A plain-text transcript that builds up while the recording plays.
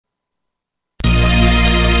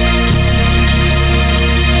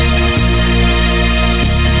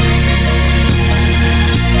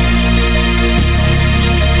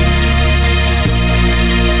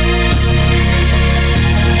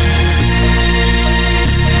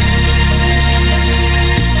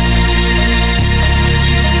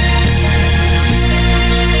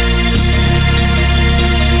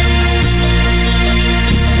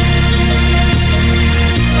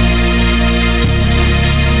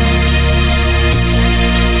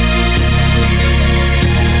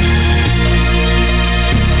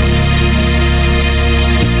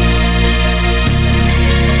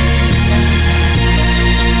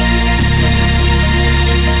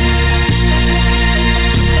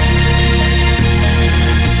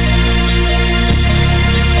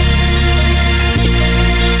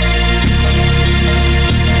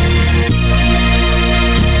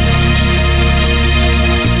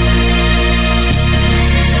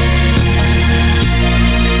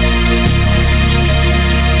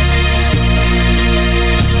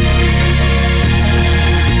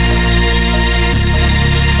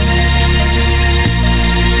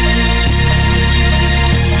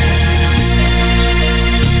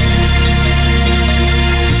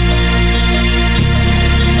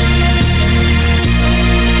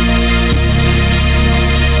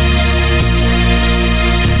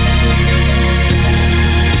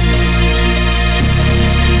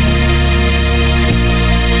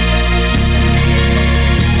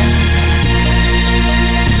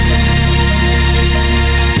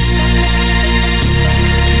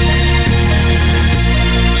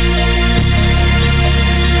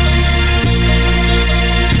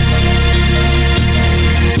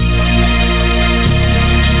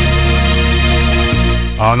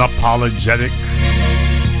unapologetic,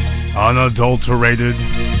 unadulterated,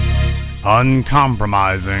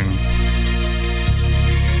 uncompromising,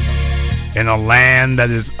 in a land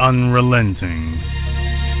that is unrelenting.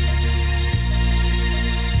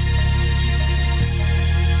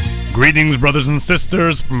 Greetings, brothers and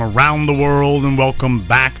sisters from around the world, and welcome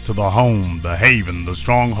back to the home, the haven, the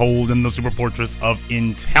stronghold, and the superfortress of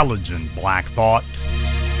intelligent black thought.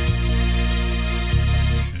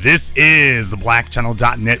 This is the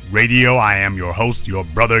blackchannel.net radio. I am your host, your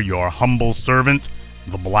brother, your humble servant,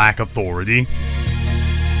 the Black Authority.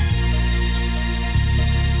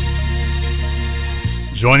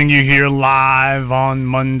 Joining you here live on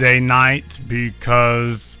Monday night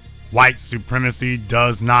because white supremacy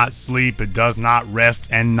does not sleep, it does not rest,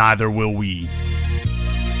 and neither will we.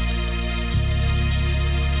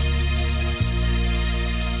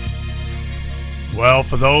 Well,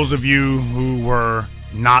 for those of you who were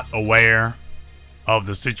not aware of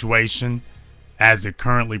the situation as it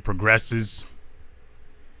currently progresses,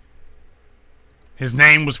 his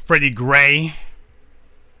name was Freddie Gray.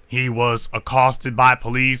 He was accosted by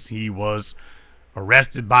police. He was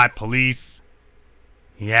arrested by police.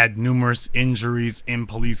 He had numerous injuries in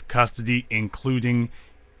police custody, including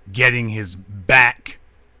getting his back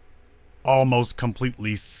almost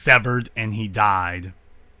completely severed, and he died.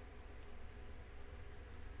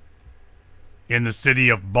 In the city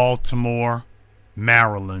of Baltimore,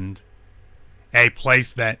 Maryland, a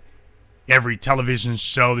place that every television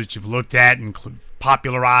show that you've looked at,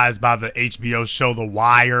 popularized by the HBO show The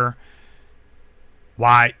Wire,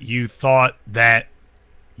 why you thought that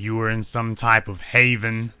you were in some type of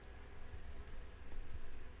haven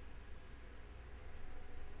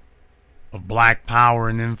of black power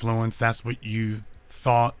and influence. That's what you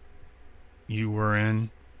thought you were in.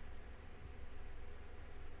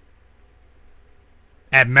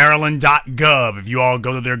 At Maryland.gov, if you all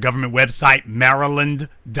go to their government website,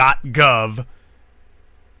 Maryland.gov,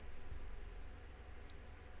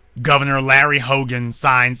 Governor Larry Hogan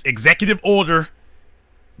signs executive order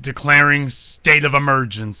declaring state of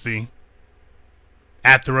emergency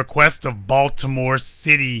at the request of Baltimore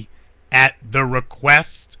City. At the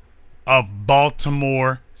request of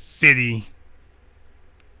Baltimore City,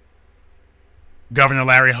 Governor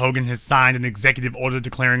Larry Hogan has signed an executive order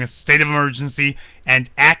declaring a state of emergency and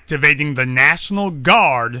activating the National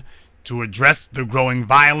Guard to address the growing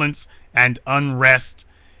violence and unrest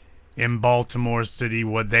in Baltimore City.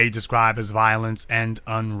 What they describe as violence and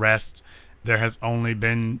unrest. There has only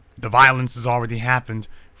been, the violence has already happened.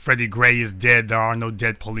 Freddie Gray is dead. There are no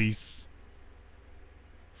dead police.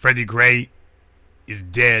 Freddie Gray is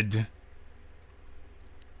dead.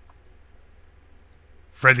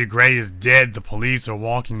 Freddie Gray is dead. The police are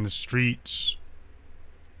walking the streets.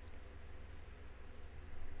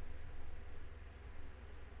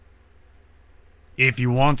 If you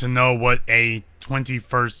want to know what a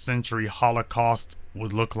 21st century Holocaust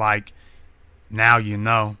would look like, now you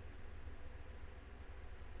know.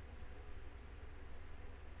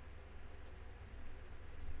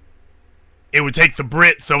 It would take the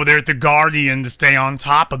Brits over there at The Guardian to stay on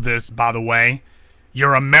top of this, by the way.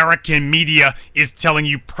 Your American media is telling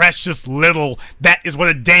you precious little. That is what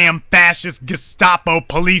a damn fascist Gestapo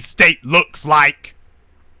police state looks like.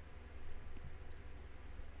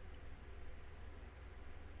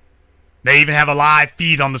 They even have a live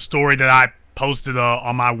feed on the story that I posted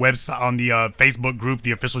on my website, on the Facebook group,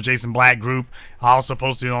 the official Jason Black group. I also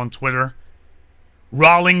posted it on Twitter.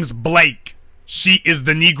 Rawlings Blake. She is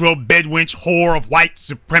the Negro bedwench whore of white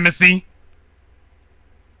supremacy.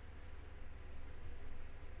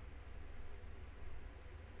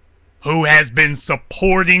 Who has been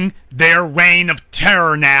supporting their reign of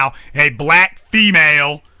terror now. A black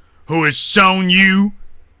female who has shown you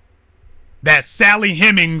that Sally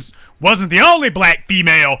Hemings wasn't the only black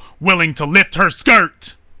female willing to lift her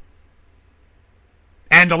skirt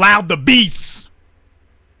and allowed the beasts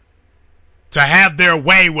to have their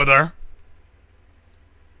way with her.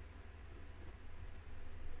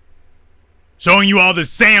 Showing you all that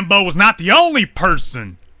Sambo was not the only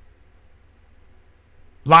person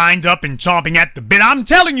lined up and chomping at the bit. I'm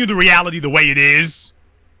telling you the reality the way it is.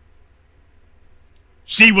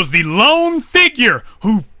 She was the lone figure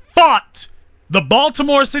who fought the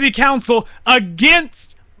Baltimore City Council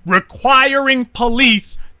against requiring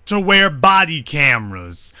police to wear body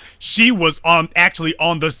cameras. She was actually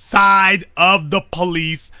on the side of the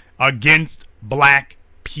police against black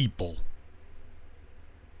people.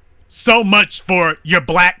 So much for your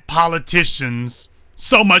black politicians.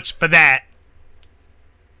 So much for that.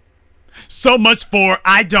 So much for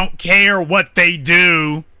I don't care what they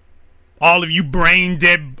do. All of you brain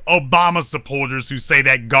dead Obama supporters who say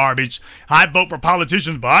that garbage. I vote for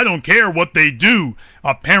politicians, but I don't care what they do.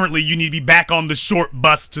 Apparently, you need to be back on the short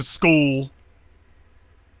bus to school.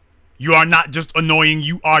 You are not just annoying,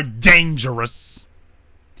 you are dangerous.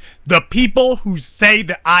 The people who say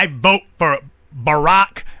that I vote for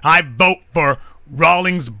Barack, I vote for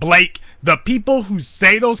Rawlings Blake, the people who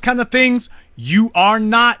say those kind of things, you are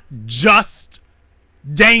not just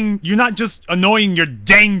you're not just annoying, you're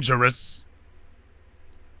dangerous.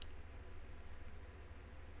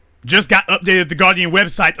 Just got updated at the Guardian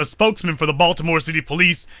website. A spokesman for the Baltimore City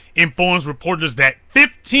Police informs reporters that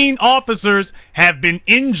 15 officers have been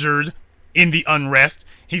injured in the unrest.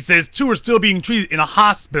 He says 2 are still being treated in a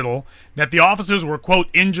hospital, that the officers were, quote,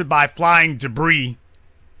 injured by flying debris.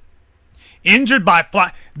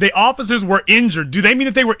 The officers were injured. Do they mean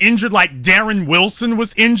that they were injured like Darren Wilson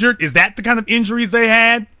was injured? Is that the kind of injuries they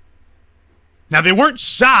had? Now, they weren't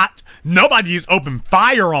shot. Nobody has opened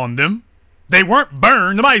fire on them. They weren't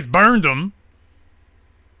burned. Nobody's burned them.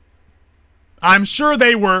 I'm sure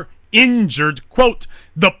they were injured, quote,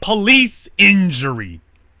 the police injury.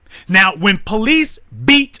 Now, when police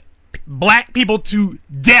beat black people to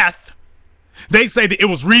death, they say that it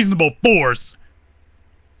was reasonable force.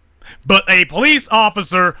 But a police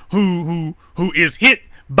officer who is hit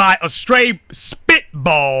by a stray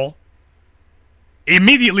spitball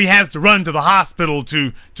immediately has to run to the hospital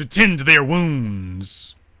to tend to their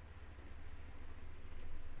wounds.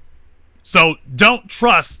 So don't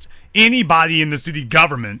trust anybody in the city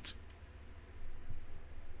government.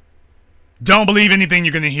 Don't believe anything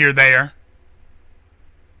you're going to hear there.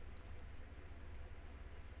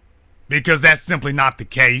 Because that's simply not the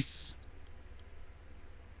case.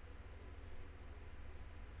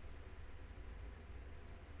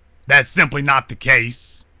 That's simply not the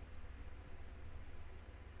case.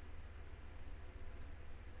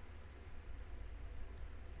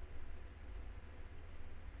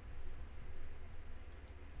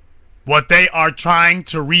 What they are trying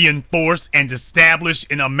to reinforce and establish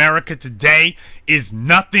in America today is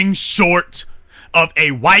nothing short of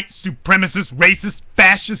a white supremacist, racist,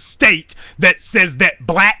 fascist state that says that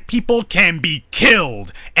black people can be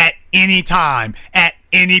killed at any time, at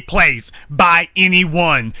any place, by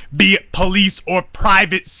anyone, be it police or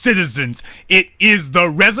private citizens. It is the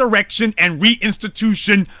resurrection and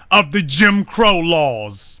reinstitution of the Jim Crow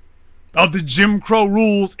laws, of the Jim Crow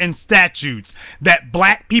rules and statutes, that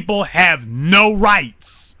black people have no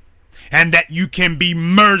rights and that you can be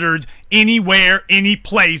murdered anywhere, any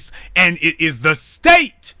place, and it is the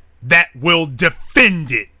state that will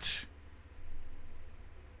defend it.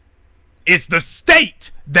 It's the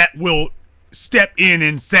state that will step in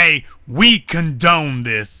and say, we condone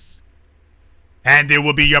this. And it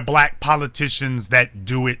will be your black politicians that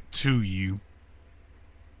do it to you.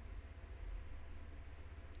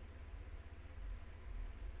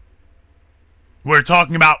 We're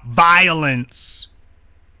talking about violence.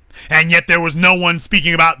 And yet there was no one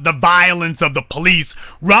speaking about the violence of the police.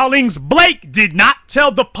 Rawlings Blake did not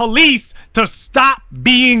tell the police to stop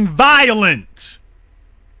being violent.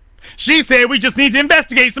 She said we just need to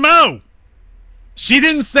investigate some more. She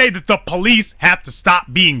didn't say that the police have to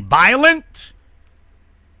stop being violent.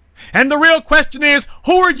 And the real question is,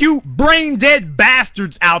 who are you brain dead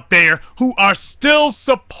bastards out there who are still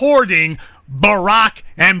supporting Barack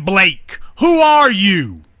and Blake? Who are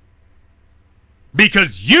you?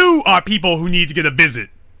 Because you are people who need to get a visit.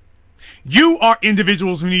 You are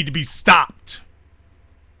individuals who need to be stopped.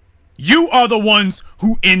 You are the ones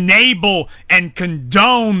who enable and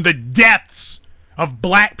condone the deaths of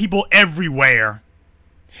black people everywhere.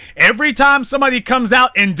 Every time somebody comes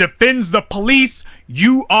out and defends the police,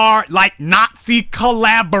 you are like Nazi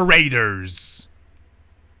collaborators.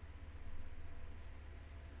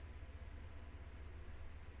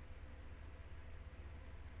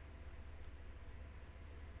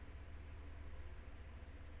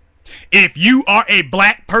 If you are a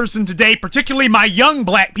black person today, particularly my young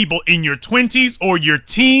black people in your 20s or your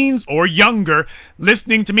teens or younger,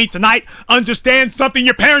 listening to me tonight, understand something.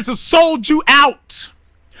 Your parents have sold you out.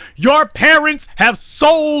 Your parents have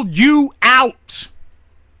sold you out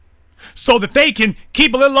so that they can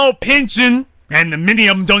keep a little old pension, and many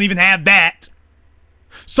of them don't even have that,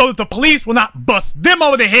 so that the police will not bust them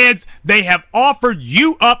over the heads. They have offered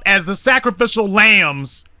you up as the sacrificial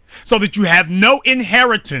lambs so that you have no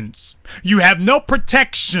inheritance, you have no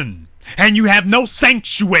protection, and you have no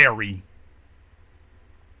sanctuary.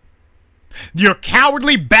 Your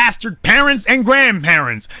cowardly bastard parents and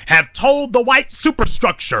grandparents have told the white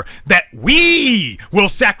superstructure that we will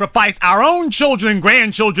sacrifice our own children and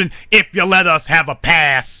grandchildren if you let us have a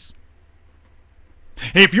pass.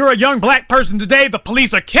 If you're a young black person today, the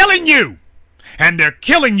police are killing you. And they're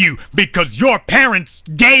killing you because your parents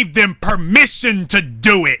gave them permission to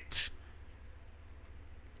do it.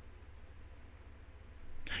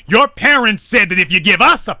 Your parents said that if you give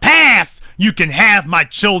us a pass, you can have my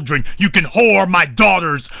children, you can whore my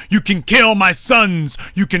daughters, you can kill my sons,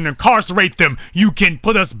 you can incarcerate them, you can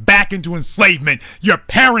put us back into enslavement. Your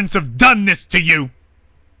parents have done this to you.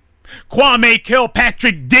 Kwame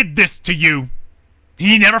Kilpatrick did this to you.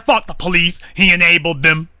 He never fought the police, he enabled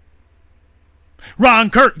them. Ron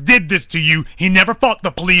Kirk did this to you. He never fought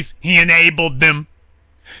the police, he enabled them.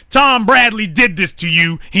 Tom Bradley did this to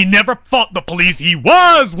you. He never fought the police. He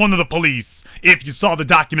was one of the police. If you saw the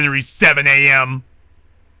documentary 7 a.m.,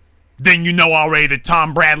 then you know already that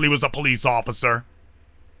Tom Bradley was a police officer.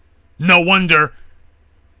 No wonder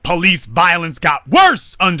police violence got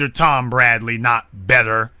worse under Tom Bradley, not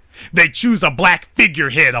better. They choose a black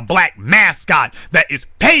figurehead, a black mascot that is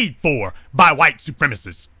paid for by white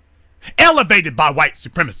supremacists, elevated by white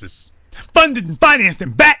supremacists, funded and financed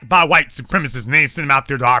and backed by white supremacists, and they send them out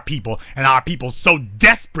there to our people, and our people so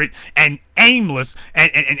desperate and aimless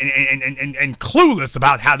and clueless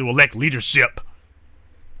about how to elect leadership.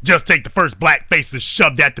 Just take the first black face that's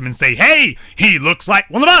shoved at them and say, hey, he looks like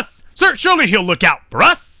one of us. Surely he'll look out for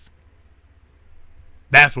us.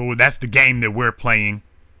 That's the game that we're playing.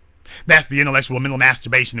 That's the intellectual mental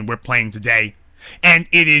masturbation that we're playing today. And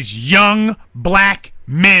it is young black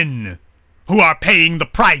men who are paying the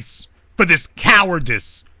price for this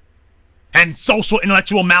cowardice and social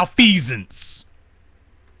intellectual malfeasance.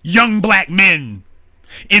 Young black men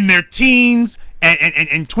in their teens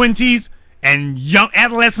and 20s and young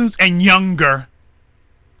adolescents and younger.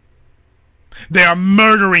 They are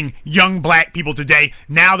murdering young black people today.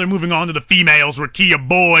 Now they're moving on to the females. Rakia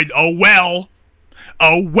Boyd. Oh well.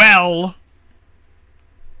 Oh well.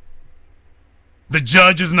 The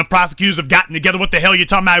judges and the prosecutors have gotten together. What the hell are you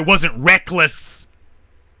talking about? It wasn't reckless.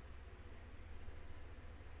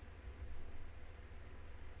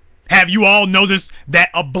 Have you all noticed that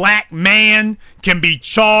a black man can be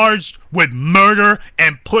charged with murder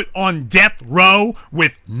and put on death row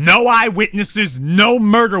with no eyewitnesses, no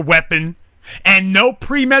murder weapon, and no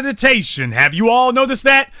premeditation? Have you all noticed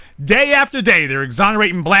that? Day after day, they're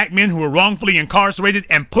exonerating black men who were wrongfully incarcerated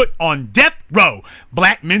and put on death row.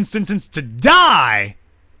 Black men sentenced to die.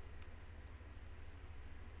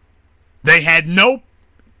 They had no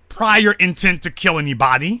prior intent to kill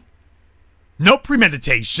anybody. No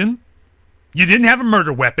premeditation. You didn't have a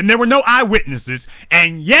murder weapon. There were no eyewitnesses.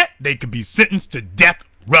 And yet, they could be sentenced to death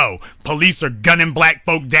row. Police are gunning black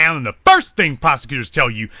folk down, and the first thing prosecutors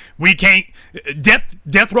tell you, we can't,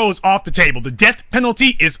 death row is off the table. The death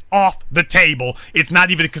penalty is off the table. It's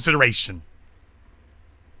not even a consideration.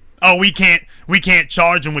 Oh, we can't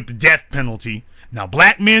charge them with the death penalty. Now,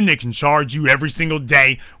 black men, they can charge you every single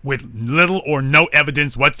day with little or no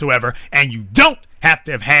evidence whatsoever, and you don't have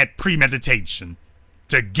to have had premeditation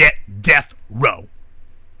to get death row.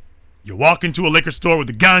 You walk into a liquor store with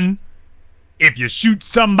a gun. If you shoot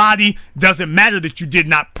somebody, doesn't matter that you did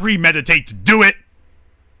not premeditate to do it.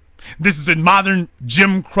 This is a modern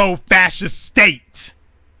Jim Crow fascist state.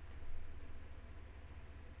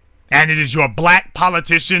 And it is your black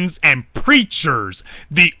politicians and preachers,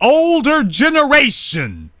 the older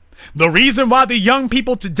generation. The reason why the young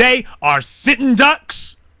people today are sitting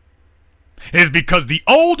ducks is because the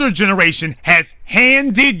older generation has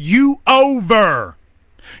handed you over.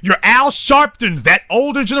 Your Al Sharptons, that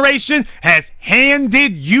older generation, has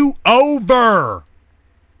handed you over.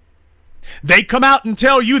 They come out and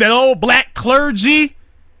tell you that old black clergy,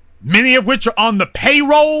 many of which are on the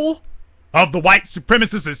payroll of the white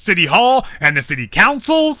supremacists at City Hall and the city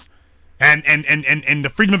councils, and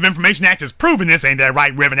the Freedom of Information Act has proven this. Ain't that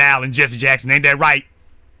right, Reverend Al and Jesse Jackson? Ain't that right?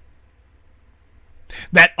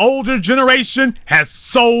 That older generation has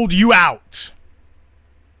sold you out.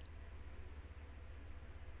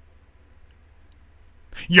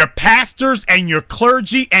 Your pastors and your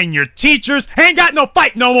clergy and your teachers ain't got no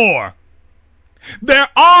fight no more. There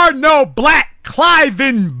are no black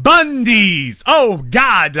Cliven Bundys. Oh,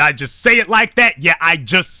 God, did I just say it like that? Yeah, I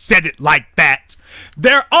just said it like that.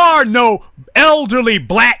 There are no elderly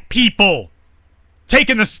black people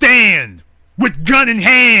taking a stand with gun in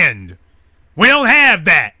hand. We don't have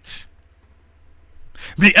that.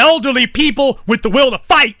 The elderly people with the will to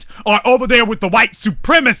fight are over there with the white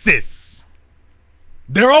supremacists.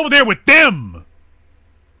 They're over there with them.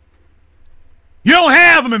 You don't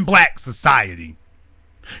have them in black society.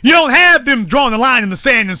 You don't have them drawing a line in the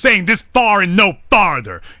sand and saying this far and no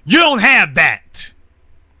farther. You don't have that.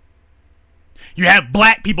 You have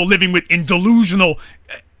black people living in delusional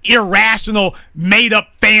irrational, made-up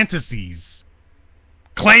fantasies,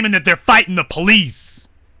 claiming that they're fighting the police.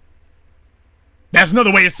 That's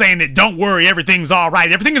another way of saying that don't worry, everything's all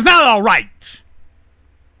right. Everything is not all right.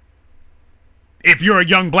 If you're a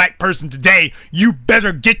young black person today, you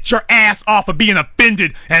better get your ass off of being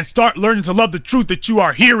offended and start learning to love the truth that you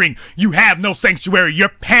are hearing. You have no sanctuary. Your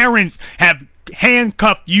parents have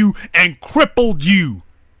handcuffed you and crippled you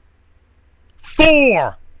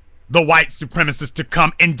for the white supremacists to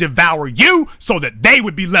come and devour you so that they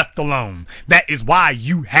would be left alone. That is why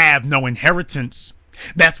you have no inheritance.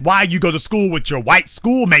 That's why you go to school with your white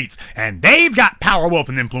schoolmates, and they've got power, wealth,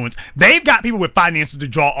 and influence. They've got people with finances to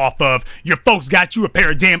draw off of. Your folks got you a pair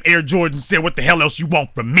of damn Air Jordans and said, what the hell else you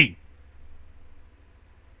want from me?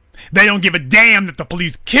 They don't give a damn that the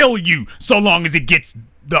police kill you so long as it gets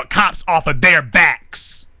the cops off of their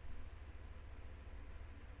backs.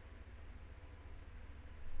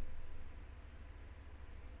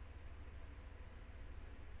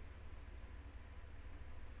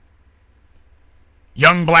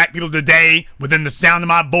 Young black people today, within the sound of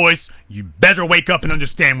my voice, you better wake up and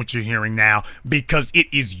understand what you're hearing now, because it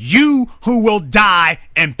is you who will die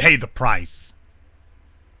and pay the price.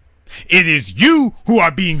 It is you who are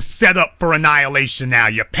being set up for annihilation now.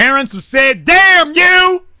 Your parents have said, damn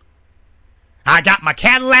you! I got my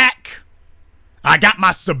Cadillac. I got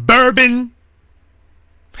my Suburban.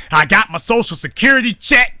 I got my Social Security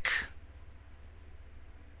check.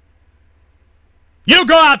 You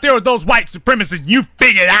go out there with those white supremacists and you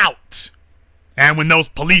figure it out. And when those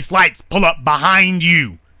police lights pull up behind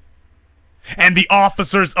you and the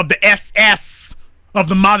officers of the SS of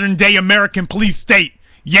the modern day American police state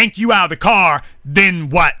yank you out of the car,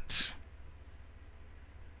 then what?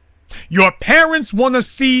 Your parents want to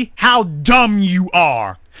see how dumb you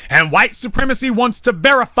are. And white supremacy wants to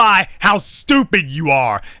verify how stupid you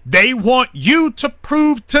are. They want you to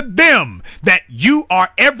prove to them that you are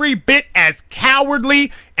every bit as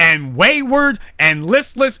cowardly and wayward and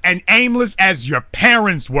listless and aimless as your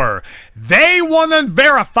parents were. They want to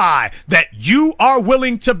verify that you are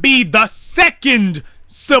willing to be the second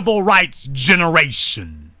civil rights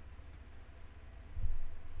generation.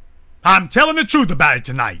 I'm telling the truth about it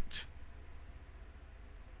tonight.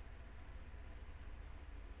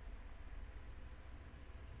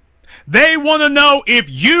 They want to know if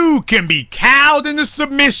you can be cowed into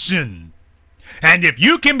submission, and if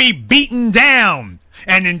you can be beaten down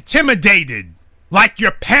and intimidated like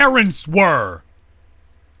your parents were.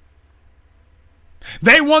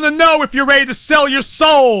 They want to know if you're ready to sell your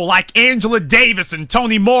soul like Angela Davis and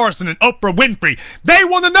Toni Morrison and Oprah Winfrey. They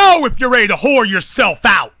want to know if you're ready to whore yourself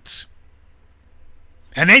out.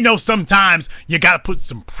 And they know sometimes you gotta put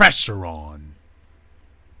some pressure on.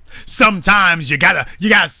 Sometimes you gotta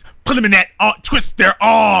put them in that, twist their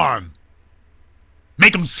arm.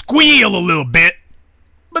 Make them squeal a little bit.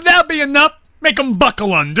 But that'll be enough. Make them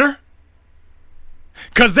buckle under.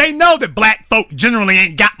 Because they know that black folk generally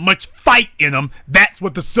ain't got much fight in them. That's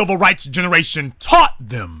what the civil rights generation taught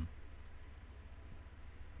them.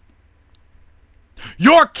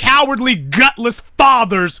 Your cowardly, gutless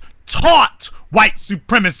fathers taught white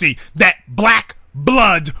supremacy that black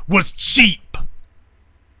blood was cheap.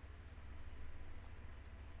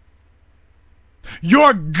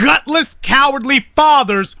 Your gutless, cowardly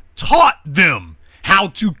fathers taught them how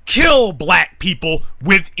to kill black people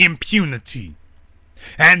with impunity.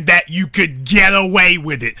 And that you could get away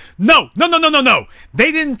with it. No.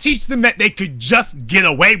 They didn't teach them that they could just get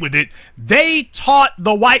away with it. They taught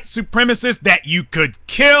the white supremacists that you could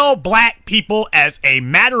kill black people as a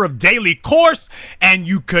matter of daily course, and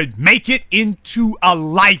you could make it into a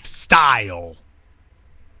lifestyle.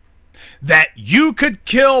 That you could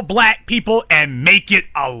kill black people and make it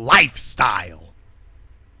a lifestyle.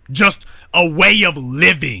 Just a way of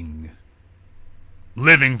living.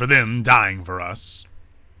 Living for them, dying for us.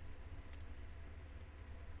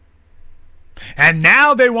 And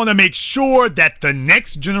now they want to make sure that the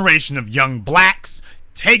next generation of young blacks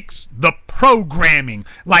takes the programming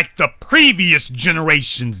like the previous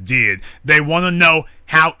generations did. They want to know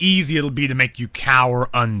how easy it'll be to make you cower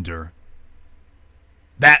under.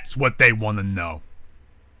 That's what they want to know.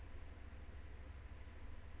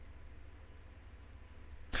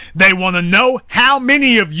 They want to know how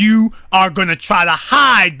many of you are going to try to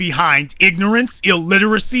hide behind ignorance,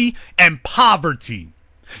 illiteracy, and poverty,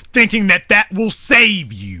 thinking that that will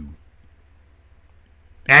save you.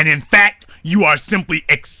 And in fact, you are simply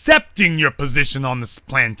accepting your position on this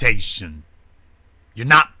plantation. You're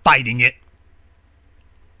not fighting it.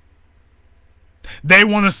 They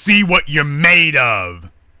want to see what you're made of.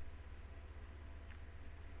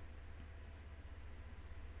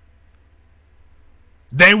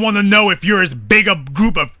 They want to know if you're as big a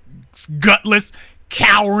group of gutless,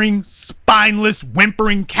 cowering, spineless,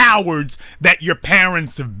 whimpering cowards that your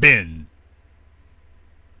parents have been.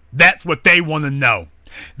 That's what they want to know.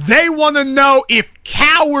 They want to know if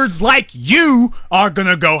cowards like you are going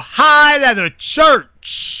to go hide at a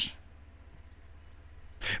church.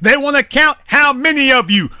 They want to count how many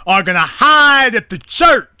of you are going to hide at the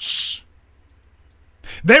church.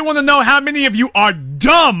 They want to know how many of you are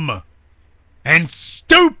dumb and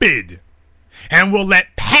stupid and will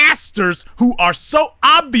let pastors who are so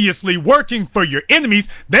obviously working for your enemies,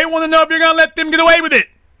 they want to know if you're going to let them get away with it.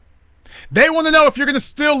 They want to know if you're going to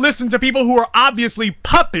still listen to people who are obviously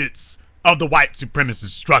puppets of the white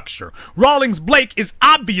supremacist structure. Rawlings Blake is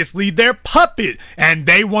obviously their puppet, and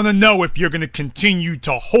they want to know if you're going to continue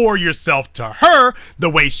to whore yourself to her the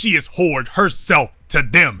way she has whored herself to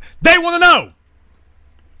them. They want to know.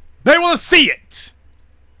 They want to see it.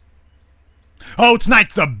 Oh,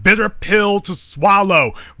 tonight's a bitter pill to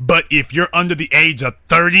swallow, but if you're under the age of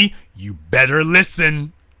 30, you better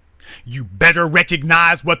listen. You better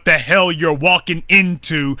recognize what the hell you're walking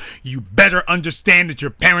into. You better understand that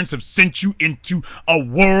your parents have sent you into a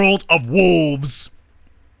world of wolves,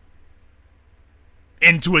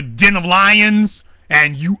 into a den of lions,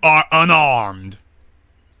 and you are unarmed.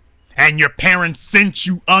 And your parents sent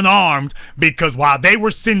you unarmed because while they were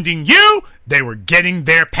sending you, they were getting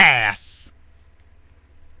their pass.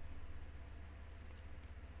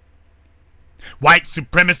 White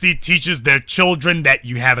supremacy teaches their children that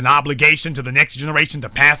you have an obligation to the next generation to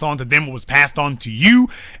pass on to them what was passed on to you,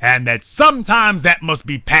 and that sometimes that must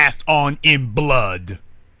be passed on in blood.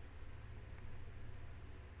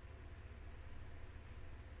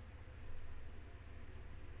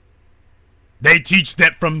 They teach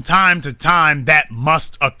that from time to time that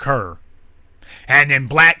must occur. And in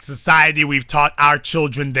black society, we've taught our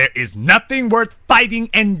children there is nothing worth fighting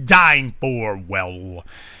and dying for. Well,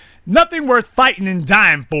 nothing worth fighting and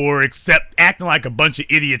dying for except acting like a bunch of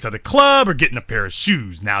idiots at a club or getting a pair of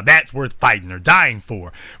shoes. Now that's worth fighting or dying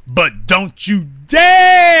for. But don't you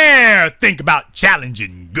dare think about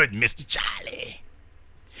challenging good Mr. Charlie.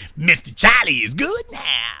 Mr. Charlie is good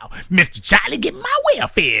now. Mr. Charlie getting my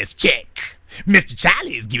welfare's check. Mr.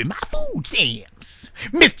 Charlie is giving my food stamps.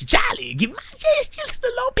 Mr. Charlie giving my just a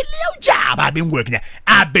little job I've been working at.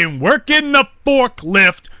 I've been working the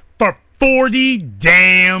forklift for 40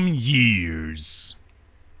 damn years.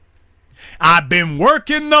 I've been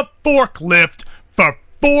working the forklift for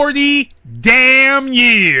 40 damn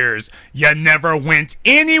years. You never went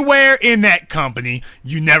anywhere in that company.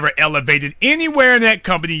 You never elevated anywhere in that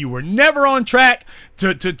company. You were never on track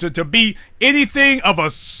to be anything of a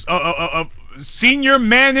senior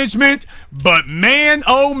management. But man,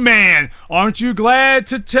 oh man, aren't you glad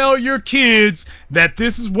to tell your kids that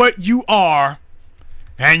this is what you are?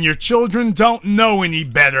 And your children don't know any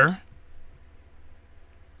better.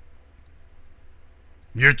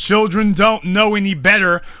 Your children don't know any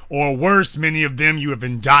better, or worse, many of them, you have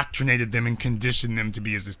indoctrinated them and conditioned them to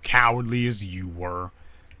be as cowardly as you were.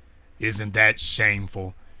 Isn't that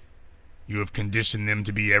shameful? You have conditioned them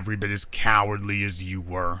to be every bit as cowardly as you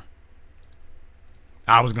were.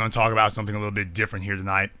 I was going to talk about something a little bit different here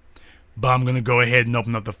tonight, but I'm going to go ahead and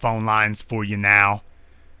open up the phone lines for you now.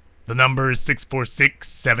 The number is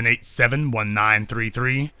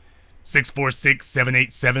 646-787-1933.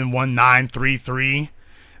 646-787-1933.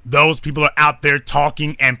 Those people are out there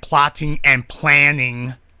talking and plotting and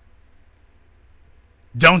planning.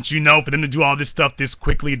 Don't you know, for them to do all this stuff this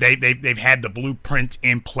quickly, they've had the blueprint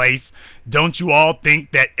in place? Don't you all think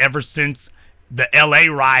that ever since the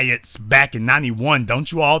LA riots back in 91,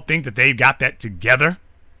 don't you all think that they've got that together?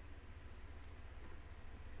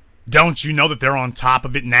 Don't you know that they're on top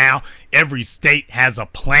of it now? Every state has a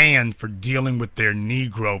plan for dealing with their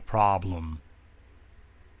Negro problem.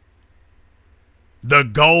 The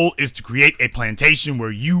goal is to create a plantation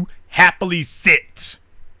where you happily sit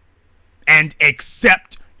and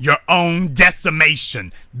accept your own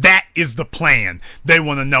decimation. That is the plan. They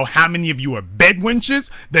want to know how many of you are bedwenches.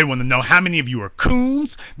 They want to know how many of you are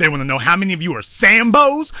coons. They want to know how many of you are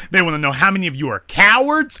Sambos. They want to know how many of you are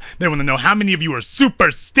cowards. They want to know how many of you are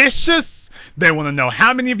superstitious. They want to know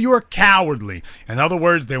how many of you are cowardly. In other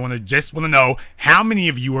words, they want to know how many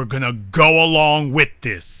of you are going to go along with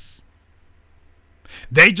this.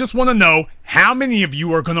 They just want to know how many of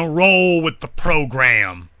you are going to roll with the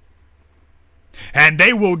program. And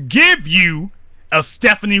they will give you a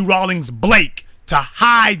Stephanie Rawlings Blake to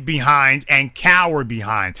hide behind and cower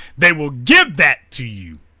behind. They will give that to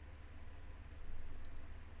you.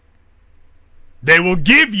 They will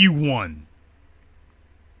give you one.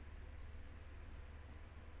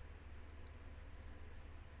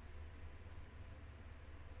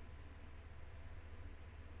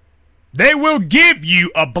 They will give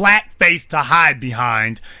you a black face to hide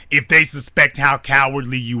behind if they suspect how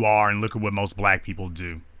cowardly you are, and look at what most black people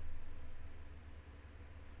do.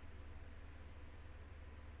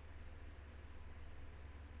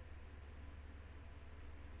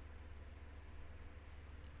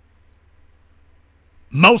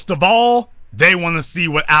 Most of all, they want to see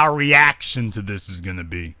what our reaction to this is going to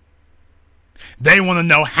be. They want to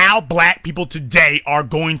know how black people today are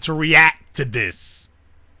going to react to this.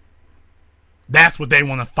 That's what they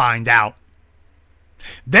want to find out.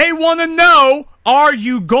 They want to know, are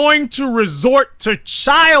you going to resort to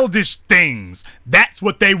childish things? That's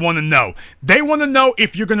what they want to know. They want to know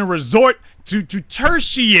if you're going to resort to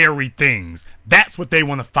tertiary things. That's what they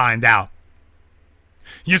want to find out.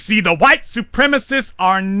 You see, the white supremacists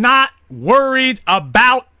are not worried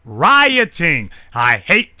about rioting. I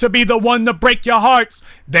hate to be the one to break your hearts.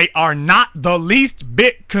 They are not the least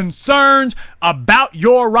bit concerned about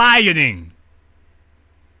your rioting.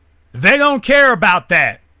 They don't care about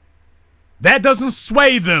that. That doesn't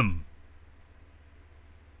sway them.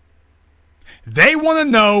 They want to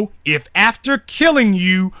know if after killing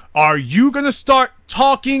you, are you going to start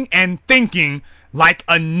talking and thinking like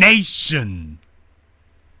a nation?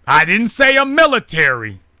 I didn't say a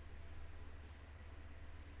military.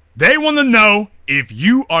 They want to know if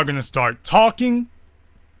you are going to start talking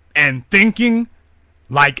and thinking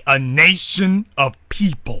like a nation of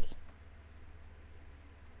people.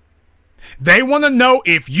 They want to know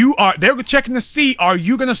if you are, they're checking to see, are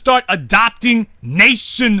you going to start adopting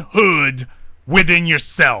nationhood within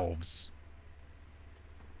yourselves?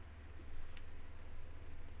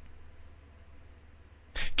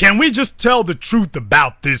 Can we just tell the truth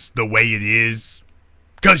about this the way it is?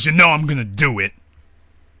 Because you know I'm going to do it.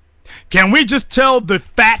 Can we just tell the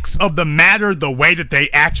facts of the matter the way that they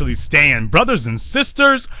actually stand? Brothers and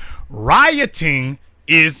sisters, rioting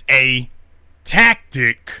is a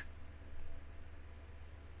tactic.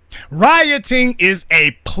 Rioting is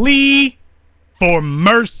a plea for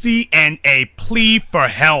mercy and a plea for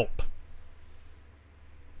help.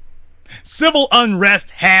 Civil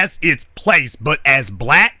unrest has its place, but as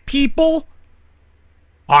black people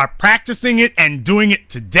are practicing it and doing it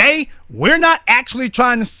today, we're not actually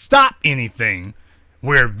trying to stop anything.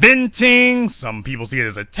 We're venting. Some people see it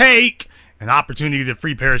as a take, an opportunity to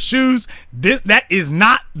free pair of shoes. That is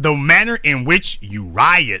not the manner in which you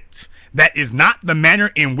riot. That is not the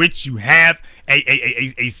manner in which you have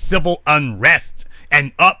a civil unrest,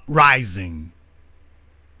 an uprising.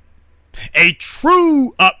 A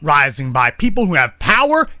true uprising by people who have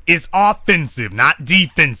power is offensive, not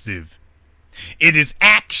defensive. It is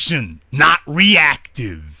action, not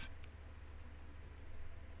reactive.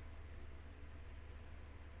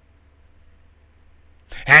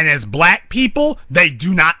 And as black people, they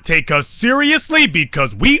do not take us seriously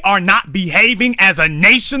because we are not behaving as a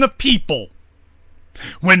nation of people.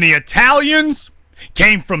 When the Italians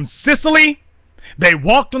came from Sicily, they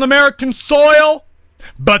walked on American soil,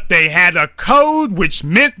 but they had a code which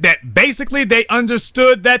meant that basically they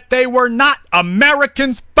understood that they were not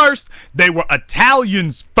Americans first, they were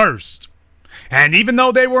Italians first. And even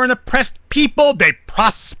though they were an oppressed people, they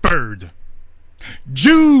prospered.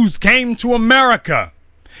 Jews came to America,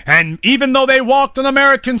 and even though they walked on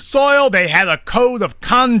American soil, they had a code of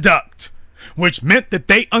conduct, which meant that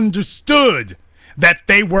they understood that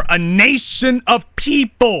they were a nation of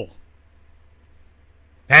people.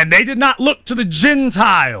 And they did not look to the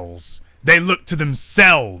Gentiles. They looked to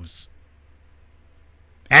themselves.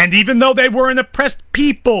 And even though they were an oppressed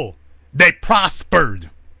people, they prospered.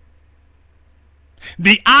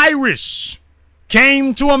 The Irish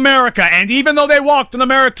came to America, and even though they walked on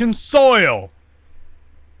American soil,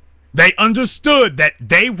 they understood that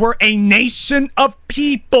they were a nation of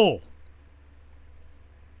people.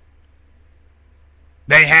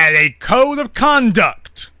 They had a code of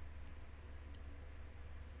conduct.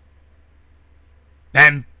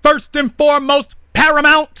 And first and foremost,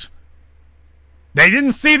 paramount, they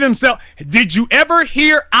didn't see themselves. Did you ever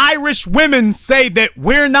hear Irish women say that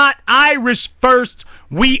we're not Irish first,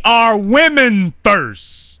 we are women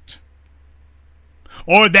first?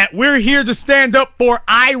 Or that we're here to stand up for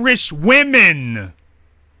Irish women?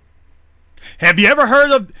 Have you ever heard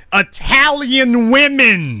of Italian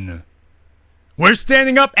women? We're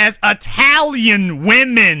standing up as Italian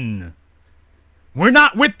women. We're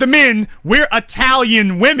not with the men, we're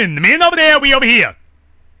Italian women. The men over there, we over here.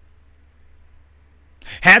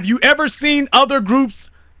 Have you ever seen other groups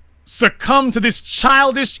succumb to this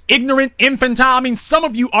childish, ignorant, infantile? I mean, some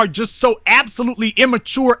of you are just so absolutely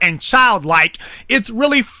immature and childlike, it's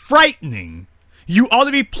really frightening. You ought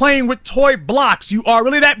to be playing with toy blocks. You are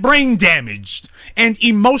really that brain damaged and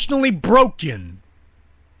emotionally broken.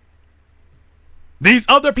 These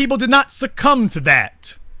other people did not succumb to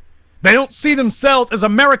that. They don't see themselves as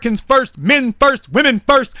Americans first, men first, women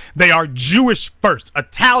first. They are Jewish first,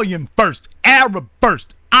 Italian first, Arab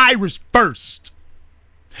first, Irish first.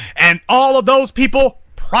 And all of those people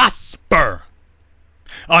prosper.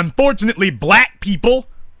 Unfortunately, black people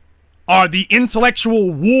are the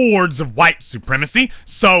intellectual wards of white supremacy.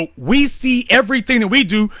 So we see everything that we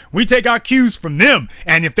do, we take our cues from them.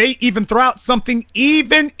 And if they even throw out something,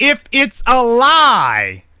 even if it's a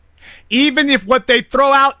lie, even if what they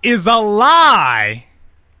throw out is a lie,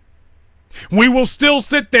 we will still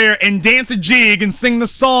sit there and dance a jig and sing the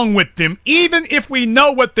song with them, even if we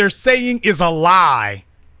know what they're saying is a lie.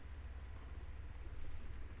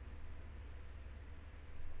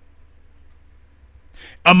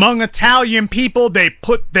 Among Italian people, they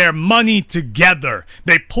put their money together.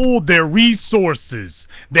 They pooled their resources.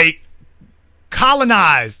 They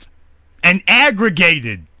colonized and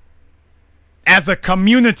aggregated as a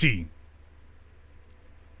community.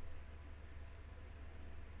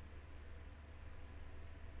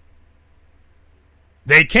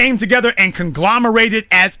 They came together and conglomerated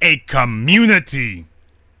as a community.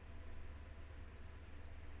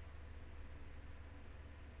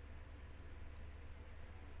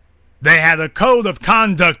 They had a code of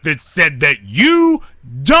conduct that said that you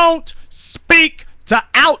don't speak to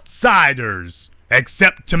outsiders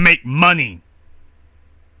except to make money.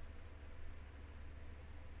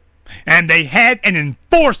 And they had an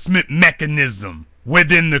enforcement mechanism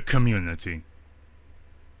within the community.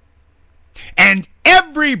 And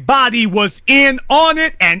everybody was in on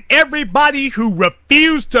it, and everybody who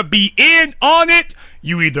refused to be in on it,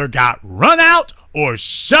 you either got run out or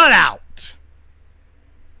shut out.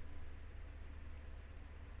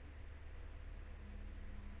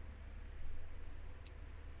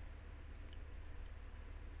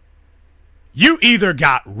 You either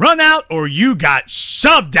got run out or you got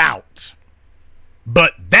shoved out.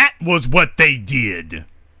 But that was what they did.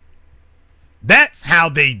 That's how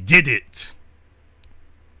they did it.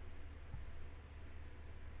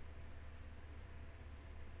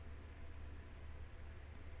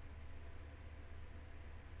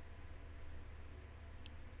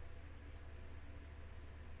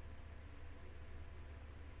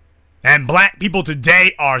 And black people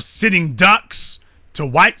today are sitting ducks to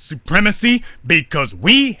white supremacy because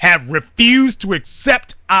we have refused to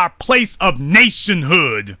accept our place of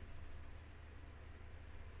nationhood.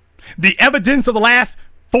 The evidence of the last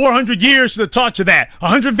 400 years should have taught you that.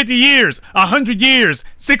 150 years, 100 years,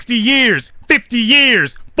 60 years, 50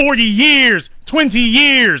 years, 40 years, 20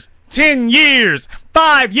 years, 10 years,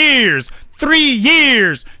 5 years, 3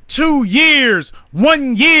 years, 2 years,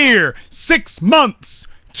 1 year, 6 months,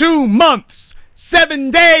 2 months, 7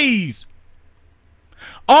 days.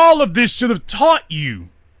 All of this should have taught you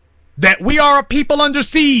that we are a people under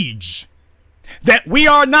siege, that we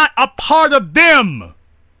are not a part of them.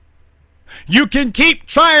 You can keep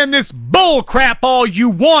trying this bull crap all you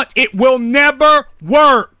want. It will never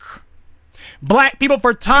work. Black people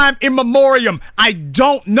for time immemorial, I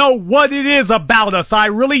don't know what it is about us. I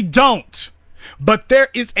really don't. But there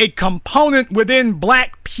is a component within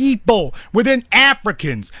black people, within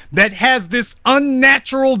Africans, that has this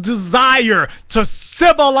unnatural desire to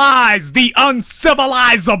civilize the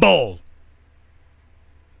uncivilizable.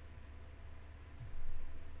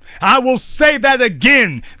 I will say that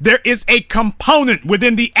again. There is a component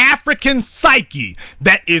within the African psyche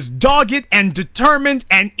that is dogged and determined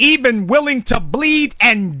and even willing to bleed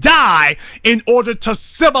and die in order to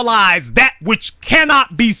civilize that which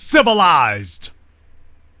cannot be civilized.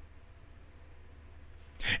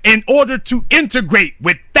 In order to integrate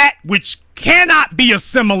with that which cannot be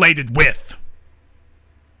assimilated with.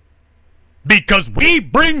 Because we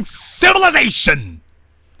bring civilization,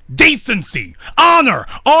 decency, honor,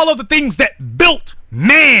 all of the things that built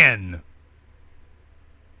man.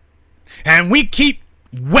 And we keep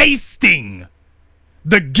wasting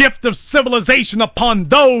the gift of civilization upon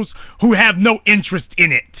those who have no interest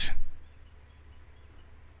in it.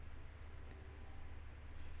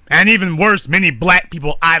 And even worse, many black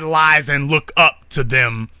people idolize and look up to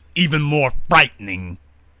them, even more frightening.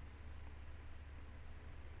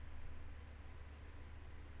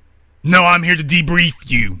 No, I'm here to debrief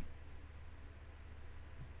you.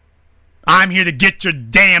 I'm here to get your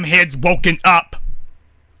damn heads woken up.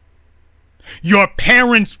 Your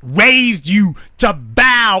parents raised you to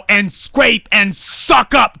bow and scrape and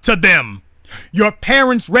suck up to them. Your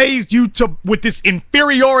parents raised you with this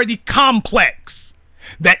inferiority complex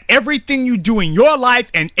that everything you do in your life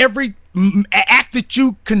and every act that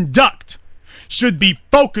you conduct should be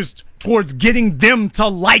focused towards getting them to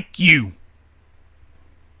like you.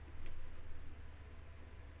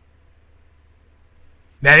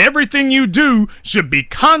 That everything you do should be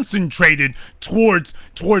concentrated towards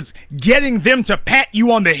getting them to pat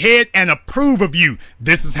you on the head and approve of you.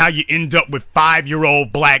 This is how you end up with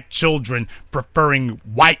 5-year-old black children preferring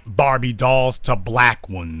white Barbie dolls to black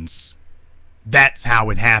ones. That's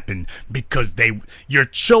how it happened, because your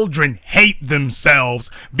children hate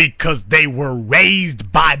themselves because they were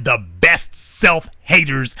raised by the best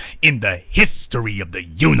self-haters in the history of the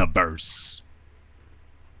universe.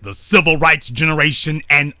 The civil rights generation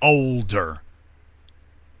and older.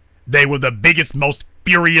 They were the biggest, most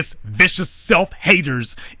furious, vicious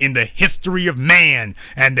self-haters in the history of man,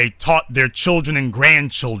 and they taught their children and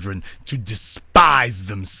grandchildren to despise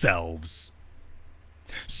themselves.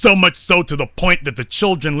 So much so to the point that the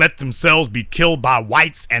children let themselves be killed by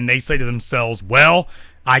whites, and they say to themselves, well,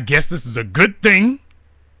 I guess this is a good thing.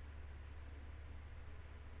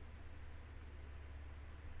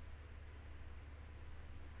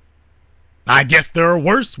 I guess there are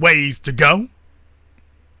worse ways to go.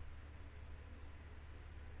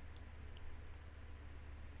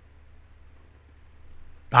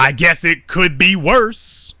 I guess it could be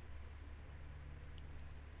worse.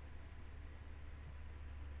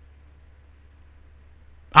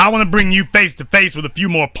 I want to bring you face to face with a few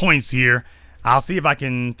more points here. I'll see if I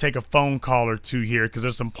can take a phone call or two here, because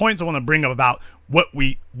there's some points I want to bring up about what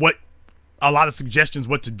a lot of suggestions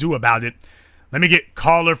what to do about it. Let me get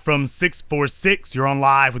caller from 646. You're on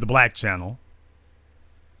live with the Black Channel.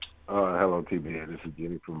 Hello, TBA. This is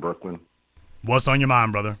Jimmy from Brooklyn. What's on your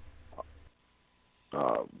mind, brother?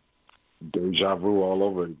 Deja vu all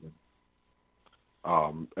over again.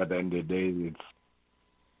 At the end of the day, it's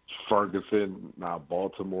Ferguson, now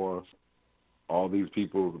Baltimore, all these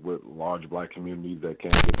people with large black communities that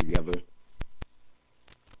can't get together.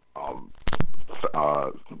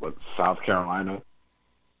 South Carolina.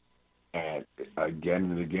 And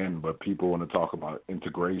again, but people want to talk about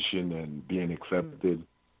integration and being accepted.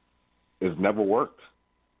 It's never worked.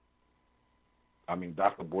 I mean,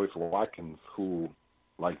 Dr. Boyce Watkins, who,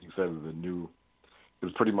 like you said,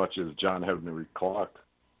 is pretty much as John Henry Clark.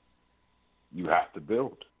 You have to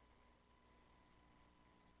build.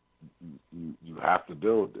 You have to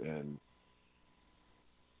build, and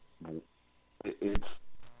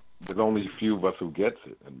there's only a few of us who gets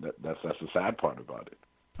it, and that's the sad part about it.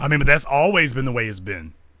 I mean, but that's always been the way it's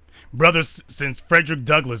been. Brothers since Frederick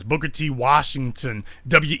Douglass, Booker T. Washington,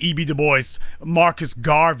 W.E.B. Du Bois, Marcus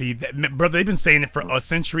Garvey, brother, they've been saying it for a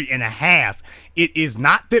century and a half. It is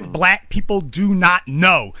not that black people do not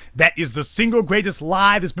know. That is the single greatest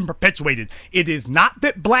lie that's been perpetuated. It is not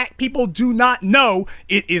that black people do not know.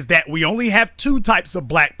 It is that we only have two types of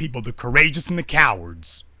black people, the courageous and the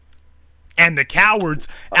cowards. And the cowards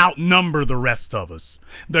outnumber the rest of us.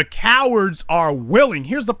 The cowards are willing.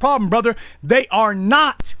 Here's the problem, brother. They are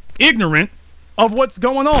not ignorant of what's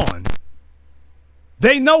going on.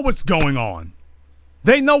 They know what's going on.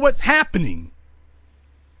 They know what's happening.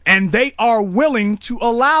 And they are willing to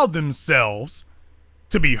allow themselves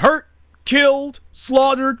to be hurt, killed,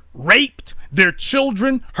 slaughtered, raped, their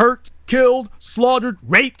children hurt, killed, slaughtered,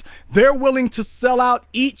 raped. They're willing to sell out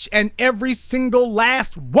each and every single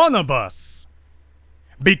last one of us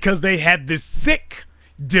because they have this sick,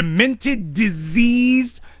 demented,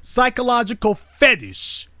 diseased psychological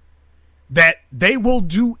fetish that they will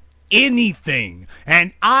do anything,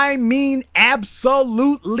 and I mean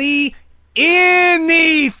absolutely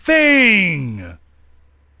anything,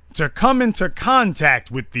 to come into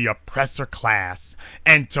contact with the oppressor class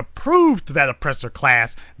and to prove to that oppressor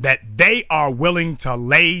class that they are willing to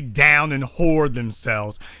lay down and hoard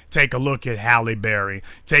themselves. Take a look at Halle Berry.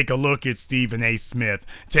 Take a look at Stephen A. Smith.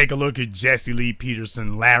 Take a look at Jesse Lee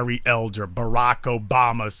Peterson, Larry Elder, Barack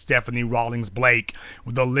Obama, Stephanie Rawlings Blake.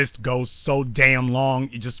 The list goes so damn long,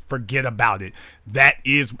 you just forget about it. That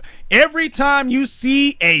is, every time you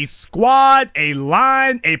see a squad, a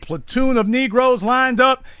line, a platoon of Negroes lined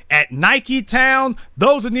up at Nike Town,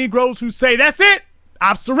 those are Negroes who say, that's it,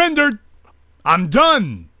 I've surrendered, I'm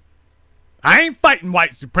done. I ain't fighting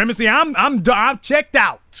white supremacy. I'm done. I'm checked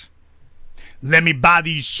out. Let me buy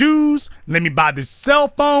these shoes, let me buy this cell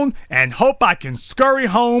phone, and hope I can scurry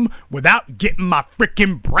home without getting my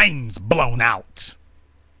freaking brains blown out.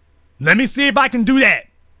 Let me see if I can do that.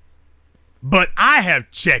 But I have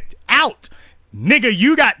checked out. Nigga,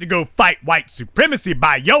 you got to go fight white supremacy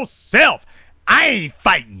by yourself. I ain't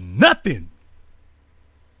fighting nothing.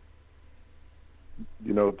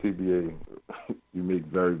 You know, TBA, you make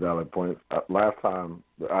very valid points. Last time,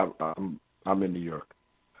 I'm in New York.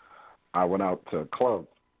 I went out to a club,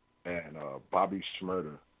 and Bobby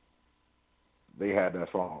Schmurder, they had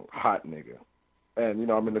that song "Hot Nigga," and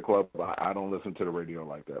I'm in the club. I don't listen to the radio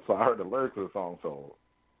like that, so I heard the lyrics of the song. So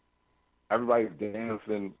everybody's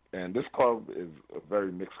dancing, and this club is a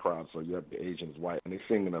very mixed crowd. So you have the Asians, white, and they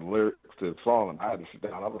singing the lyrics to the song. And I had to sit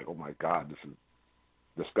down. I was like, "Oh my God, this is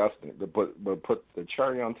disgusting." But put the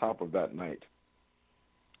cherry on top of that night,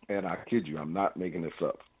 and I kid you, I'm not making this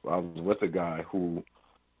up. I was with a guy who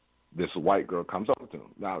this white girl comes up to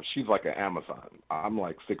him. Now she's like an Amazon. I'm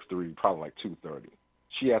like 6'3", probably like 230.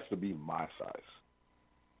 She has to be my size.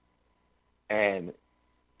 And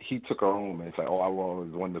he took her home and said, "Oh, I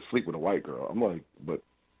always wanted to sleep with a white girl." I'm like, "But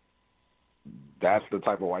that's the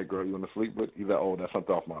type of white girl you want to sleep with?" He's like, "Oh, that's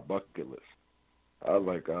something off my bucket list." I was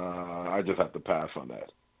like, I just have to pass on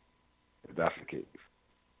that, if that's the case.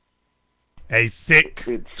 A sick,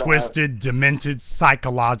 It's twisted, demented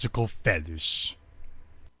psychological fetish.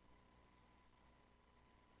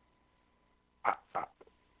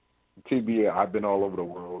 TBA, I've been all over the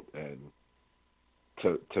world, and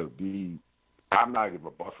to be, I'm not even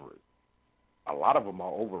a buffer. A lot of them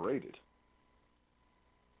are overrated.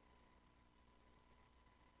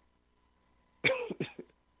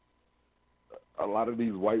 A lot of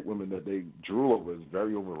these white women that they drool over is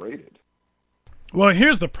very overrated. Well,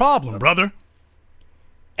 here's the problem, brother.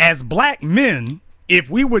 As black men, if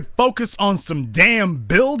we would focus on some damn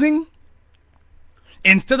building,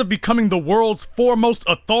 instead of becoming the world's foremost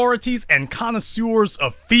authorities and connoisseurs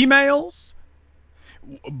of females,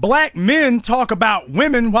 black men talk about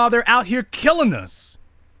women while they're out here killing us.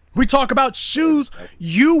 We talk about shoes.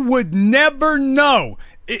 You would never know.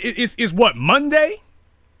 Is what, Monday?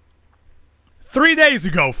 3 days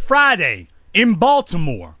ago, Friday, in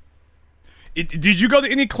Baltimore. Did you go to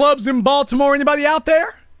any clubs in Baltimore? Anybody out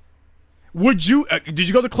there? Did you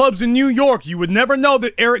go to clubs in New York? You would never know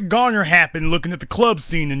that Eric Garner happened looking at the club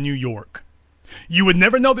scene in New York. You would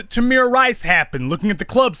never know that Tamir Rice happened looking at the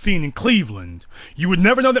club scene in Cleveland. You would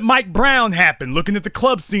never know that Mike Brown happened looking at the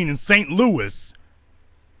club scene in St. Louis.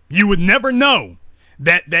 You would never know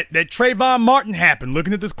that Trayvon Martin happened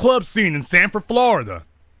looking at this club scene in Sanford, Florida.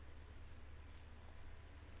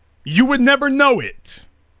 You would never know it.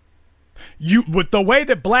 With the way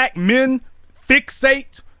that black men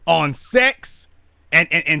fixate on sex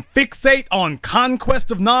and fixate on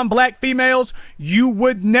conquest of non-black females, you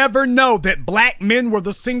would never know that black men were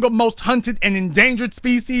the single most hunted and endangered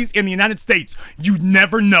species in the United States. You'd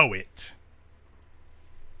never know it.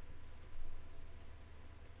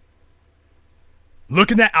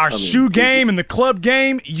 Looking at our shoe game and the club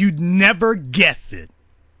game, you'd never guess it.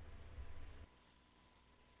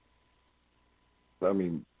 I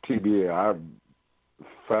mean, TBA, I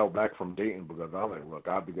fell back from dating because I was like, look,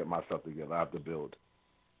 I have to get myself together. I have to build.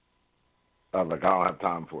 I was like, I don't have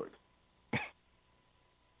time for it.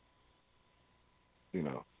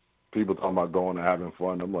 People talking about going and having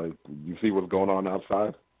fun. I'm like, you see what's going on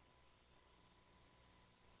outside?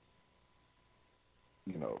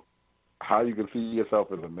 How you can see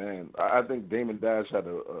yourself as a man. I think Damon Dash had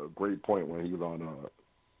a great point when he was on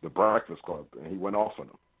the Breakfast Club, and he went off on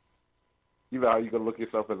him. How you can look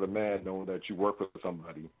yourself as a man knowing that you work with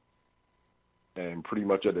somebody, and pretty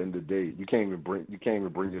much at the end of the day, you can't even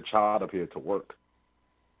bring your child up here to work.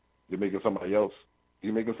 You're making somebody else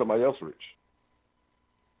rich.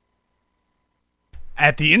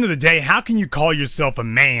 At the end of the day, how can you call yourself a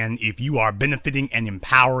man if you are benefiting and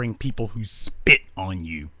empowering people who spit on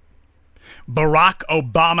you? Barack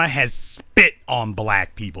Obama has spit on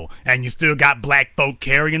black people, and you still got black folk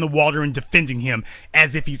carrying the water and defending him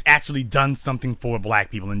as if he's actually done something for black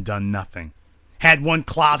people and done nothing. Had one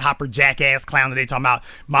clodhopper jackass clown today talking about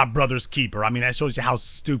my brother's keeper. I mean, that shows you how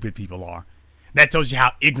stupid people are. That tells you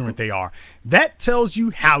how ignorant they are. That tells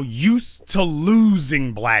you how used to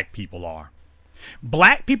losing black people are.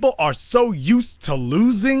 Black people are so used to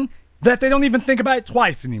losing that they don't even think about it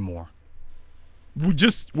twice anymore. We're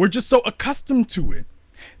just so accustomed to it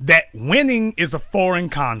that winning is a foreign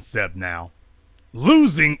concept now.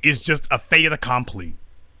 Losing is just a fait accompli.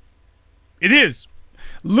 It is.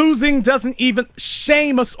 Losing doesn't even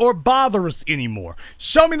shame us or bother us anymore.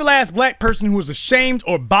 Show me the last black person who was ashamed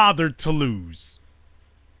or bothered to lose.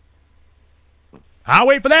 I'll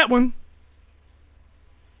wait for that one.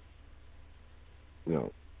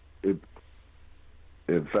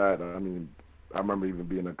 It's sad. I mean, I remember even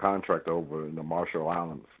being a contractor over in the Marshall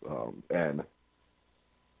Islands, and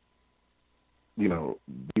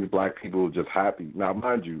these black people are just happy. Now,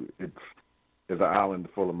 mind you, it's an island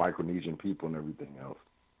full of Micronesian people and everything else,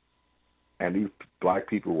 and these black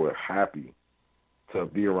people were happy to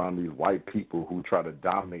be around these white people who try to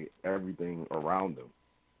dominate everything around them.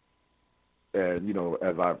 And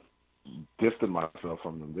as I distanced myself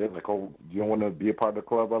from them, they're like, "Oh, you don't want to be a part of the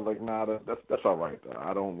club?" I was like, "Nah, that's all right.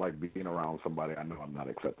 I don't like being around somebody I know I'm not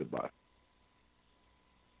accepted by."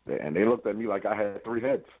 And they looked at me like I had three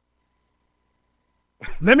heads.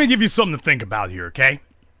 Let me give you something to think about here, okay?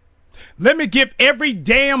 Let me give every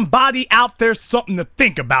damn body out there something to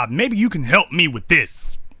think about. Maybe you can help me with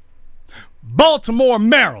this. Baltimore,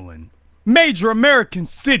 Maryland, major American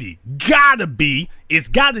city, it's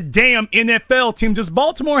got a damn NFL team. Does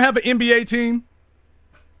Baltimore have an NBA team?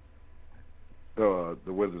 The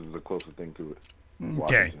Wizards is the closest thing to it.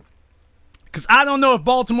 Okay. Because I don't know if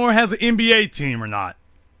Baltimore has an NBA team or not.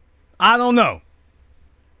 I don't know.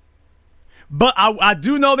 But I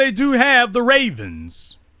do know they do have the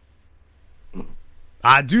Ravens.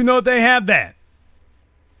 I do know they have that.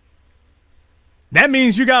 That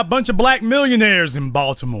means you got a bunch of black millionaires in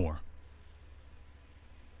Baltimore.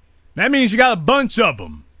 That means you got a bunch of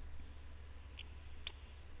them.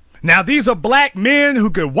 Now, these are black men who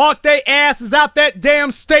could walk their asses out that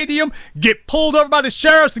damn stadium, get pulled over by the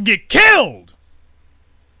sheriffs, and get killed.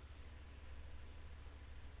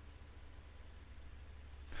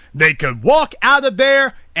 They could walk out of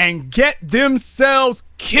there and get themselves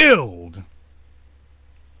killed.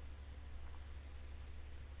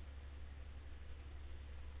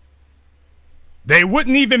 They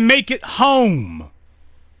wouldn't even make it home.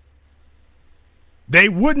 They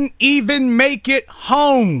wouldn't even make it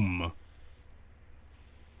home.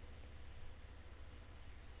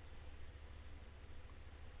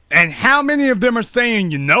 And how many of them are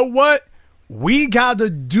saying, you know what? We got to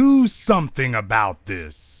do something about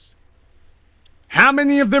this. How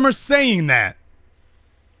many of them are saying that?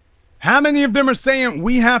 How many of them are saying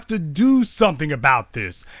we have to do something about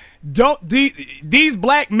this? These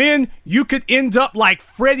black men, you could end up like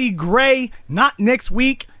Freddie Gray, not next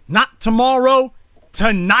week, not tomorrow,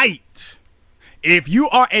 tonight. If you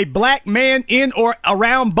are a black man in or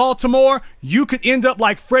around Baltimore, you could end up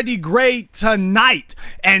like Freddie Gray tonight.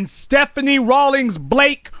 And Stephanie Rawlings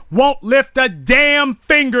Blake won't lift a damn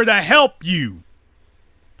finger to help you.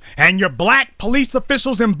 And your black police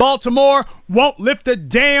officials in Baltimore won't lift a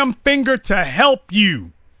damn finger to help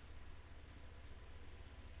you.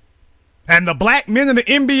 And the black men in the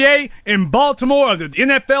NBA in Baltimore, or the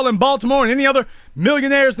NFL in Baltimore, and any other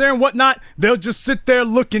millionaires there and whatnot, they'll just sit there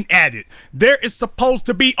looking at it. There is supposed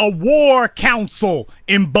to be a war council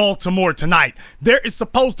in Baltimore tonight. There is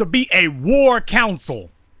supposed to be a war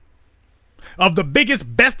council of the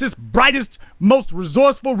biggest, bestest, brightest, most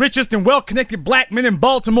resourceful, richest, and well-connected black men in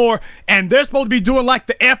Baltimore, and they're supposed to be doing like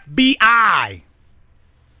the FBI.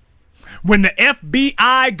 When the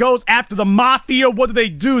FBI goes after the mafia, what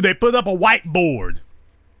do? They put up a whiteboard.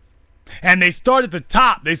 And they start at the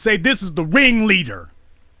top. They say, this is the ringleader.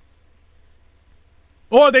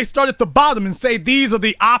 Or they start at the bottom and say, these are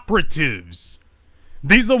the operatives.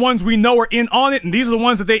 These are the ones we know are in on it, and these are the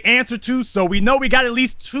ones that they answer to, so we know we got at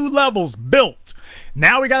least 2 levels built.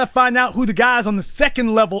 Now we got to find out who the guys on the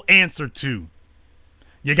second level answer to.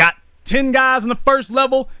 You got 10 guys on the first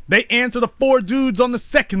level, they answer the 4 dudes on the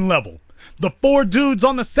second level. The 4 dudes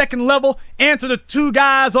on the second level answer the 2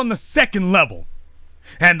 guys on the second level.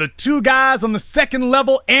 And the 2 guys on the second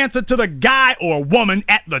level answer to the guy or woman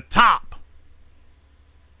at the top.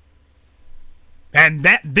 And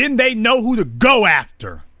then they know who to go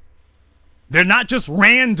after. They're not just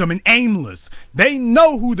random and aimless. They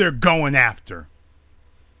know who they're going after.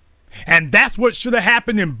 And that's what should have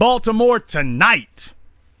happened in Baltimore tonight.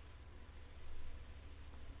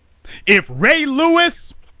 If Ray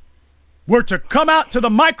Lewis were to come out to the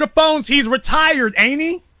microphones, he's retired, ain't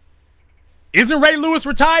he? Isn't Ray Lewis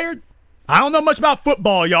retired? I don't know much about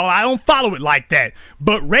football, y'all. I don't follow it like that.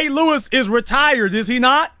 But Ray Lewis is retired, is he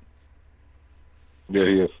not? Yeah,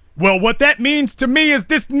 he is. Well, what that means to me is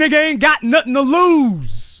this nigga ain't got nothing to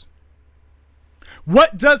lose.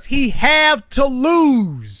 What does he have to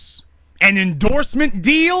lose? An endorsement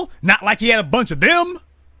deal? Not like he had a bunch of them.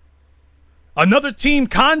 Another team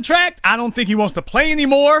contract? I don't think he wants to play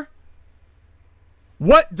anymore.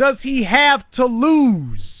 What does he have to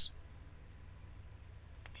lose?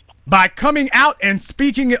 By coming out and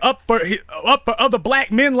speaking it up for other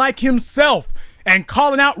black men like himself and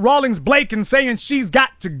calling out Rawlings Blake and saying she's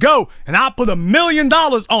got to go, and I'll put $1 million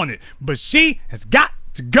on it, but she has got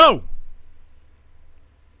to go.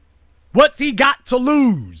 What's he got to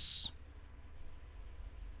lose?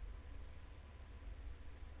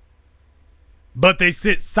 But they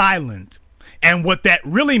sit silent. And what that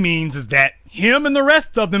really means is that him and the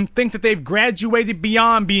rest of them think that they've graduated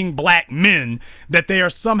beyond being black men, that they are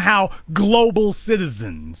somehow global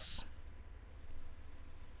citizens.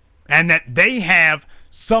 And that they have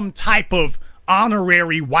some type of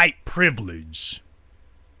honorary white privilege.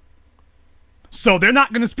 So they're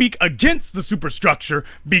not going to speak against the superstructure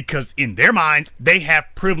because in their minds, they have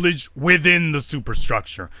privilege within the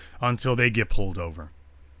superstructure until they get pulled over.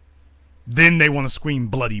 Then they want to scream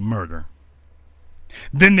bloody murder.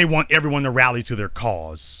 Then they want everyone to rally to their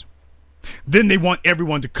cause. Then they want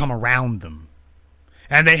everyone to come around them.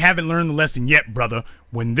 And they haven't learned the lesson yet, brother.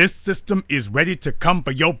 When this system is ready to come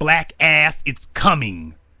for your black ass, it's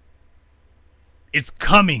coming. It's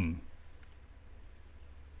coming.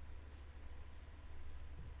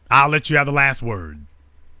 I'll let you have the last word.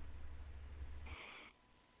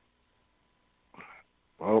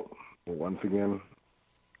 Well, once again,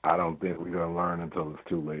 I don't think we're going to learn until it's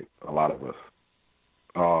too late, a lot of us.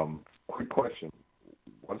 Quick question.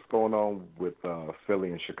 What's going on with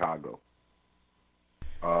Philly and Chicago?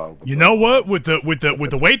 You know what? With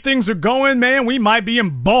the way things are going, man, we might be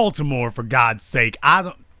in Baltimore, for God's sake.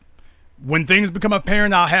 When things become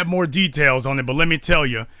apparent, I'll have more details on it, but let me tell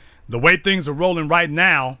you, the way things are rolling right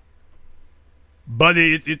now, but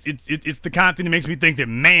it's the kind of thing that makes me think that,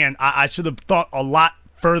 man, I should have thought a lot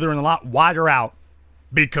further and a lot wider out.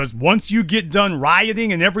 Because once you get done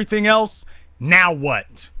rioting and everything else, now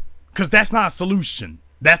what? Because that's not a solution.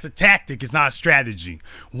 That's a tactic. It's not a strategy.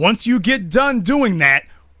 Once you get done doing that,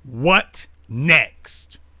 what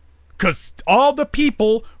next? Because all the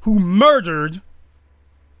people who murdered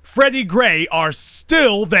Freddie Gray are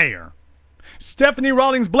still there. Stephanie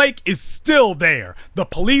Rawlings Blake is still there. The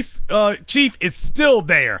police chief is still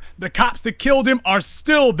there. The cops that killed him are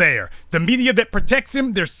still there. The media that protects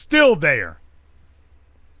him, they're still there.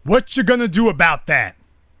 What you gonna do about that?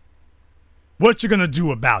 What you gonna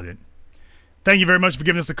do about it? Thank you very much for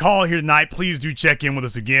giving us a call here tonight. Please do check in with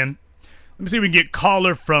us again. Let me see if we can get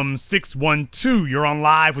caller from 612. You're on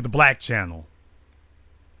live with the Black Channel.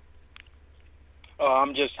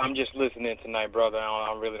 I'm just listening tonight, brother.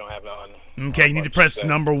 I really don't have nothing. Okay, you need to press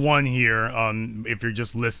number 1 here if you're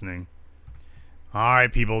just listening. All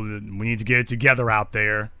right, people, we need to get it together out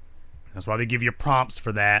there. That's why they give you prompts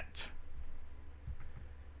for that.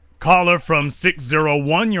 Caller from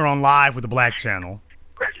 601, you're on live with the Black Channel.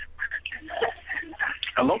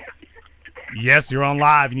 Hello? Yes, you're on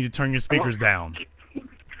live. You need to turn your speakers down.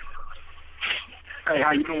 Hey,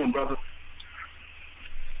 how you doing, brother?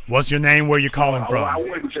 What's your name? Where you calling from?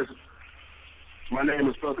 My name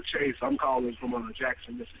is Brother Chase. I'm calling from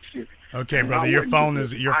Jackson, Mississippi. Okay, brother, your phone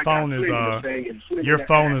is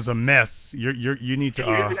a mess. You need to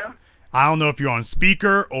I don't know if you're on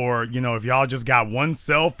speaker or, if y'all just got one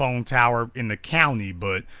cell phone tower in the county,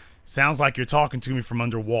 but sounds like you're talking to me from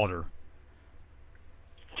underwater.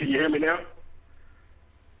 Can you hear me now?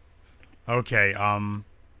 Okay,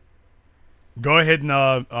 go ahead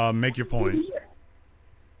and make your point.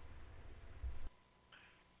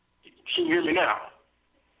 Can you hear me now?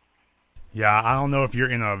 Yeah, I don't know if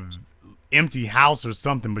you're in a empty house or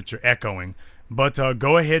something, but you're echoing. But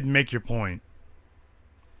go ahead and make your point.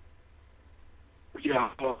 Yeah,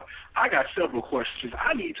 I got several questions.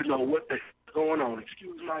 I need to know what the hell is going on.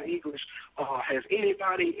 Excuse my English. Has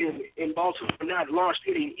anybody in Baltimore not launched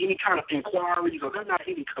any kind of inquiries, or there not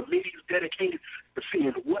any committees dedicated to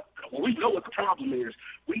seeing what? Well, we know what the problem is.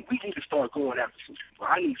 We need to start going after some people.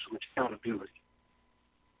 I need some accountability.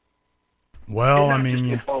 Well, I mean,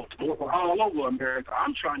 in Baltimore, but all over America.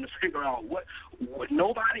 I'm trying to figure out what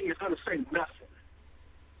nobody is going to say nothing.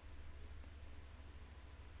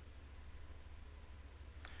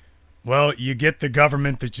 Well, you get the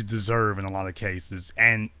government that you deserve in a lot of cases.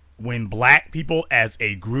 And when black people as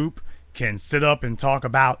a group can sit up and talk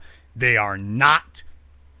about they are not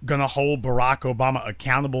going to hold Barack Obama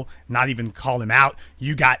accountable, not even call him out.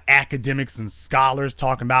 You got academics and scholars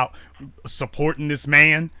talking about supporting this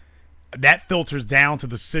man. That filters down to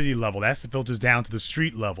the city level. That filters down to the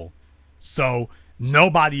street level. So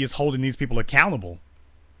nobody is holding these people accountable.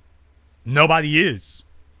 Nobody is.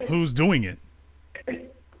 Who's doing it?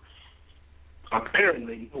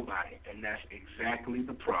 Apparently nobody, and that's exactly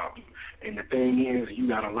the problem. And the thing is, you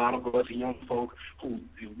got a lot of us young folk who,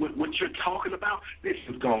 what you're talking about, this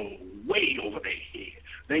is going way over their head.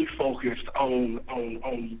 They focused on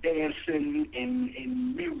dancing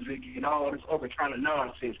and music and all this other kind of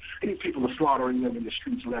nonsense. And these people are slaughtering them in the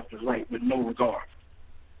streets left and right with no regard.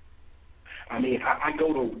 I mean, I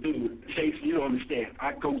go to, dude, Chase, you don't understand,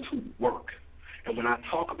 I go to work. And when I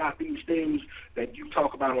talk about these things that you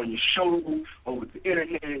talk about on your show, over the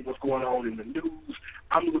internet, what's going on in the news,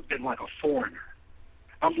 I'm looked at like a foreigner.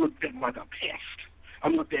 I'm looked at like a pest.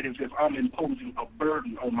 I'm looked at as if I'm imposing a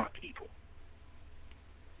burden on my people.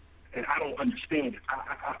 And I don't understand it.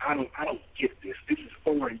 I don't get this. This is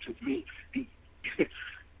foreign to me.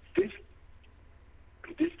 this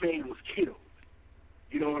this man was killed.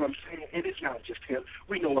 You know what I'm saying? And it's not just him.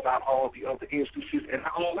 We know about all the other instances, and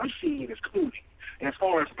all I'm seeing is cooning. As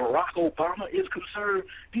far as Barack Obama is concerned,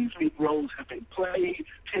 these Negroes have been played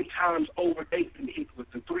 10 times over. They've been hit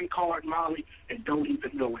with the 3-card Molly and don't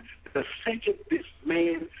even know it. The second this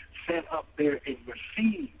man sat up there and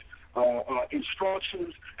received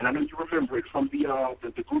instructions, and I know you remember it from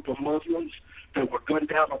the group of Muslims that were gunned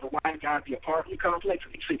down by the white guy at the apartment complex.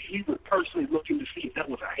 He said he was personally looking to see if that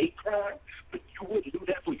was a hate crime, but you wouldn't do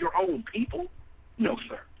that for your own people? No,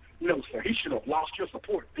 sir. No, sir. He should have lost your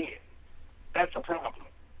support then. That's a problem.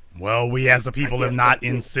 Well, we as a people have not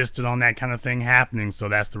insisted on that kind of thing happening, so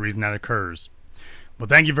that's the reason that occurs. Well,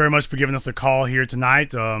 thank you very much for giving us a call here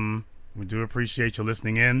tonight. We do appreciate you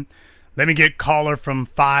listening in. Let me get caller from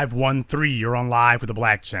 513. You're on live with the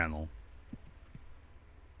Black Channel.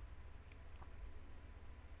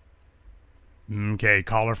 Okay,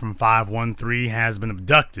 caller from 513 has been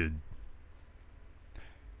abducted.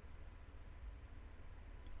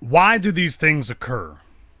 Why do these things occur?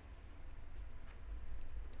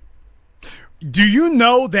 Do you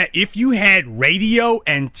know that if you had radio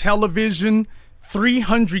and television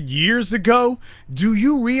 300 years ago, do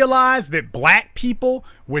you realize that black people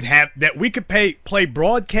would have, that we could play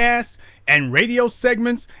broadcasts and radio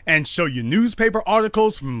segments and show you newspaper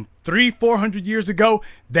articles from 300-400 years ago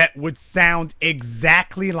that would sound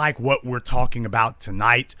exactly like what we're talking about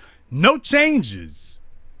tonight? No changes.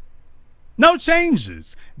 No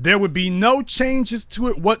changes. There would be no changes to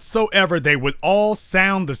it whatsoever. They would all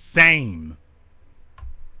sound the same.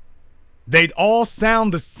 They'd all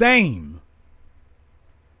sound the same.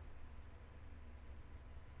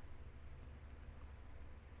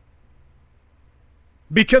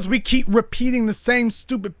 Because we keep repeating the same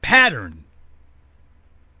stupid pattern.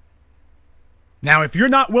 Now, if you're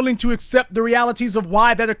not willing to accept the realities of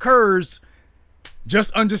why that occurs,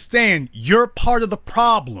 just understand you're part of the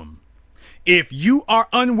problem. If you are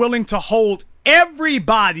unwilling to hold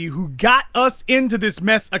everybody who got us into this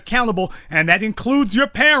mess accountable, and that includes your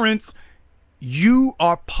parents, you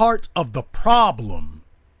are part of the problem.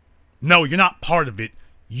 No, you're not part of it.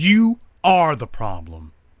 You are the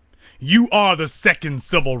problem. You are the second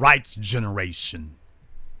civil rights generation.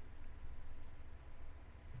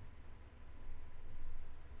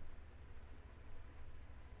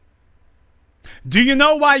 Do you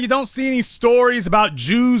know why you don't see any stories about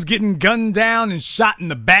Jews getting gunned down and shot in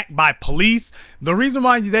the back by police? The reason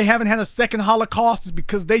why they haven't had a second Holocaust is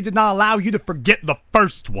because they did not allow you to forget the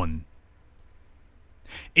first one.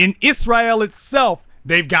 In Israel itself,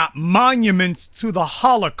 they've got monuments to the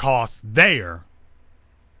Holocaust there.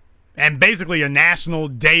 And basically a national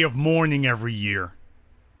day of mourning every year.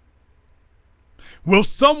 Will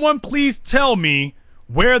someone please tell me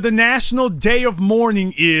where the National Day of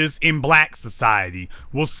Mourning is in black society?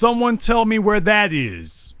 Will someone tell me where that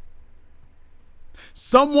is?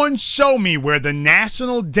 Someone show me where the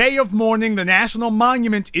National Day of Mourning, the national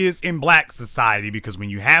monument, is in black society, because when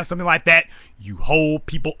you have something like that, you hold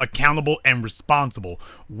people accountable and responsible.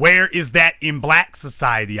 Where is that in black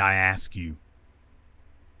society, I ask you?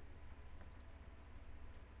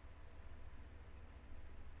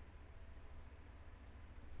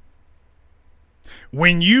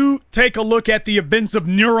 When you take a look at the events of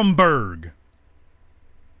Nuremberg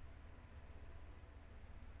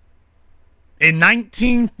in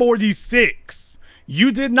 1946,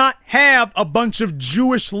 you did not have a bunch of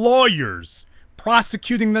Jewish lawyers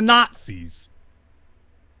prosecuting the Nazis.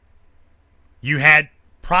 You had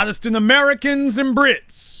Protestant Americans and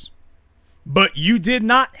Brits, but you did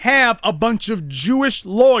not have a bunch of Jewish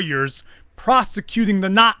lawyers prosecuting the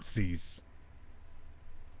Nazis.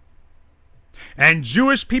 And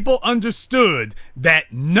Jewish people understood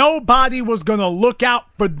that nobody was going to look out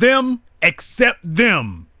for them except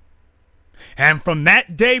them. And from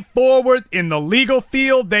that day forward, in the legal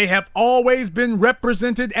field, they have always been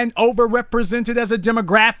represented and overrepresented as a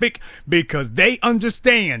demographic, because they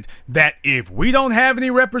understand that if we don't have any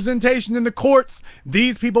representation in the courts,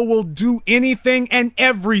 these people will do anything and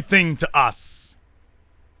everything to us.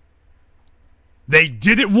 They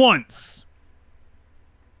did it once.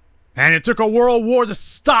 And it took a world war to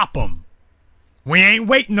stop them. We ain't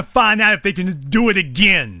waiting to find out if they can do it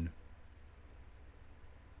again.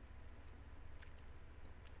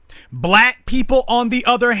 Black people, on the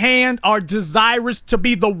other hand, are desirous to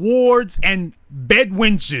be the wards and bed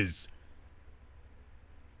wenches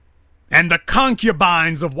and the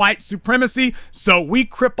concubines of white supremacy, so we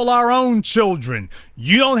cripple our own children.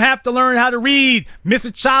 You don't have to learn how to read.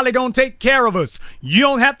 Mr. Charlie gonna take care of us. You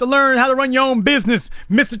don't have to learn how to run your own business.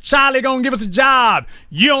 Mr. Charlie gonna give us a job.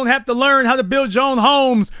 You don't have to learn how to build your own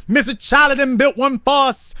homes. Mr. Charlie done built one for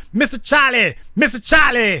us. Mr. Charlie, Mr.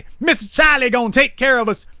 Charlie, Mr. Charlie gonna take care of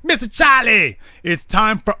us. Mr. Charlie. It's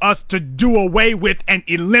time for us to do away with and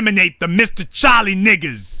eliminate the Mr. Charlie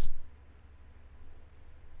niggas.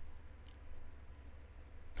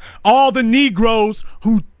 All the Negroes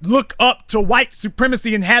who look up to white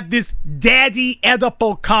supremacy and have this daddy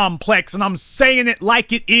Oedipal complex, and I'm saying it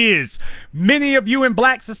like it is. Many of you in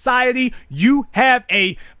black society, you have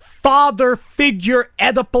a father figure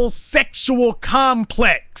Oedipal sexual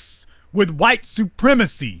complex with white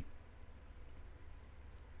supremacy.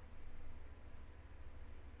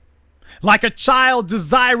 Like a child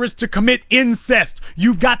desirous to commit incest,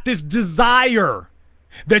 you've got this desire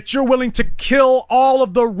that you're willing to kill all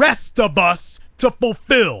of the rest of us to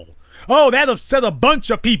fulfill. Oh, that upset a bunch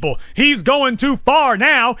of people. He's going too far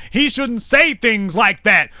now. He shouldn't say things like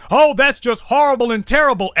that. Oh, that's just horrible and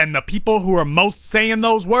terrible. And the people who are most saying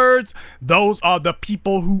those words, those are the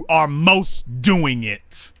people who are most doing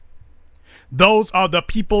it. Those are the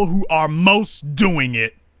people who are most doing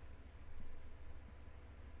it.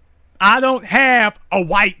 I don't have a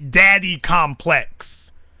white daddy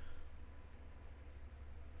complex.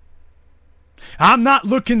 I'm not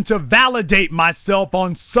looking to validate myself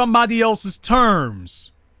on somebody else's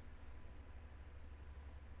terms.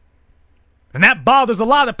 And that bothers a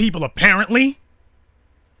lot of people, apparently.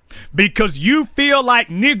 Because you feel like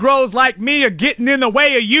Negroes like me are getting in the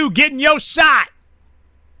way of you getting your shot.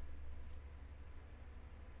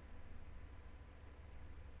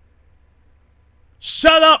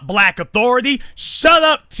 Shut up, Black Authority. Shut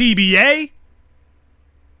up, TBA.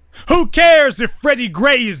 Who cares if Freddie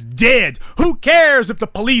Gray is dead? Who cares if the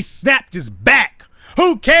police snapped his back?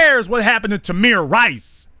 Who cares what happened to Tamir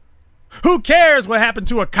Rice? Who cares what happened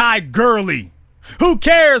to Akai Gurley? Who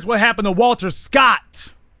cares what happened to Walter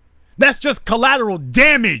Scott? That's just collateral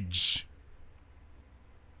damage.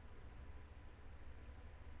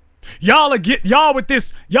 Y'all with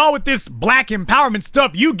this black empowerment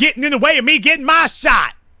stuff, you getting in the way of me getting my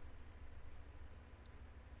shot.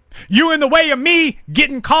 You in the way of me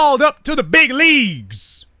getting called up to the big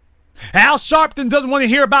leagues. Al Sharpton doesn't want to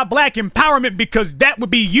hear about black empowerment because that would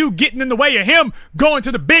be you getting in the way of him going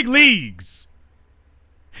to the big leagues.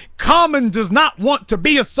 Common does not want to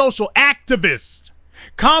be a social activist.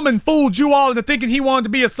 Common fooled you all into thinking he wanted to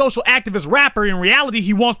be a social activist rapper. In reality,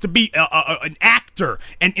 he wants to be an actor,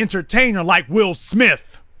 an entertainer like Will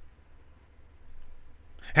Smith.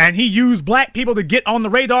 And he used black people to get on the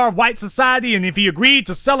radar of white society, and if he agreed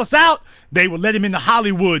to sell us out, they would let him into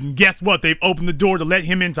Hollywood. And guess what? They've opened the door to let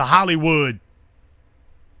him into Hollywood.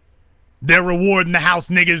 They're rewarding the house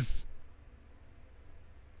niggas.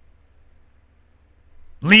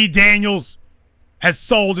 Lee Daniels has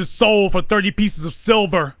sold his soul for 30 pieces of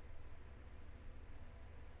silver.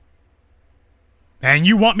 And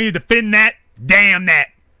you want me to defend that? Damn that.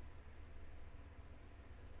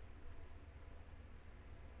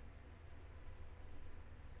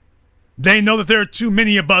 They know that there are too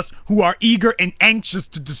many of us who are eager and anxious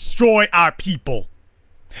to destroy our people.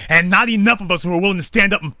 And not enough of us who are willing to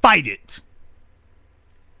stand up and fight it.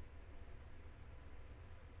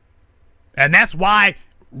 And that's why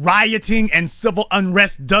rioting and civil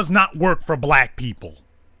unrest does not work for black people.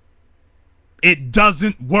 It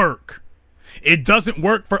doesn't work. It doesn't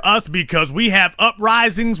work for us because we have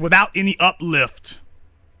uprisings without any uplift.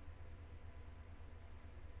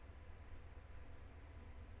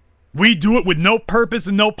 We do it with no purpose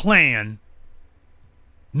and no plan.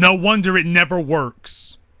 No wonder it never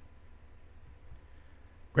works.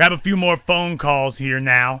 Grab a few more phone calls here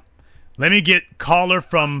now. Let me get caller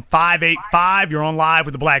from 585. You're on live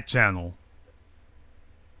with the Black Channel.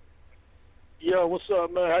 Yo, what's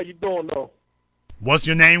up, man? How you doing, though? What's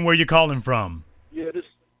your name? Where you calling from? Yeah, this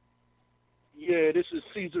is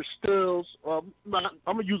Caesar Stills. I'm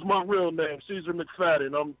gonna use my real name, Caesar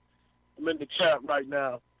McFadden. I'm in the chat right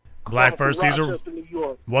now. Black First Caesar. New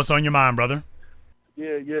York. What's on your mind, brother?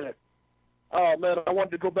 Yeah. Oh man, I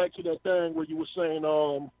wanted to go back to that thing where you were saying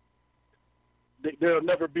there'll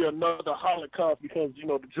never be another Holocaust because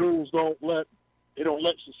the Jews don't let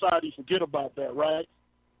society forget about that, right?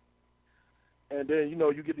 And then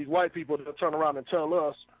you get these white people that turn around and tell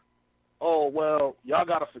us, oh well, y'all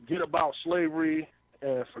gotta forget about slavery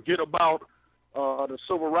and forget about the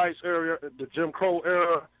civil rights era, the Jim Crow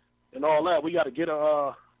era, and all that. We gotta get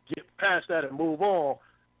past that and move on.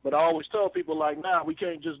 But I always tell people, like, nah, we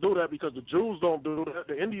can't just do that because the Jews don't do that,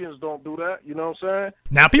 the Indians don't do that. You know what I'm saying?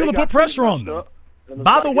 Now people have put pressure on them.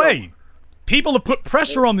 By the way, people have put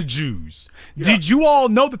pressure on the Jews. Yeah. Did you all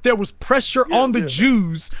know that there was pressure on the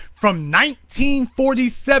Jews from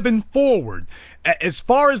 1947 forward? As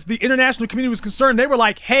far as the international community was concerned, they were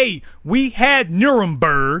like, hey, we had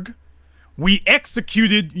Nuremberg. We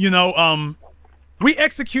executed, the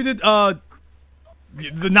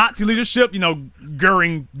Nazi leadership.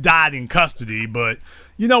 Goering died in custody, but,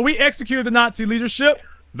 we executed the Nazi leadership,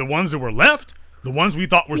 the ones that were left, the ones we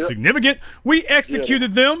thought were significant. We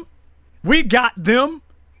executed them. We got them.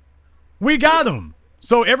 We got them.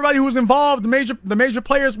 So everybody who was involved, the major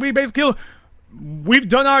players, we basically, we've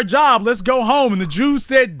done our job. Let's go home. And the Jews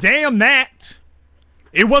said, damn that.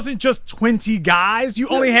 It wasn't just 20 guys. You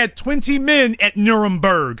only had 20 men at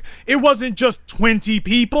Nuremberg. It wasn't just 20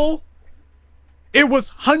 people. It was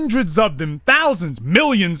hundreds of them, thousands,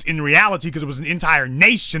 millions in reality, because it was an entire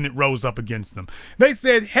nation that rose up against them. They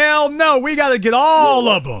said, hell no, we got to get all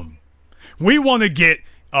of them. We want to get,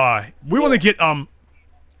 I'm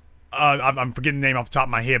forgetting the name off the top of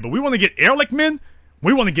my head, but we want to get Ehrlichman.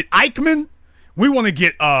 We want to get Eichmann. We want to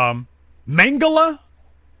get Mengele.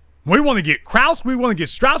 We want to get Krauss. We want to get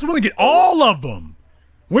Strauss. We want to get all of them.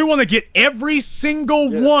 We want to get every single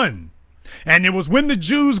one. And it was when the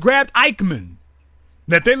Jews grabbed Eichmann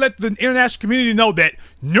that they let the international community know that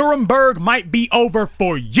Nuremberg might be over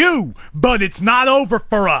for you, but it's not over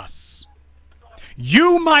for us.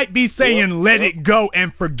 You might be saying let it go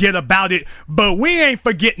and forget about it, but we ain't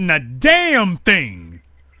forgetting a damn thing.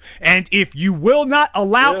 And if you will not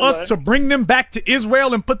allow us to bring them back to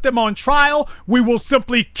Israel and put them on trial, we will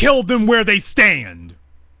simply kill them where they stand.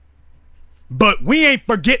 But we ain't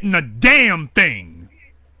forgetting a damn thing.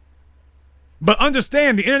 But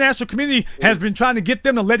understand, the international community has been trying to get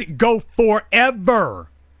them to let it go forever.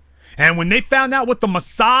 And when they found out what the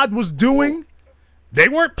Mossad was doing, they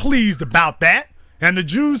weren't pleased about that. And the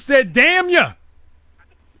Jews said, damn you.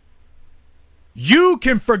 You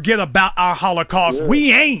can forget about our Holocaust.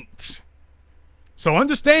 We ain't. So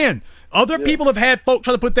understand, other people have had folk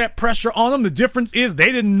try to put that pressure on them. The difference is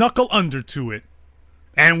they didn't knuckle under to it.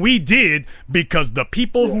 And we did, because the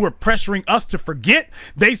people who were pressuring us to forget,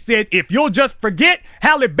 they said, if you'll just forget,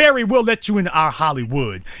 Halle Berry will let you into our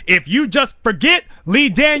Hollywood. If you just forget, Lee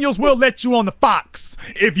Daniels will let you on the Fox.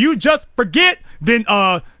 If you just forget, then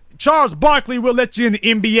Charles Barkley will let you in the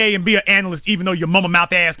NBA and be an analyst, even though your mama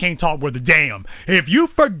mouth ass can't talk worth a damn. If you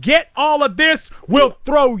forget all of this, we'll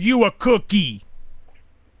throw you a cookie.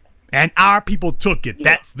 And our people took it.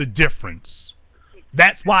 That's the difference.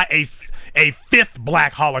 That's why a fifth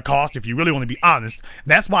black Holocaust, if you really want to be honest,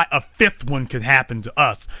 that's why a fifth one could happen to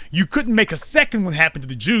us. You couldn't make a second one happen to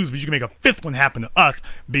the Jews, but you can make a fifth one happen to us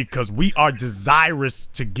because we are desirous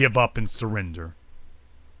to give up and surrender.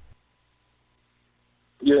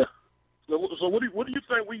 Yeah. So what do you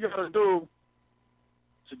think we got to do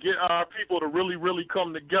to get our people to really, really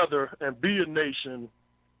come together and be a nation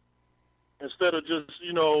instead of just,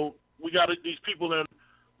 we got these people in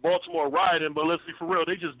Baltimore rioting, but let's be for real,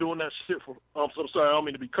 they just doing that shit for, I'm so sorry, I don't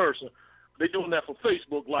mean to be cursing. They doing that for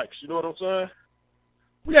Facebook likes, you know what I'm saying?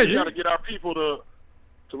 We got to get our people to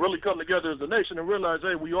really come together as a nation and realize,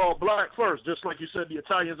 hey, we all black first. Just like you said, the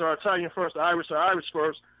Italians are Italian first, the Irish are Irish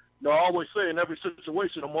first. I always say in every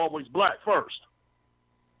situation, I'm always black first.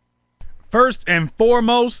 First and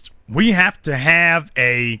foremost, we have to have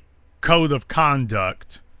a code of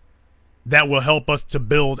conduct that will help us to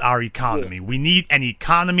build our economy. We need an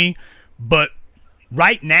economy, but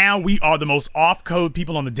right now we are the most off-code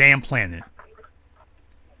people on the damn planet.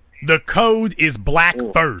 The code is black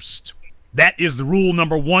first. That is the rule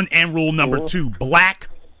number 1 and rule number 2. Black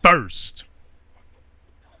first.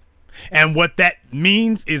 And what that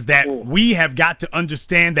means is that we have got to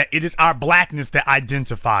understand that it is our blackness that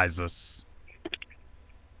identifies us.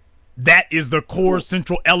 That is the core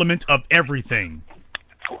central element of everything.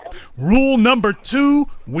 Rule number 2,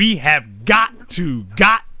 we have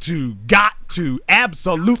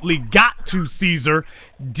absolutely got to, Caesar,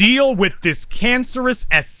 deal with this cancerous,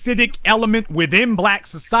 acidic element within black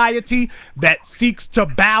society that seeks to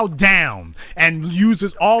bow down and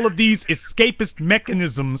uses all of these escapist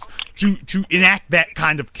mechanisms to enact that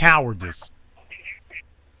kind of cowardice.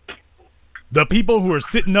 The people who are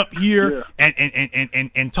sitting up here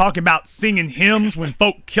and talking about singing hymns when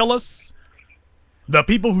folk kill us, the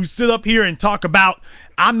people who sit up here and talk about,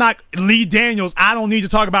 I'm not Lee Daniels, I don't need to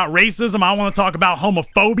talk about racism, I want to talk about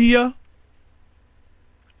homophobia.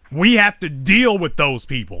 We have to deal with those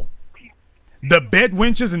people. The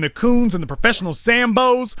bedwenches and the coons and the professional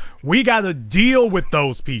Sambos, we got to deal with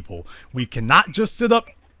those people. We cannot just sit up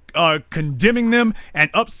condemning them and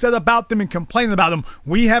upset about them and complaining about them.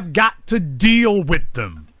 We have got to deal with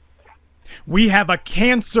them. We have a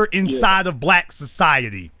cancer inside of black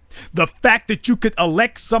society. The fact that you could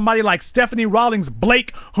elect somebody like Stephanie Rawlings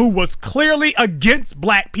Blake, who was clearly against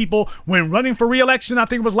black people when running for re-election, I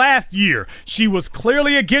think it was last year. She was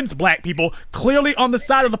clearly against black people, clearly on the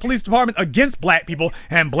side of the police department against black people,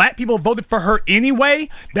 and black people voted for her anyway.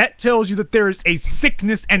 That tells you that there is a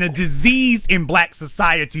sickness and a disease in black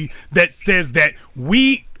society that says that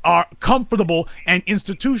we are comfortable and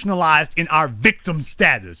institutionalized in our victim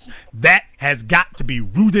status. That has got to be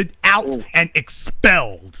rooted out and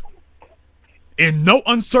expelled in no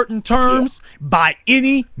uncertain terms by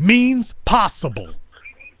any means possible.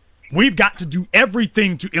 We've got to do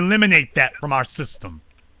everything to eliminate that from our system,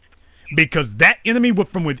 because that enemy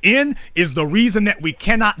from within is the reason that we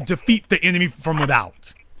cannot defeat the enemy from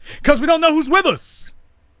without, because we don't know who's with us.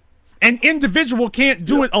 An individual can't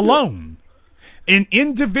do it alone. An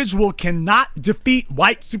individual cannot defeat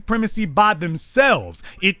white supremacy by themselves.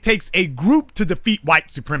 It takes a group to defeat white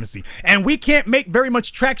supremacy. And we can't make very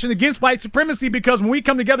much traction against white supremacy because when we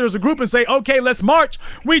come together as a group and say, okay, let's march,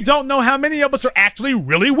 we don't know how many of us are actually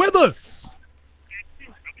really with us.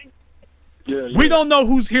 We don't know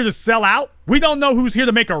who's here to sell out. We don't know who's here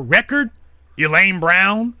to make a record. Elaine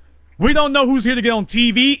Brown. We don't know who's here to get on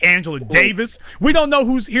TV, Angela Davis. We don't know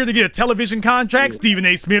who's here to get a television contract, Stephen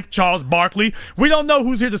A. Smith, Charles Barkley. We don't know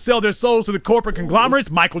who's here to sell their souls to the corporate conglomerates,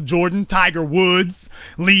 Michael Jordan, Tiger Woods,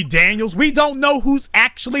 Lee Daniels. We don't know who's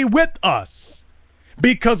actually with us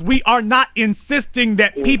because we are not insisting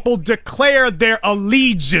that people declare their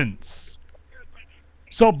allegiance.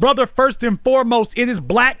 So, brother, first and foremost, it is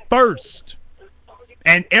black first.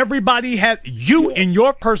 And everybody has, you in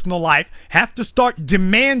your personal life have to start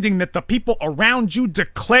demanding that the people around you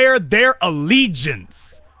declare their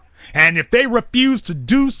allegiance. And if they refuse to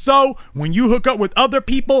do so, when you hook up with other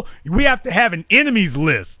people, we have to have an enemies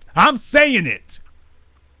list. I'm saying it.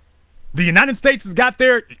 The United States has got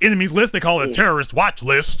their enemies list. They call it a terrorist watch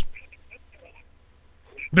list.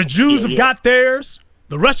 The Jews have got theirs.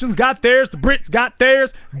 The Russians got theirs. The Brits got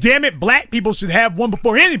theirs. Damn it, black people should have one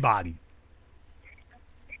before anybody.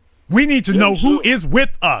 We need to know who is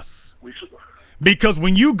with us. Because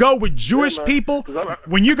when you go with Jewish people,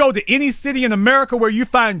 when you go to any city in America where you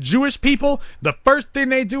find Jewish people, the first thing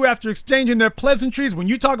they do after exchanging their pleasantries, when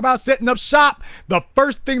you talk about setting up shop, the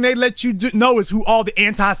first thing they let you know is who all the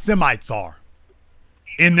anti-Semites are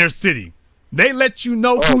in their city. They let you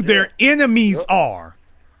know who their enemies are.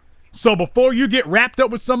 So before you get wrapped up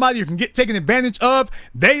with somebody you can get taken advantage of,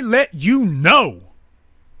 they let you know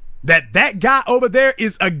that guy over there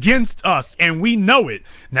is against us, and we know it.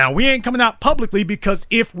 Now, we ain't coming out publicly because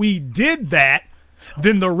if we did that,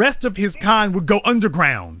 then the rest of his kind would go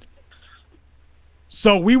underground.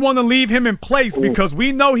 So we want to leave him in place because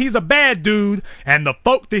we know he's a bad dude, and the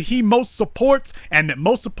folk that he most supports and that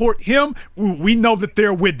most support him, we know that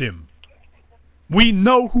they're with him. We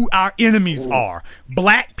know who our enemies are.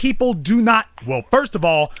 Black people do not, well, first of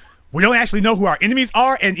all, we don't actually know who our enemies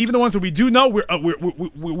are, and even the ones that we do know,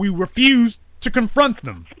 we refuse to confront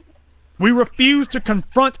them. We refuse to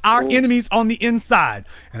confront our enemies on the inside.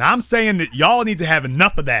 And I'm saying that y'all need to have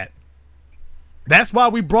enough of that. That's why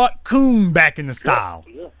we brought coon back in the style.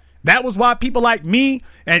 That was why people like me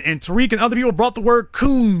and Tariq and other people brought the word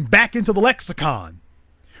coon back into the lexicon.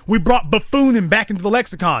 We brought buffooning back into the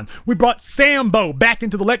lexicon. We brought Sambo back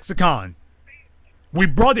into the lexicon. We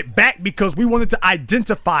brought it back because we wanted to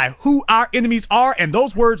identify who our enemies are, and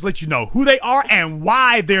those words let you know who they are and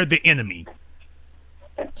why they're the enemy.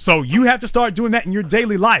 So you have to start doing that in your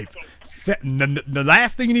daily life. The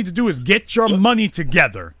last thing you need to do is get your money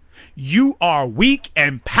together. You are weak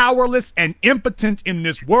and powerless and impotent in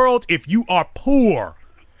this world if you are poor.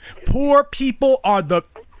 Poor people are the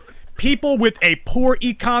people with a poor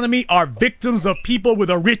economy are victims of people with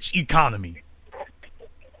a rich economy.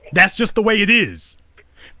 That's just the way it is.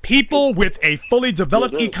 People with a fully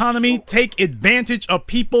developed economy take advantage of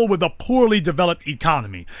people with a poorly developed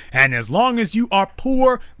economy. And as long as you are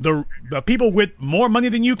poor, the people with more money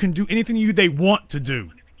than you can do anything they want to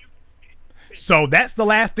do. So that's the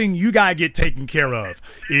last thing you gotta get taken care of.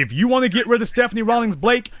 If you want to get rid of Stephanie Rawlings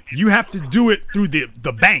Blake, you have to do it through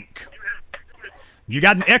the bank. You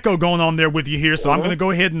got an echo going on there with you here, so I'm going to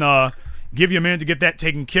go ahead and give you a minute to get that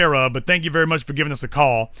taken care of, but thank you very much for giving us a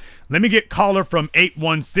call. Let me get caller from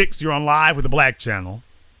 816. You're on live with the Black Channel.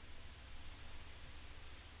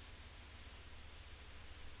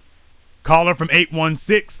 Caller from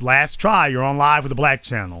 816. Last try. You're on live with the Black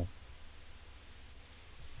Channel.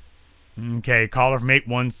 Okay, caller from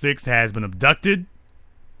 816 has been abducted.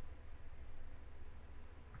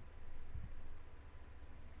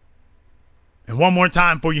 And one more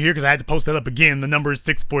time for you here, because I had to post that up again. The number is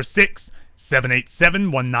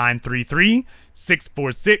 646-787-1933.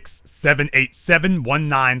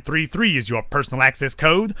 646-787-1933 is your personal access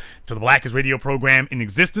code to the blackest radio program in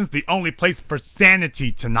existence, the only place for sanity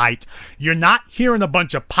tonight. You're not hearing a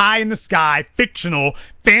bunch of pie-in-the-sky, fictional,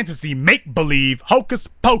 fantasy, make-believe,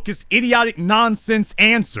 hocus-pocus, idiotic nonsense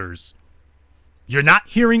answers. You're not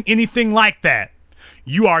hearing anything like that.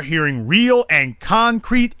 You are hearing real and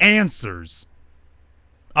concrete answers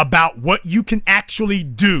about what you can actually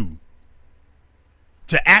do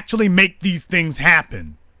to actually make these things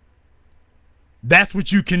happen. That's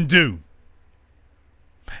what you can do.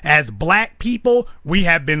 As black people, we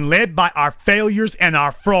have been led by our failures and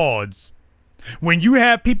our frauds. When you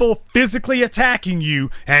have people physically attacking you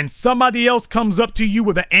and somebody else comes up to you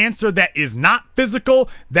with an answer that is not physical,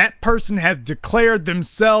 that person has declared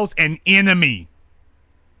themselves an enemy.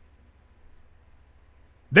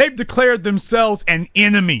 They've declared themselves an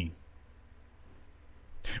enemy.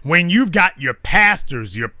 When you've got your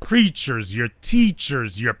pastors, your preachers, your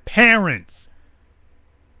teachers, your parents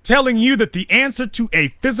telling you that the answer to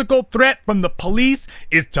a physical threat from the police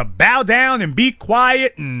is to bow down and be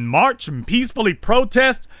quiet and march and peacefully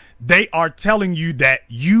protest, they are telling you that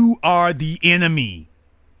you are the enemy.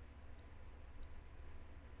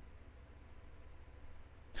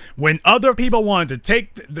 When other people wanted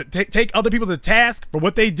to take other people to task for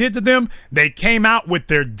what they did to them, they came out with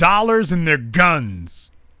their dollars and their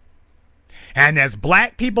guns. And as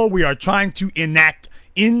black people, we are trying to enact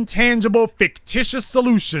intangible, fictitious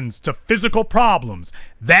solutions to physical problems.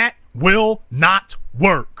 That will not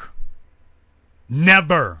work.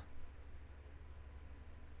 Never.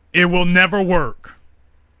 It will never work.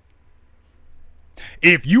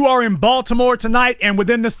 If you are in Baltimore tonight and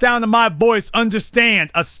within the sound of my voice,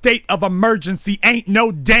 understand a state of emergency ain't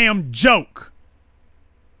no damn joke.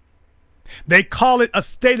 They call it a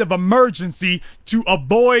state of emergency to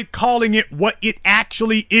avoid calling it what it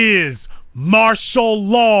actually is: martial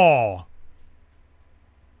law.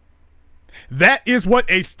 That is what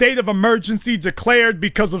a state of emergency declared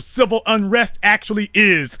because of civil unrest actually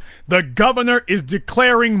is. The governor is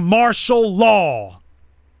declaring martial law.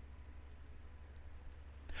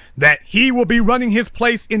 That he will be running his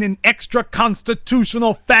place in an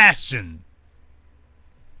extra-constitutional fashion.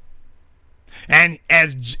 And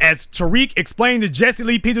as Tariq explained to Jesse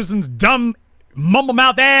Lee Peterson's dumb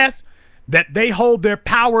mumble-mouth ass, that they hold their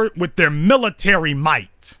power with their military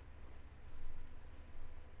might.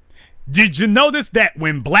 Did you notice that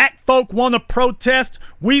when black folk want to protest,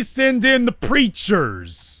 we send in the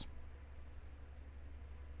preachers?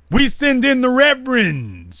 We send in the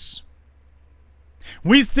reverends.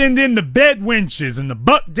 We send in the bedwenches and the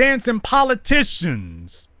buck-dancing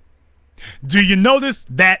politicians. Do you notice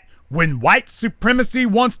that when white supremacy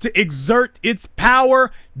wants to exert its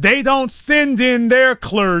power, they don't send in their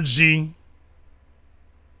clergy?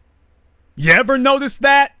 You ever notice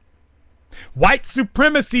that? White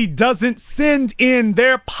supremacy doesn't send in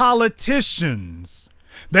their politicians.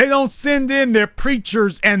 They don't send in their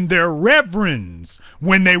preachers and their reverends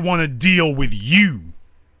when they want to deal with you.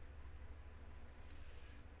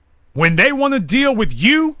 When they want to deal with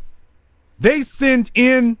you, they send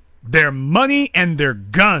in their money and their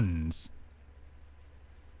guns.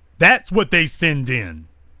 That's what they send in.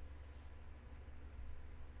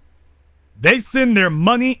 They send their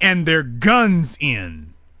money and their guns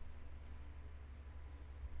in.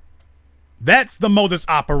 That's the modus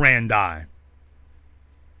operandi.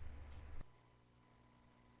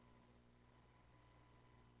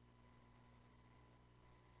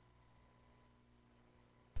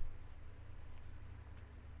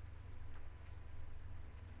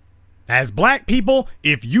 As black people,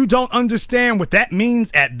 if you don't understand what that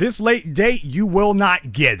means at this late date, you will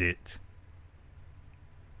not get it.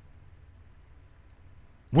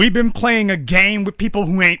 We've been playing a game with people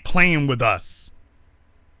who ain't playing with us.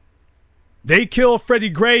 They killed Freddie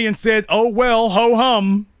Gray and said, oh well, ho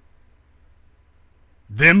hum.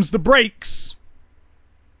 Them's the breaks.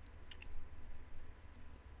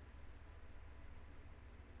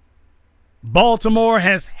 Baltimore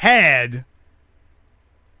has had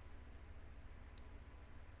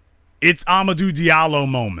its Amadou Diallo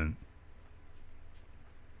moment.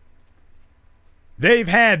 They've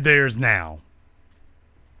had theirs now.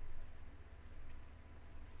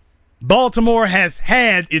 Baltimore has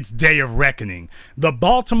had its day of reckoning. The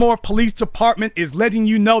Baltimore Police Department is letting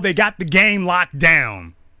you know they got the game locked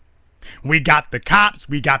down. We got the cops,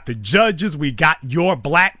 we got the judges, we got your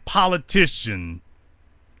black politician.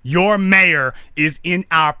 Your mayor is in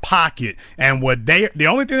our pocket. And the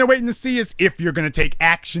only thing they're waiting to see is if you're going to take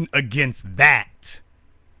action against that.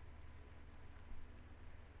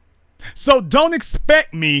 So don't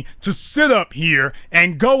expect me to sit up here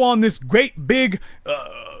and go on this great big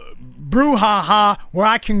brouhaha where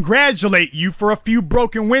I congratulate you for a few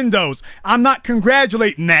broken windows. I'm not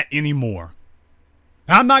congratulating that anymore.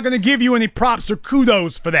 I'm not going to give you any props or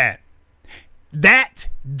kudos for that. That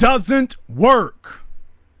doesn't work.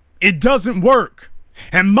 It doesn't work.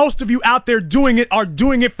 And most of you out there doing it are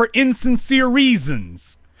doing it for insincere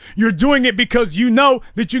reasons. You're doing it because you know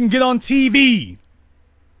that you can get on TV.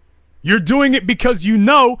 You're doing it because you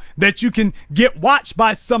know that you can get watched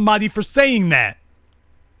by somebody for saying that.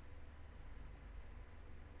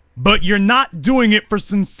 But you're not doing it for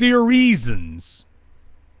sincere reasons.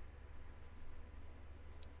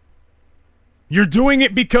 You're doing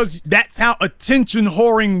it because that's how attention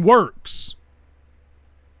whoring works.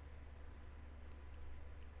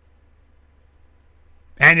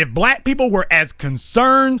 And if black people were as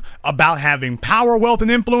concerned about having power, wealth,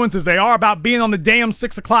 and influence as they are about being on the damn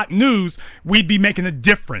 6 o'clock news, we'd be making a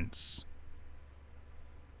difference.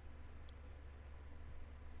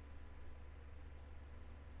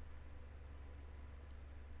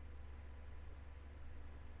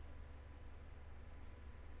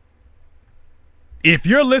 If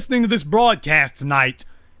you're listening to this broadcast tonight,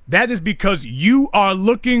 that is because you are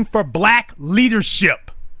looking for black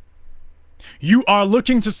leadership. You are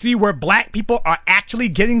looking to see where black people are actually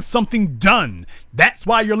getting something done. That's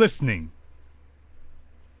why you're listening.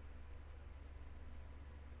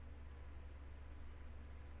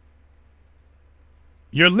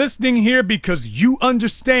 You're listening here because you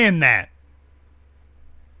understand that.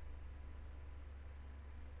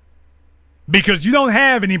 Because you don't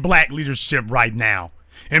have any black leadership right now.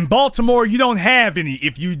 In Baltimore, you don't have any.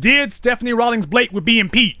 If you did, Stephanie Rawlings Blake would be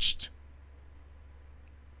impeached.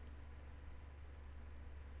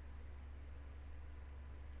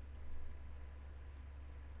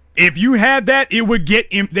 If you had that, it would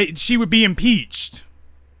she would be impeached.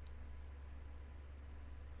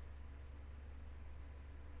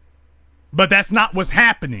 But that's not what's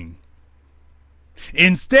happening.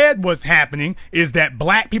 Instead, what's happening is that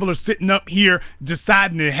black people are sitting up here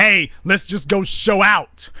deciding that, hey, let's just go show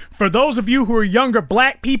out. For those of you who are younger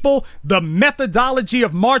black people, the methodology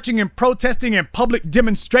of marching and protesting and public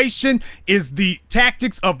demonstration is the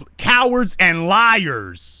tactics of cowards and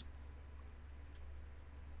liars.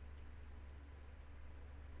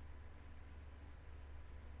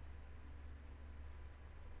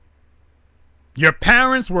 Your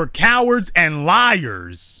parents were cowards and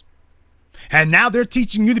liars. And now they're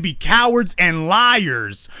teaching you to be cowards and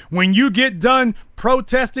liars. When you get done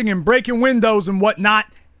protesting and breaking windows and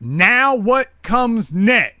whatnot, now what comes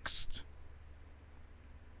next?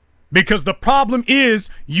 Because the problem is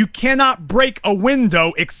you cannot break a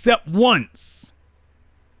window except once.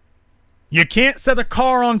 You can't set a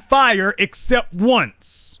car on fire except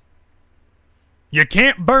once. You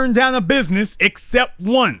can't burn down a business except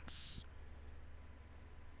once.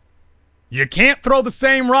 You can't throw the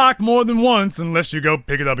same rock more than once unless you go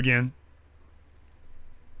pick it up again.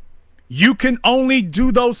 You can only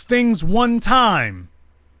do those things one time.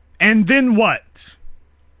 And then what?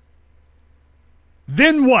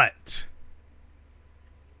 Then what?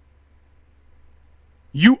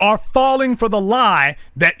 You are falling for the lie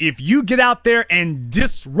that if you get out there and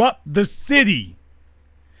disrupt the city,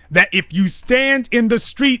 that if you stand in the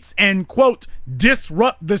streets and, quote,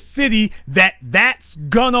 disrupt the city, that's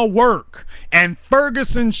gonna work. And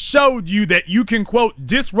Ferguson showed you that you can, quote,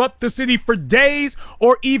 disrupt the city for days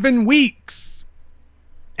or even weeks.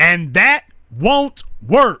 And that won't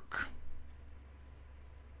work.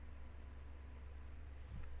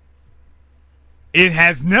 It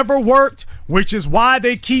has never worked, which is why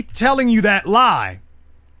they keep telling you that lie.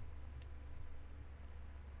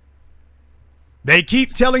 They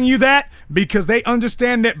keep telling you that because they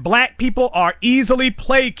understand that black people are easily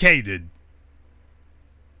placated.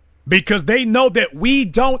 Because they know that we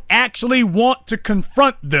don't actually want to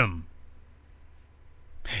confront them.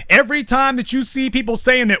 Every time that you see people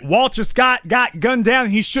saying that Walter Scott got gunned down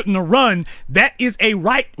and he shouldn't have run, that is a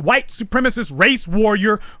white supremacist race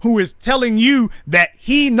warrior who is telling you that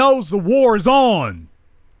he knows the war is on.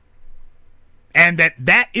 And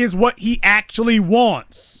that is what he actually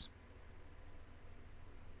wants.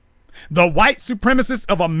 The white supremacists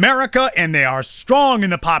of America, and they are strong in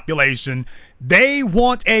the population, they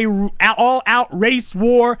want a all-out race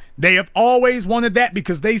war. They have always wanted that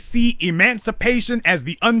because they see emancipation as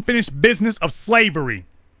the unfinished business of slavery.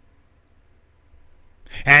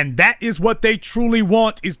 And that is what they truly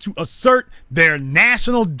want, is to assert their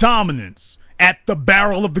national dominance at the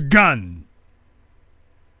barrel of the gun.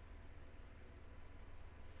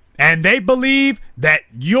 And they believe that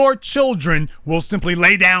your children will simply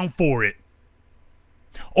lay down for it.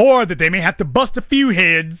 Or that they may have to bust a few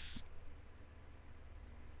heads,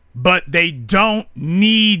 but they don't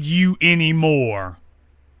need you anymore.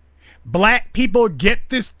 Black people, get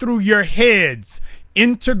this through your heads.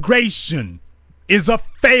 Integration is a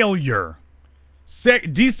failure.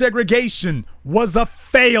 Desegregation was a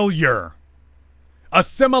failure.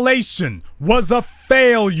 Assimilation was a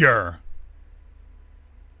failure.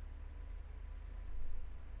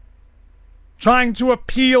 Trying to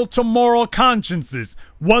appeal to moral consciences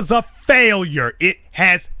was a failure. It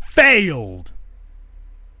has failed.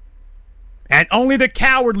 And only the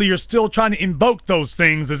cowardly are still trying to invoke those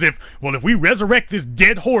things as if, well, if we resurrect this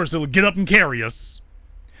dead horse, it'll get up and carry us.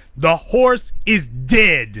 The horse is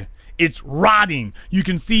dead. It's rotting. You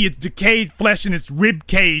can see its decayed flesh in its rib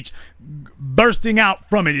cage bursting out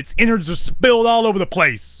from it. Its innards are spilled all over the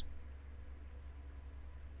place.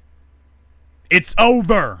 It's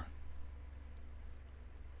over.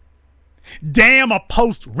 Damn a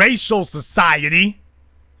post-racial society.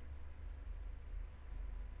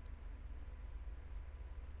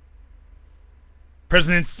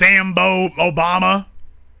 President Sambo Obama.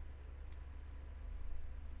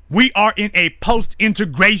 We are in a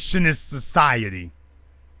post-integrationist society.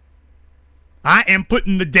 I am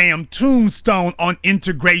putting the damn tombstone on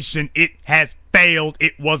integration. It has failed.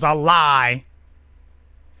 It was a lie.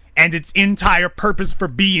 And its entire purpose for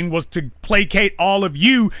being was to placate all of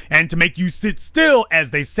you and to make you sit still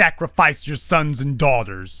as they sacrifice your sons and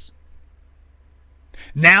daughters.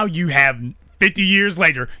 Now you have, 50 years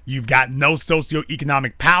later, you've got no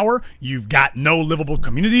socioeconomic power. You've got no livable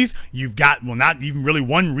communities. You've got, well, not even really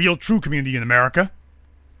one real true community in America.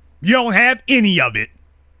 You don't have any of it.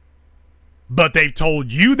 But they've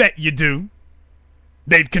told you that you do.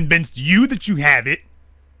 They've convinced you that you have it.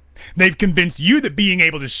 They've convinced you that being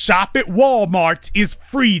able to shop at Walmart is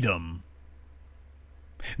freedom.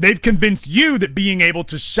 They've convinced you that being able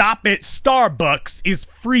to shop at Starbucks is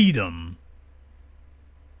freedom.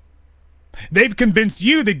 They've convinced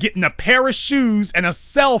you that getting a pair of shoes and a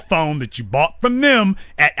cell phone that you bought from them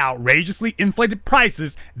at outrageously inflated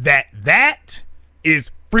prices, that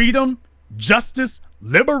is freedom, justice,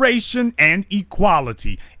 liberation, and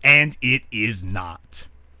equality. And it is not.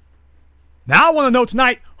 Now I want to know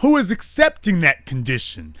tonight who is accepting that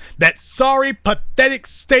condition, that sorry, pathetic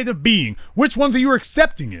state of being. Which ones of you are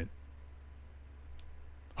accepting it?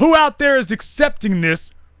 Who out there is accepting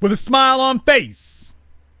this with a smile on face?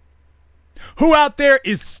 Who out there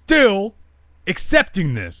is still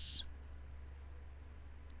accepting this?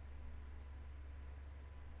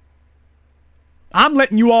 I'm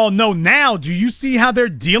letting you all know now. Do you see how they're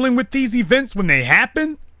dealing with these events when they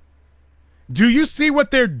happen? Do you see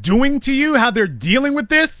what they're doing to you? How they're dealing with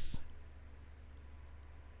this?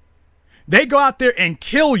 They go out there and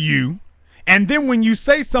kill you, and then when you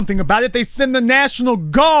say something about it, they send the National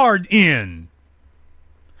Guard in.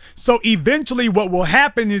 So eventually what will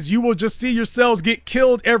happen is you will just see yourselves get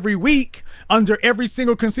killed every week under every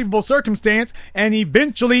single conceivable circumstance, and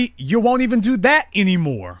eventually you won't even do that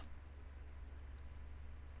anymore.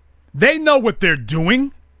 They know what they're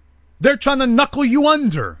doing. They're trying to knuckle you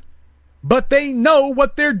under. But they know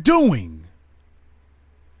what they're doing.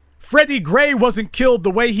 Freddie Gray wasn't killed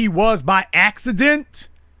the way he was by accident.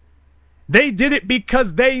 They did it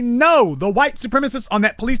because they know the white supremacists on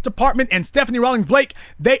that police department and Stephanie Rawlings Blake,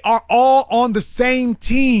 they are all on the same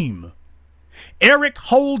team. Eric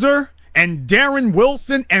Holder and Darren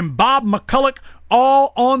Wilson and Bob McCulloch,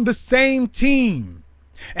 all on the same team.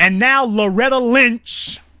 And now Loretta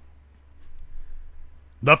Lynch,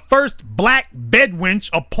 the first black bedwench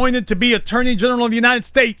appointed to be Attorney General of the United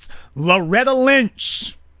States, Loretta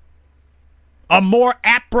Lynch. A more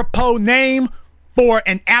apropos name for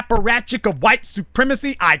an apparatchik of white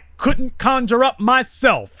supremacy I couldn't conjure up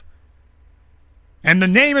myself. And the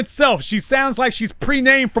name itself, she sounds like she's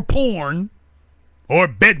pre-named for porn or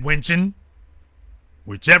bedwenching,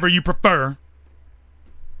 whichever you prefer.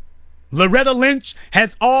 Loretta Lynch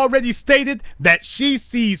has already stated that she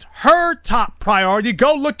sees her top priority.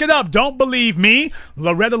 Go look it up. Don't believe me.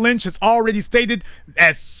 Loretta Lynch has already stated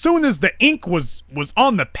as soon as the ink was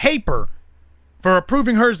on the paper for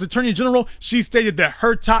approving her as Attorney General, she stated that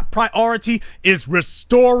her top priority is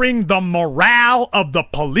restoring the morale of the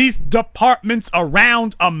police departments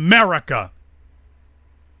around America.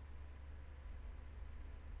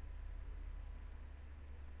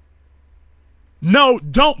 No,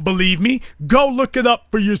 don't believe me. Go look it up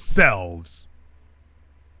for yourselves.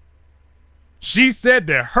 She said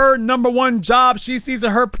that her number one job she sees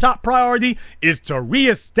as her top priority is to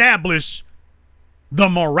reestablish the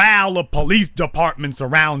morale of police departments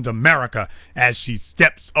around America as she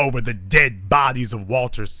steps over the dead bodies of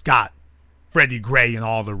Walter Scott, Freddie Gray, and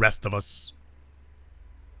all the rest of us.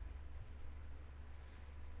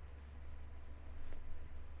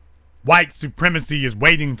 White supremacy is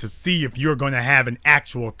waiting to see if you're going to have an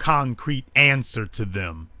actual concrete answer to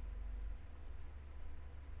them.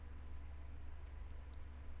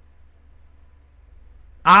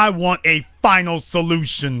 I want a final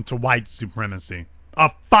solution to white supremacy.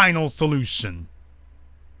 A final solution.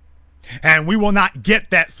 And we will not get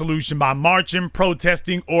that solution by marching,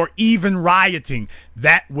 protesting, or even rioting.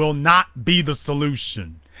 That will not be the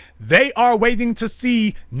solution. They are waiting to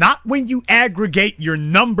see not when you aggregate your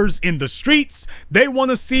numbers in the streets. They want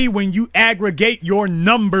to see when you aggregate your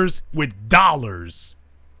numbers with dollars.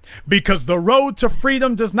 Because the road to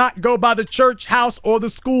freedom does not go by the church house or the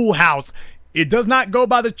schoolhouse. It does not go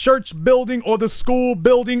by the church building or the school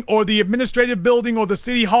building or the administrative building or the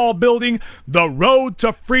city hall building. The road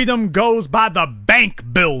to freedom goes by the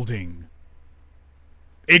bank building.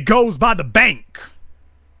 It goes by the bank.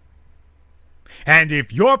 And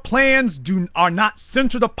if your plans are not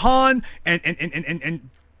centered upon and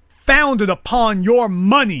founded upon your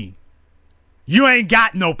money, you ain't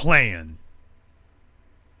got no plan.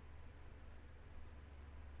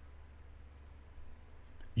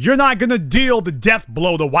 You're not going to deal the death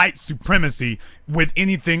blow to white supremacy with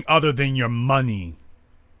anything other than your money.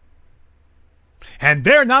 And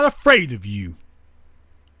they're not afraid of you.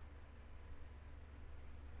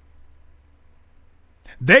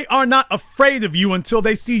 They are not afraid of you until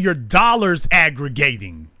they see your dollars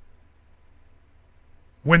aggregating.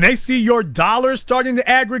 When they see your dollars starting to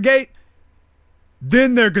aggregate,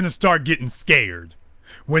 then they're going to start getting scared.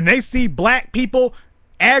 When they see black people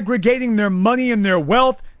aggregating their money and their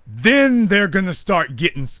wealth, then they're going to start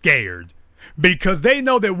getting scared. Because they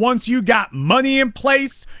know that once you got money in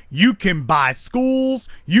place, you can buy schools,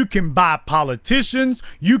 you can buy politicians,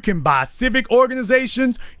 you can buy civic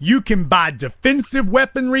organizations, you can buy defensive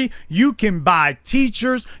weaponry, you can buy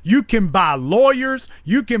teachers, you can buy lawyers,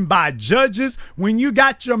 you can buy judges. When you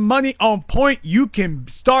got your money on point, you can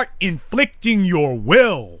start inflicting your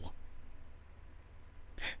will.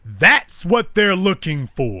 That's what they're looking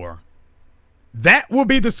for. That will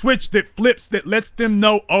be the switch that flips, that lets them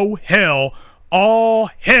know, oh hell, all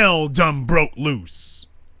hell done broke loose.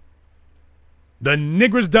 The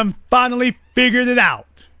niggers done finally figured it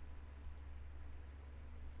out.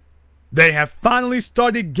 They have finally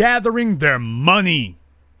started gathering their money.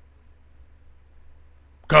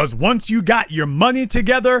 Because once you got your money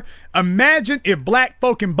together, imagine if black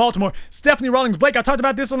folk in Baltimore, Stephanie Rawlings Blake, I talked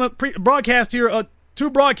about this on a broadcast here 2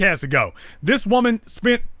 broadcasts ago. This woman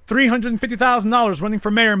spent $350,000 running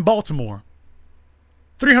for mayor in Baltimore.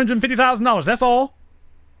 $350,000, that's all.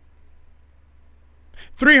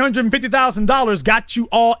 $350,000 got you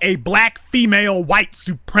all a black female white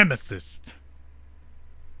supremacist.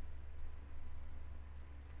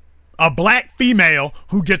 A black female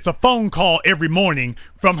who gets a phone call every morning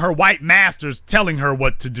from her white masters telling her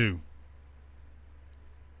what to do.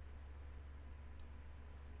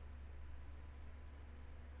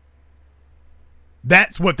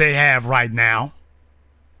 That's what they have right now.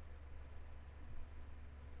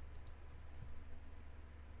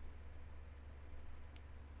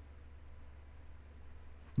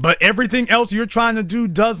 But everything else you're trying to do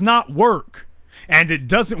does not work. And it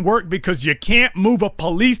doesn't work because you can't move a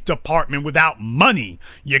police department without money.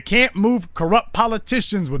 You can't move corrupt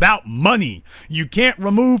politicians without money. You can't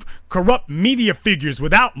remove corrupt media figures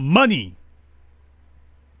without money.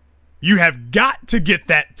 You have got to get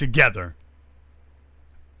that together.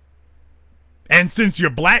 And since you're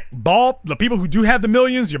black, the people who do have the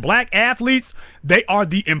millions, your black athletes, they are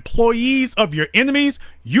the employees of your enemies.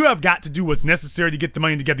 You have got to do what's necessary to get the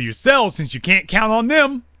money together yourselves, since you can't count on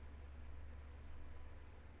them.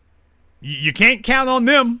 You can't count on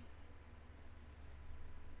them.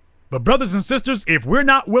 But brothers and sisters, if we're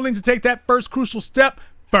not willing to take that first crucial step,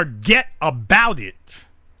 forget about it.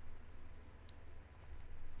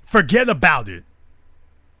 Forget about it.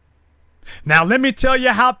 Now, let me tell you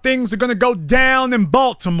how things are going to go down in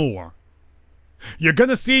Baltimore. You're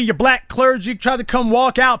going to see your black clergy try to come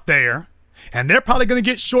walk out there, and they're probably going to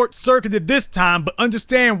get short-circuited this time, but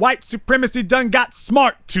understand white supremacy done got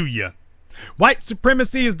smart to you. White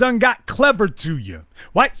supremacy has done got clever to you.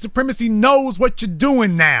 White supremacy knows what you're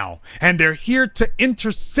doing now, and they're here to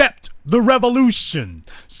intercept the revolution.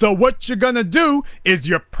 So what you're gonna do is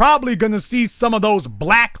you're probably gonna see some of those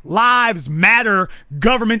Black Lives Matter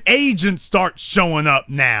government agents start showing up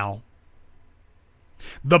now.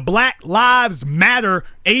 The Black Lives Matter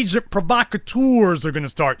agent provocateurs are gonna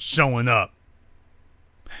start showing up.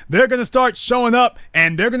 They're going to start showing up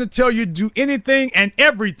and they're going to tell you to do anything and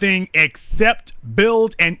everything except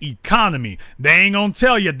build an economy. They ain't going to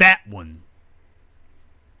tell you that one.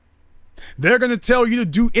 They're going to tell you to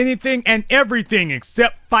do anything and everything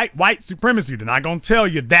except fight white supremacy. They're not going to tell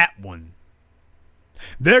you that one.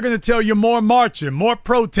 They're going to tell you more marching, more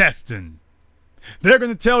protesting. They're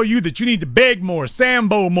going to tell you that you need to beg more,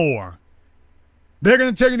 Sambo more. They're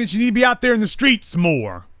going to tell you that you need to be out there in the streets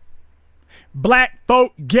more. Black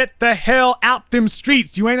folk, get the hell out them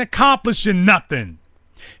streets. You ain't accomplishing nothing.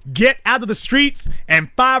 Get out of the streets,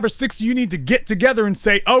 and 5 or 6 of you need to get together and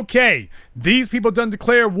say, okay, these people done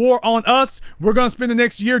declare war on us. We're going to spend the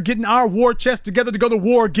next year getting our war chest together to go to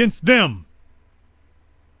war against them.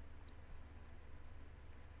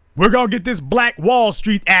 We're going to get this Black Wall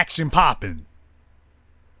Street action popping.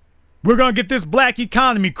 We're going to get this black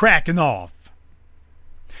economy cracking off.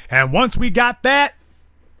 And once we got that,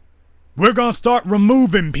 we're going to start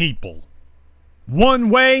removing people. One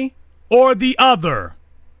way or the other.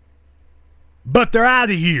 But they're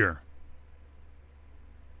out of here.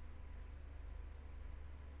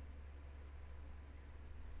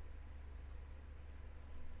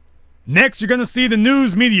 Next, you're going to see the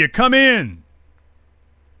news media come in.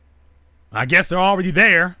 I guess they're already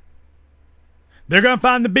there. They're going to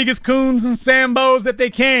find the biggest coons and sambos that they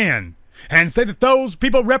can and say that those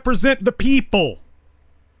people represent the people.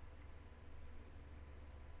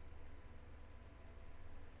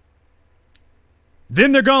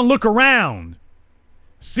 Then they're going to look around,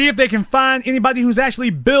 see if they can find anybody who's actually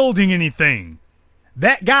building anything.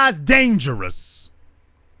 That guy's dangerous.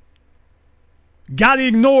 Gotta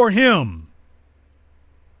ignore him.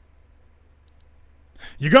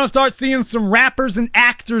 You're going to start seeing some rappers and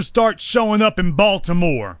actors start showing up in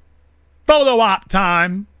Baltimore. Photo op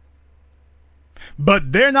time.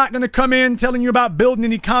 But they're not going to come in telling you about building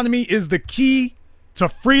an economy is the key to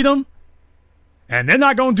freedom. And they're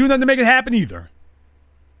not going to do nothing to make it happen either.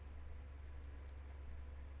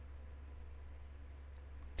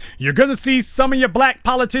 You're going to see some of your black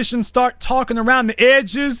politicians start talking around the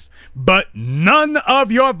edges, but none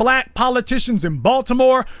of your black politicians in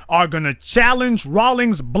Baltimore are going to challenge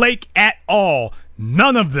Rawlings Blake at all.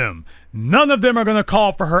 None of them. None of them are going to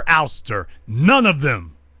call for her ouster. None of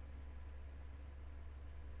them.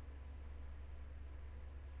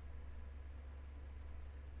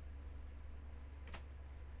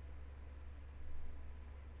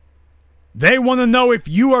 They want to know if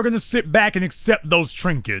you are going to sit back and accept those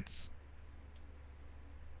trinkets.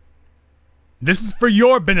 This is for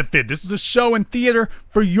your benefit. This is a show and theater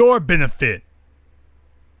for your benefit.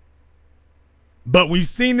 But we've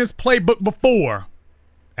seen this playbook before,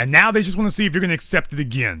 and now they just want to see if you're going to accept it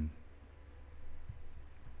again.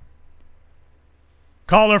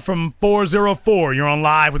 Caller from 404, you're on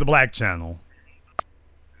live with the Black Channel.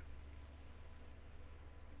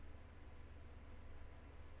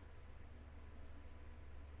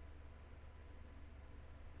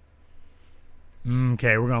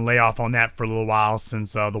 Okay, we're going to lay off on that for a little while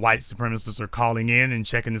since the white supremacists are calling in and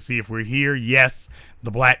checking to see if we're here. Yes, the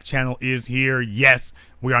Black Channel is here. Yes,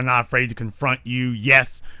 we are not afraid to confront you.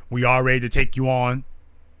 Yes, we are ready to take you on.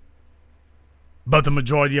 But the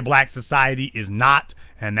majority of black society is not,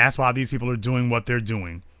 and that's why these people are doing what they're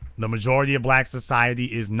doing. The majority of black society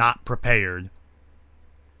is not prepared.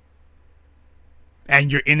 And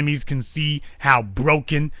your enemies can see how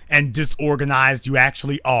broken and disorganized you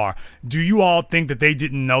actually are. Do you all think that they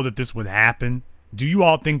didn't know that this would happen? Do you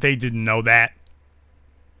all think they didn't know that?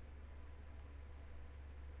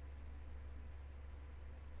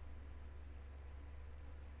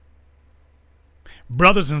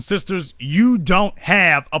 Brothers and sisters, you don't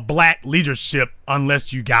have a black leadership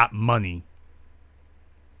unless you got money.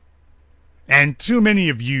 And too many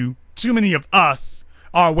of you, too many of us,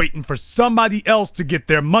 are waiting for somebody else to get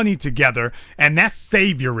their money together, and that's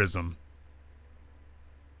saviorism.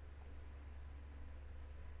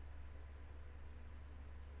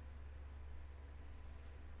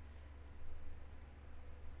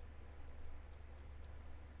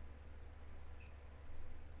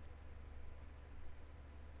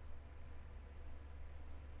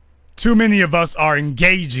 Too many of us are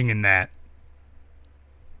engaging in that.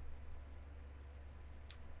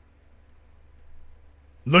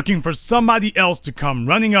 Looking for somebody else to come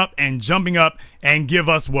running up and jumping up and give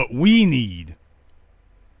us what we need.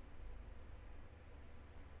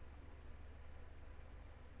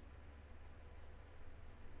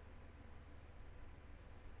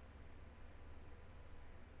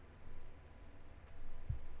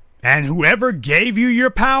 And whoever gave you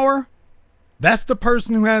your power, that's the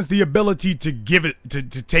person who has the ability to give it, to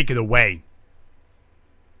take it away.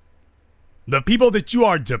 The people that you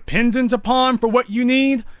are dependent upon for what you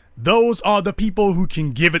need, those are the people who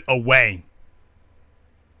can give it away.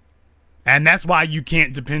 And that's why you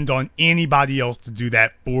can't depend on anybody else to do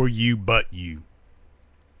that for you but you.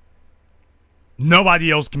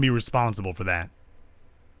 Nobody else can be responsible for that.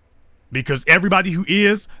 Because everybody who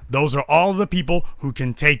is, those are all of the people who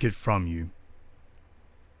can take it from you.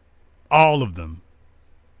 All of them.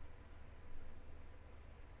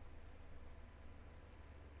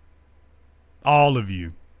 All of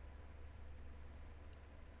you.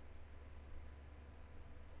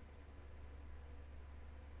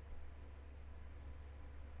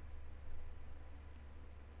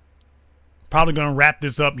 Probably going to wrap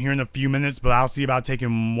this up here in a few minutes, but I'll see about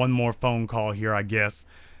taking one more phone call here, I guess.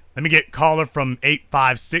 Let me get caller from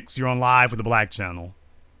 856. You're on live with the Black Channel.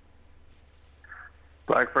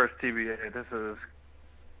 Black First TBA.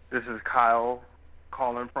 This is Kyle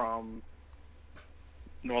calling from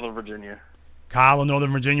Northern Virginia. Kyle in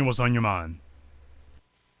Northern Virginia, what's on your mind?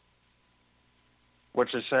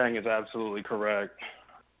 What you're saying is absolutely correct.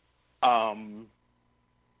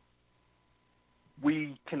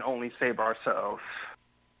 We can only save ourselves.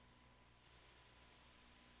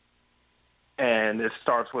 And it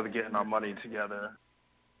starts with getting our money together.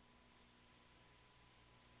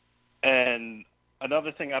 And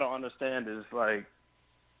another thing I don't understand is, like,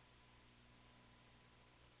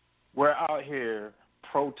 we're out here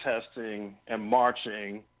protesting and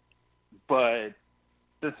marching, but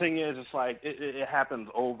the thing is, it's like it happens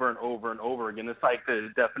over and over and over again. It's like the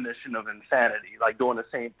definition of insanity, like doing the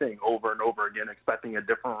same thing over and over again, expecting a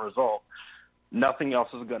different result. Nothing else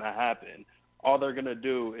is going to happen. All they're going to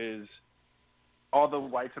do is, all the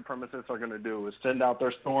white supremacists are going to do is send out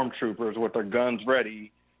their stormtroopers with their guns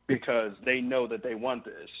ready because they know that they want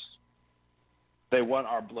this. They want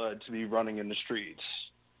our blood to be running in the streets.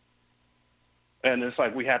 And it's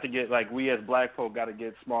like we have to get, like, we as black folk got to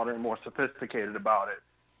get smarter and more sophisticated about it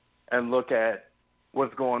and look at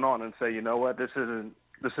what's going on and say, you know what, this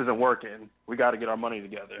isn't working. We got to get our money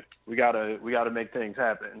together. We got to make things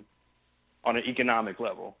happen on an economic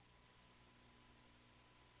level.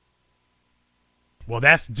 Well,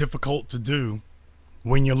 that's difficult to do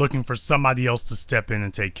when you're looking for somebody else to step in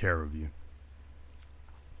and take care of you.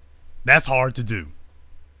 That's hard to do.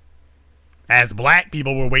 As black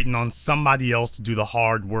people, we're waiting on somebody else to do the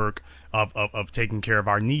hard work of taking care of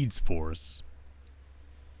our needs for us.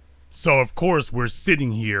 So, of course, we're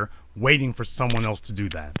sitting here waiting for someone else to do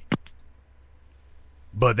that.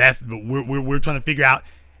 But we're trying to figure out,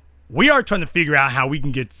 we are trying to figure out how we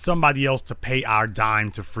can get somebody else to pay our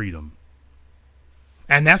dime to freedom.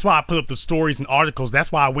 And that's why I put up the stories and articles.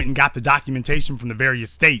 That's why I went and got the documentation from the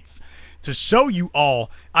various states to show you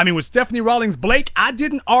all. I mean, with Stephanie Rawlings Blake, I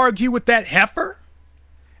didn't argue with that heifer.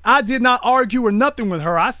 I did not argue or nothing with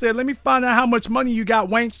her. I said, let me find out how much money you got,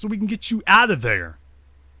 Wank, so we can get you out of there.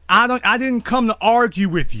 I didn't come to argue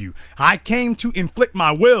with you. I came to inflict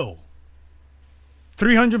my will.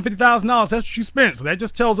 $350,000, that's what you spent. So that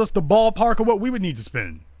just tells us the ballpark of what we would need to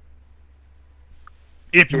spend.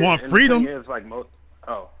 If you want freedom. The thing is, like,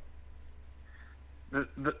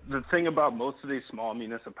 The thing about most of these small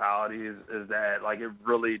municipalities is that, like, it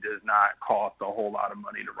really does not cost a whole lot of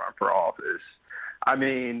money to run for office. I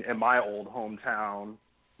mean, in my old hometown,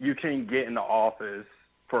 you can get into office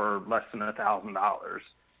for less than $1,000.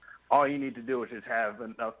 All you need to do is just have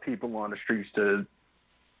enough people on the streets to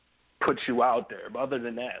put you out there. But other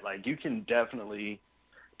than that, like, you can definitely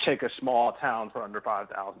take a small town for under $5,000.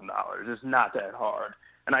 It's not that hard.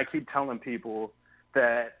 And I keep telling people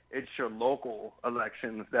that it's your local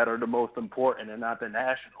elections that are the most important and not the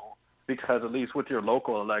national, because at least with your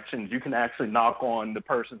local elections, you can actually knock on the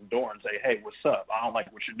person's door and say, hey, what's up? I don't like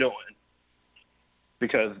what you're doing,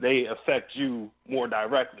 because they affect you more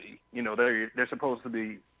directly. You know, they're supposed to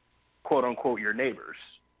be, quote unquote, your neighbors.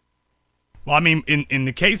 Well, I mean, in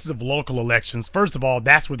the cases of local elections, first of all,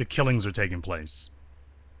 that's where the killings are taking place.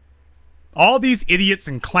 All these idiots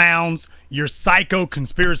and clowns, your psycho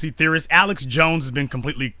conspiracy theorists, Alex Jones has been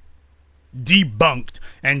completely debunked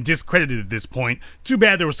and discredited at this point. Too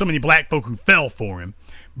bad there were so many black folk who fell for him.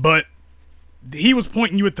 But he was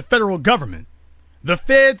pointing you at the federal government. The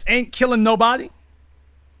feds ain't killing nobody.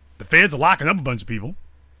 The feds are locking up a bunch of people.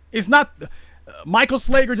 It's not... Michael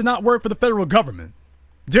Slager did not work for the federal government.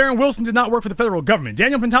 Darren Wilson did not work for the federal government.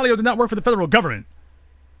 Daniel Pantaleo did not work for the federal government.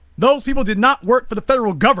 Those people did not work for the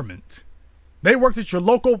federal government. They worked at your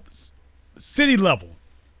local city level.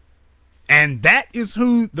 And that is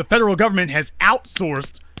who the federal government has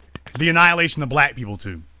outsourced the annihilation of black people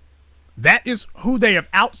to. That is who they have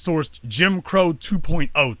outsourced Jim Crow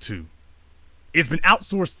 2.0 to. It's been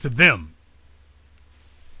outsourced to them.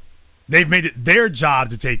 They've made it their job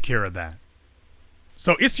to take care of that.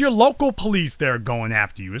 So it's your local police that are going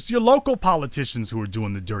after you. It's your local politicians who are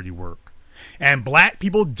doing the dirty work. And black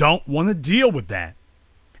people don't want to deal with that.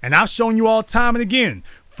 And I've shown you all time and again,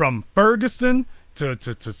 from Ferguson to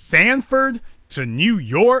Sanford to New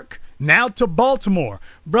York, now to Baltimore.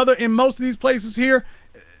 Brother, in most of these places here,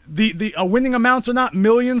 the winning amounts are not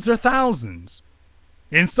millions, they're thousands.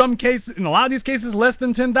 In some cases, in a lot of these cases, less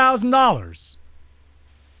than $10,000.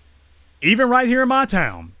 Even right here in my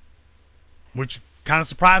town, which kind of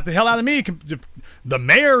surprised the hell out of me. The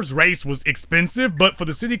mayor's race was expensive, but for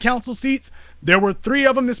the city council seats, there were 3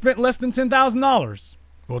 of them that spent less than $10,000.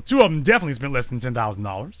 Well, 2 of them definitely spent less than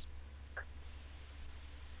 $10,000.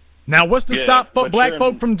 Now, what's to stop black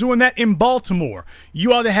folk from doing that in Baltimore?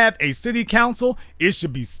 You ought to have a city council. It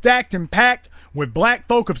should be stacked and packed with black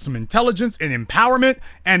folk of some intelligence and empowerment,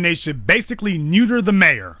 and they should basically neuter the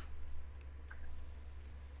mayor.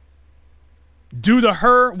 Do to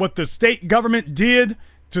her what the state government did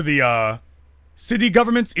to the city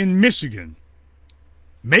governments in Michigan.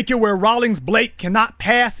 Make it where Rawlings Blake cannot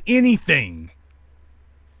pass anything.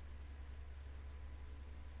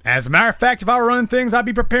 As a matter of fact, if I were running things, I'd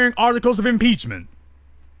be preparing articles of impeachment.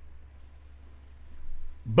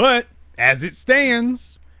 But as it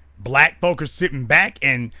stands, black folk are sitting back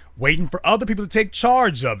and waiting for other people to take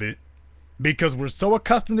charge of it because we're so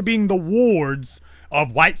accustomed to being the wards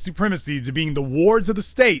of white supremacy, to being the wards of the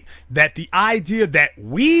state, that the idea that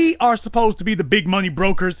we are supposed to be the big money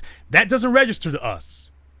brokers, that doesn't register to us.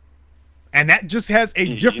 And that just has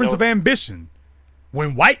a difference of ambition.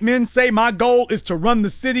 When white men say my goal is to run the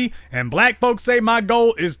city and black folks say my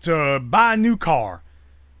goal is to buy a new car,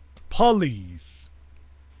 please.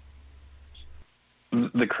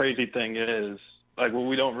 The crazy thing is, like, what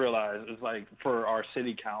we don't realize is, like, for our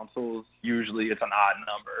city councils, usually it's an odd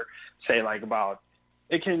number. Say, like,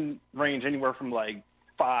 it can range anywhere from, like,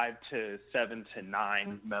 5 to 7 to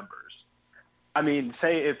 9 members. I mean,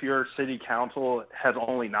 say if your city council has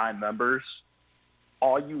only 9 members,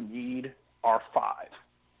 all you need are 5.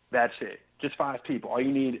 That's it. Just 5 people. All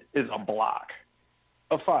you need is a block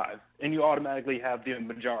of 5, and you automatically have the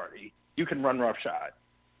majority. You can run roughshod.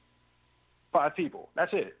 5 people.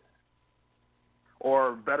 That's it.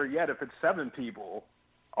 Or better yet, if it's 7 people,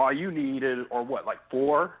 all you need is, or what, like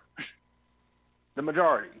 4? The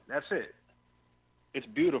majority. That's it. It's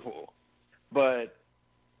beautiful.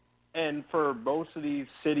 And for most of these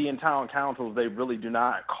city and town councils, they really do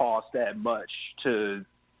not cost that much to,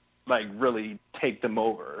 like, really take them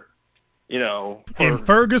over. You know, in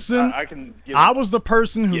Ferguson, I was the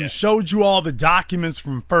person who Yeah. showed you all the documents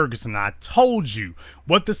from Ferguson. I told you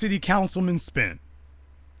what the city councilman spent.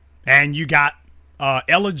 And you got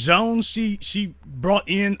Ella Jones, she brought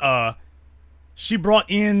in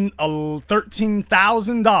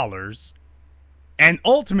 $13,000 and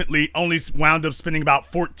ultimately only wound up spending about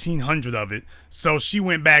 $1,400 of it. So she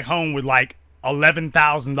went back home with like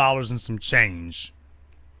 $11,000 and some change.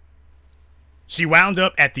 She wound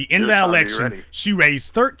up at the end of that election. She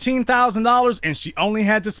raised $13,000 and she only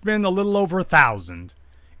had to spend a little over $1,000,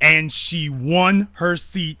 and she won her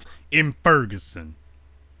seat in Ferguson.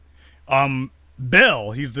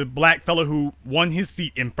 Bell, he's the black fellow who won his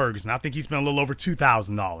seat in Ferguson. I think he spent a little over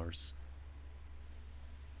 $2,000.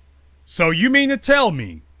 So you mean to tell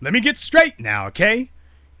me, let me get straight now, okay?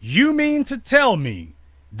 You mean to tell me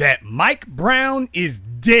that Mike Brown is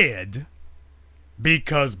dead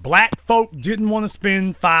because black folk didn't want to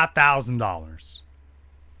spend $5,000?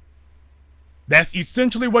 That's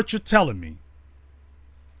essentially what you're telling me.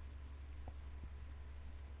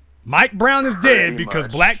 Mike Brown is dead because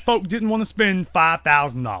black folk didn't want to spend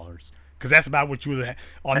 $5,000. Because that's about what you would have,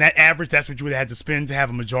 on that average, that's what you would have had to spend to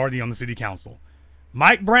have a majority on the city council.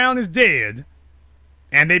 Mike Brown is dead,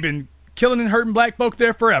 and they've been killing and hurting black folk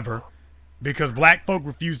there forever because black folk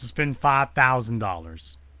refuse to spend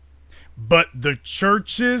 $5,000. But the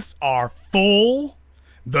churches are full.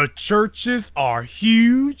 The churches are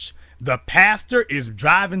huge. The pastor is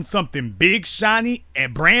driving something big, shiny,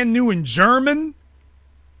 and brand new and German.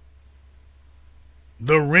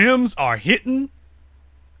 The rims are hitting.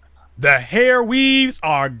 The hair weaves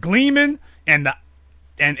are gleaming, and the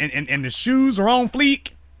shoes are on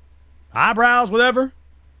fleek. Eyebrows, whatever.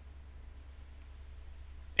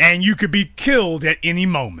 And you could be killed at any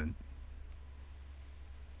moment.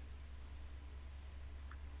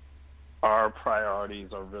 Our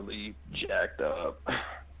priorities are really jacked up,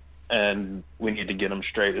 and we need to get them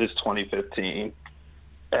straight. It's 2015.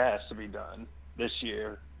 It has to be done this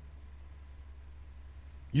year.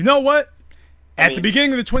 You know what? At the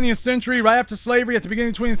beginning of the 20th century, right after slavery, at the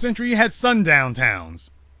beginning of the 20th century, you had sundown towns.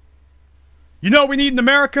 You know what we need in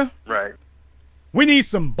America? Right. We need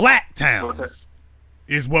some black What's towns,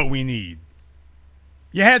 is what we need.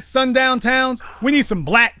 You had sundown towns? We need some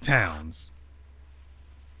black towns.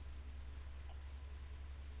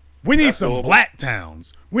 We need That's some doable. black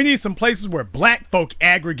towns. We need some places where black folk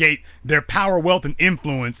aggregate their power, wealth, and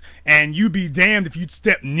influence, and you be damned if you'd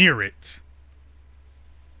step near it.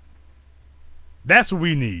 That's what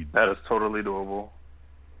we need. That is totally doable.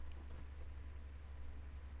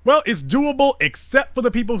 Well, it's doable except for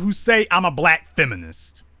the people who say I'm a black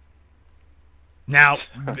feminist. Now,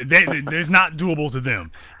 it's not doable to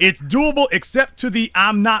them. It's doable except to the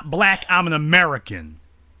I'm not black, I'm an American.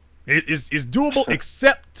 It's doable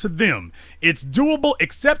except to them. It's doable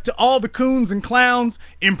except to all the coons and clowns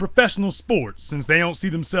in professional sports, since they don't see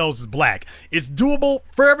themselves as black. It's doable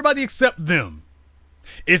for everybody except them.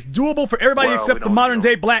 It's doable for everybody except the modern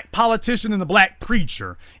day black politician and the black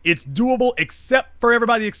preacher. It's doable except for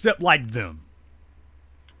everybody except like them.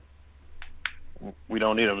 We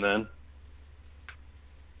don't need them then.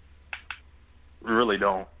 We really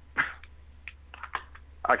don't.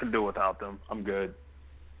 I can do without them. I'm good.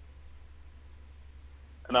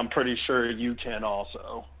 And I'm pretty sure you can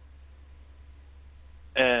also.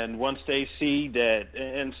 And once they see that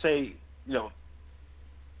and say, you know,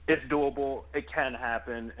 it's doable, it can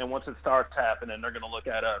happen, and once it starts happening, they're going to look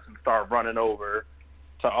at us and start running over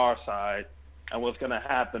to our side. And what's going to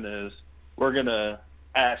happen is we're going to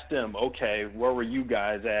ask them, okay, where were you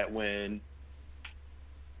guys at when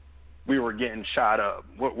we were getting shot up?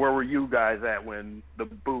 Where were you guys at when the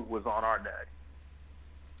boot was on our neck?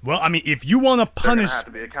 Well, I mean, if you want to punish, have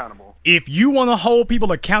to be accountable. If you want to hold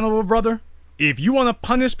people accountable, brother, if you want to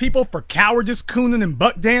punish people for cowardice, cooning, and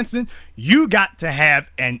buck dancing, you got to have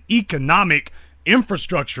an economic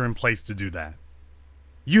infrastructure in place to do that.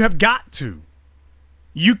 You have got to.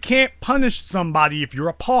 You can't punish somebody if you're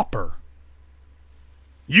a pauper.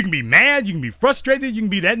 You can be mad, you can be frustrated, you can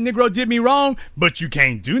be that Negro did me wrong, but you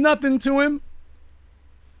can't do nothing to him.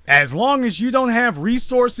 As long as you don't have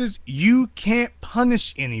resources, you can't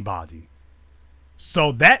punish anybody.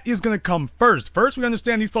 So that is going to come first. First, we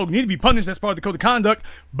understand these folks need to be punished. That's part of the code of conduct.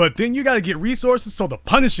 But then you got to get resources so the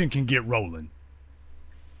punishing can get rolling.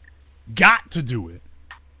 Got to do it.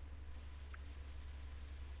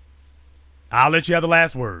 I'll let you have the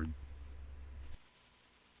last word.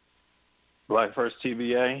 Black First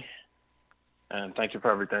TBA, and thank you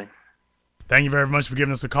for everything. Thank you very much for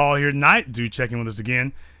giving us a call here tonight. Do check in with us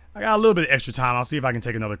again. I got a little bit of extra time. I'll see if I can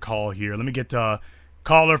take another call here. Let me get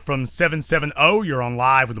caller from 770. You're on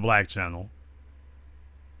live with the Black Channel.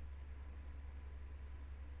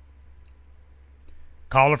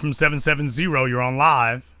 Caller from 770. You're on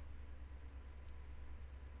live.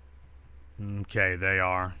 Okay, they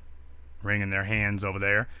are wringing their hands over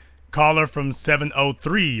there. Caller from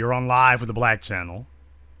 703. You're on live with the Black Channel.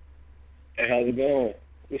 Hey, how's it going?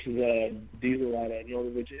 This is Diesel out at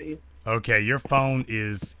Northern Virginia. Okay, your phone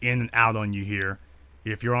is in and out on you here.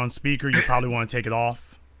 If you're on speaker, you probably want to take it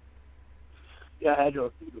off. Yeah, I had you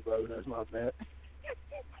on speaker, brother. That's my bad.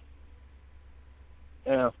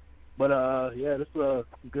 Yeah, but yeah, this is a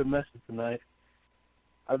good message tonight.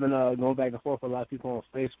 I've been going back and forth with a lot of people on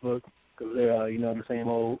Facebook because they're, you know, the same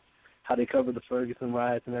old, how they covered the Ferguson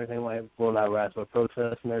riots and everything like, well, not riots, but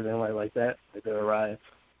protests and everything like that. Like they were riots.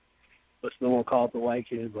 But still won't call it the white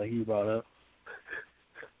kids like you brought up.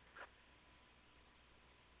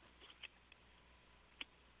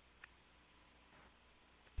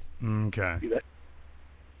 Okay.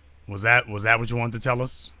 Was that what you wanted to tell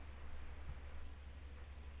us?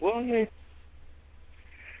 Well, I mean,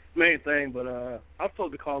 main thing, but I was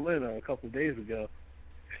supposed to call in a couple of days ago.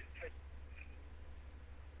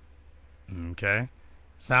 Okay.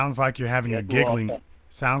 Sounds like you're having a giggling.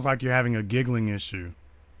 Sounds like you're having a giggling issue.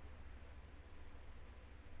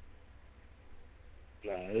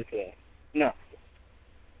 Nah, it's no.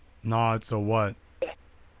 No, it's a what?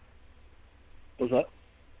 What's up?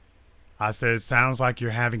 I said it sounds like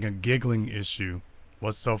you're having a giggling issue.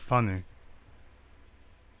 What's so funny?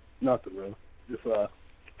 Nothing, bro. Just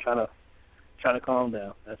trying to calm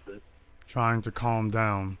down. That's it. Trying to calm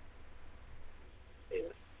down. Yeah.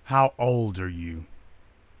 How old are you?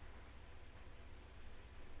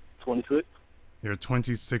 26. You're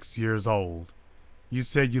 26 years old. You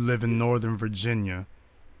said you live in Northern Virginia.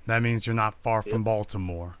 That means you're not far from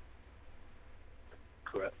Baltimore.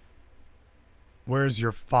 Correct. Where's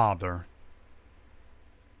your father?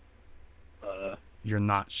 You're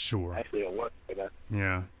not sure. Actually, at work right now.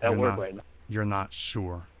 Yeah. At work right now. You're not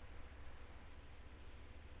sure.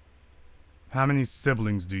 How many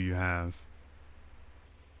siblings do you have?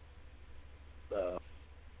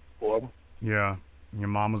 4 of them. Yeah. Your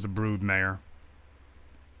mom was a brood mare.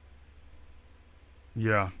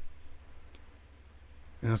 Yeah.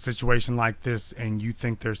 In a situation like this, and you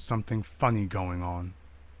think there's something funny going on,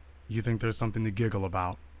 you think there's something to giggle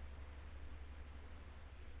about.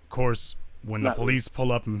 Of course, when the police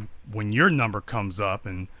pull up and when your number comes up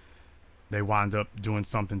and they wind up doing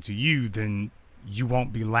something to you, then you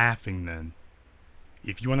won't be laughing then.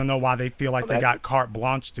 If you want to know why they feel like they got carte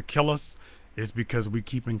blanche to kill us, it's because we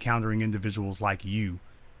keep encountering individuals like you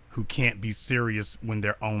who can't be serious when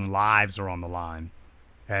their own lives are on the line.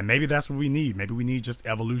 And maybe that's what we need. Maybe we need just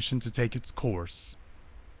evolution to take its course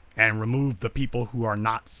and remove the people who are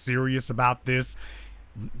not serious about this.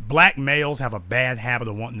 Black males have a bad habit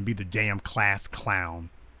of wanting to be the damn class clown.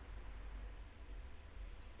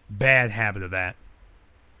 Bad habit of that.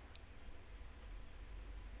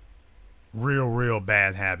 Real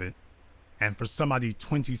bad habit. And for somebody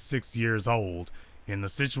 26 years old, in the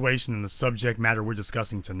situation and the subject matter we're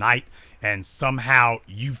discussing tonight, and somehow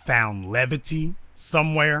you found levity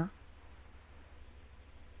somewhere,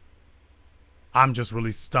 I'm just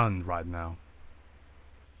really stunned right now.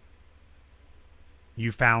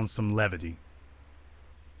 You found some levity.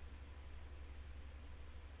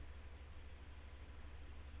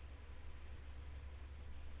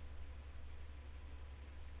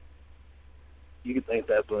 You can think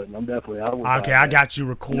that, but I'm definitely Okay, I got you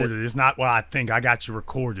recorded. It's not what I think. I got you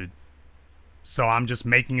recorded. So I'm just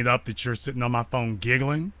making it up that you're sitting on my phone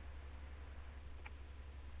giggling?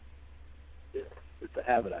 It's a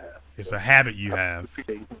habit I have. It's a habit you have.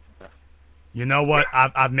 You know what?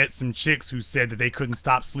 I've met some chicks who said that they couldn't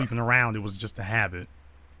stop sleeping around. It was just a habit.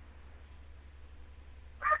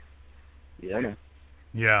 Yeah, I know.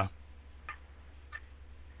 Yeah.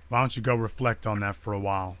 Why don't you go reflect on that for a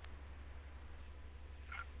while?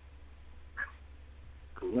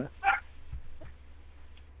 Cool.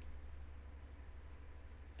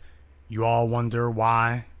 You all wonder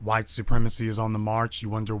why white supremacy is on the march. You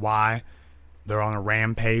wonder why they're on a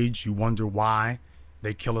rampage. You wonder why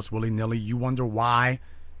they kill us willy-nilly. You wonder why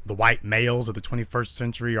the white males of the 21st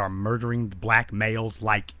century are murdering the black males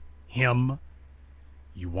like him.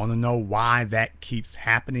 You want to know why that keeps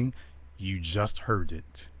happening? You just heard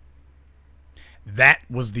it. That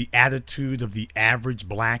was the attitude of the average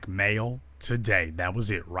black male today. That was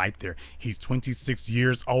it right there. He's 26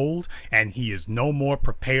 years old and he is no more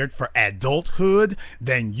prepared for adulthood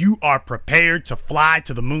than you are prepared to fly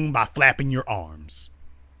to the moon by flapping your arms.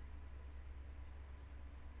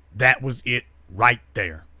 That was it right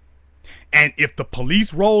there. And if the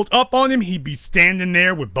police rolled up on him, he'd be standing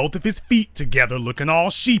there with both of his feet together, looking all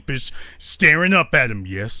sheepish, staring up at him.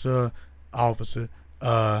 Yes, sir, officer.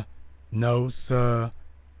 No, sir,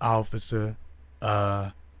 officer.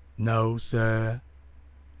 No, sir.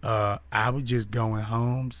 I was just going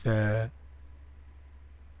home, sir.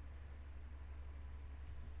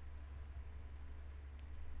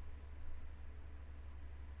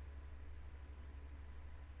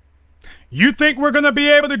 You think we're going to be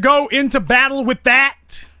able to go into battle with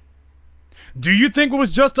that? Do you think what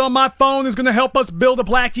was just on my phone is going to help us build a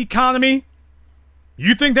black economy?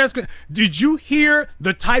 You think that's good? Did you hear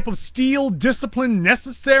the type of steel discipline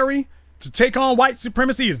necessary to take on white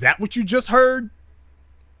supremacy? Is that what you just heard?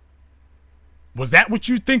 Was that what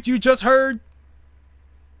you think you just heard?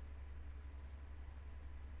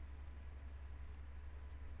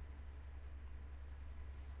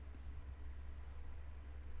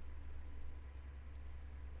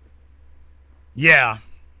 Yeah.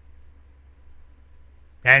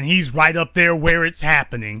 And he's right up there where it's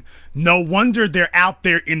happening. No wonder they're out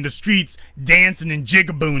there in the streets dancing and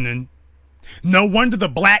jigabooning. No wonder the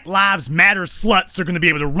Black Lives Matter sluts are going to be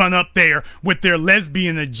able to run up there with their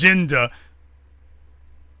lesbian agenda.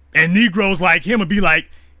 And Negroes like him would be like,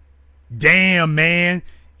 damn, man,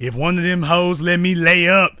 if one of them hoes let me lay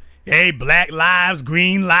up, hey, black lives,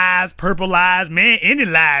 green lives, purple lives, man, any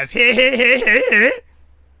lives. Hey, hey, hey, hey, hey.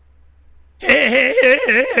 Hey, hey, hey,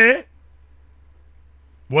 hey, hey.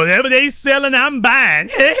 Whatever they selling, I'm buying.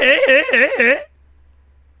 Hey, hey, hey, hey, hey.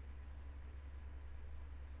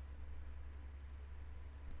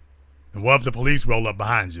 And what if the police roll up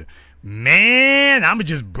behind you? Man, I'ma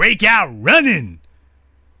just break out running.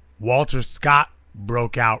 Walter Scott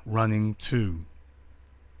broke out running too.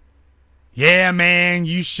 Yeah, man,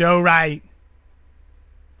 you show right.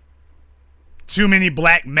 Too many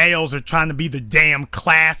black males are trying to be the damn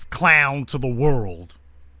class clown to the world.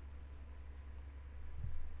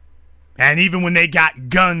 And even when they got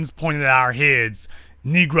guns pointed at our heads,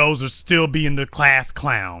 Negroes are still being the class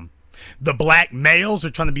clown. The black males are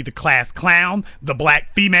trying to be the class clown. The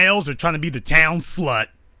black females are trying to be the town slut.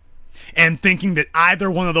 And thinking that either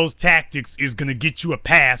one of those tactics is going to get you a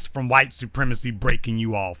pass from white supremacy breaking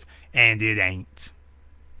you off. And it ain't.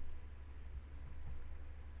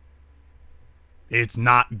 It's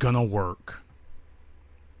not gonna work.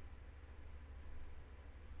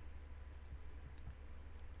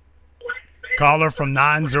 Caller from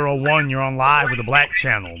 901, you're on live with the Black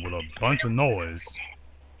Channel with a bunch of noise.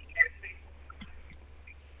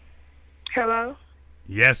 Hello?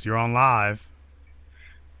 Yes, you're on live.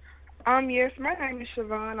 Yes, my name is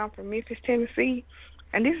Siobhan. I'm from Memphis, Tennessee,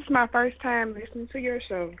 and this is my first time listening to your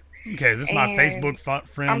show. Okay, is this my Facebook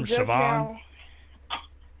friend, I'm just Siobhan? now...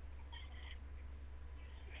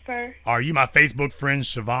 Sir? Are you my Facebook friend,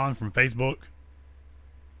 Siobhan, from Facebook?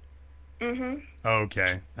 Mm-hmm.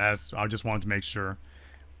 Okay, I just wanted to make sure.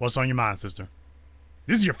 What's on your mind, sister?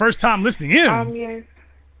 This is your first time listening in. Yes.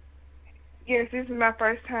 Yes, this is my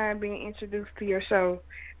first time being introduced to your show.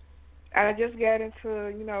 I just got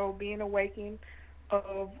into, being awakened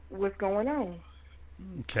of what's going on.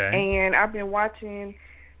 Okay. And I've been watching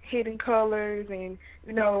Hidden Colors and,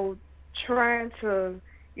 trying to,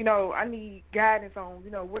 I need guidance on,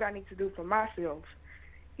 what I need to do for myself,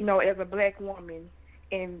 as a black woman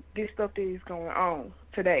and this stuff that is going on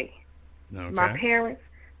today. Okay. My parents,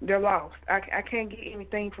 they're lost. I can't get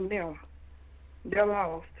anything from them. They're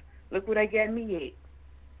lost. Look where they got me at.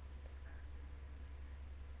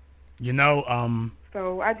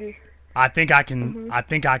 So I think I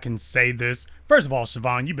can say this. First of all,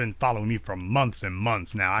 Siobhan, you've been following me for months and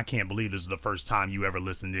months now. I can't believe this is the first time you ever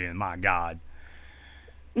listened in. My God.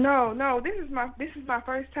 No, this is my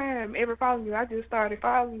first time ever following you. I just started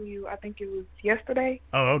following you. I think it was yesterday.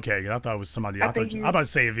 Oh, okay. I thought it was somebody. I thought you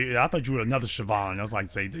were another Siobhan. I was like,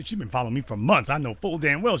 she's been following me for months. I know full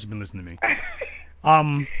damn well she's been listening to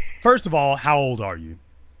me. First of all, how old are you?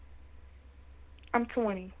 I'm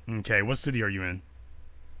 20. Okay, what city are you in?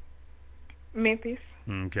 Memphis.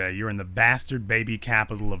 Okay, you're in the bastard baby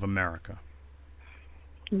capital of America.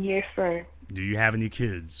 Yes, sir. Do you have any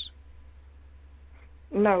kids?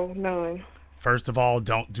 No, none. First of all,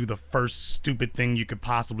 don't do the first stupid thing you could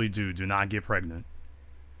possibly do. Do not get pregnant.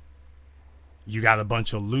 You got a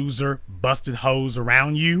bunch of loser, busted hoes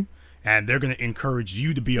around you, and they're going to encourage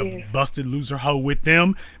you to be a busted loser hoe with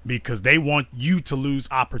them because they want you to lose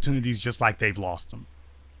opportunities just like they've lost them.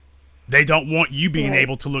 They don't want you being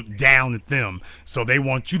able to look down at them, so they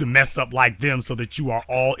want you to mess up like them so that you are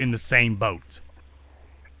all in the same boat.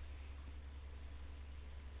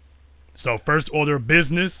 So first order of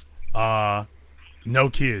business, no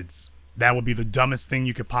kids. That would be the dumbest thing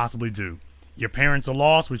you could possibly do. Your parents are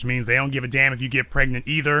lost, which means they don't give a damn if you get pregnant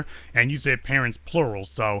either. And you said parents plural,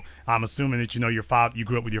 so I'm assuming that you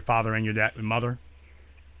grew up with your father and your mother.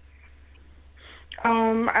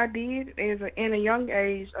 I did. In a young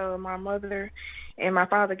age, my mother and my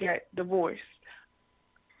father got divorced.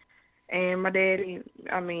 And my daddy,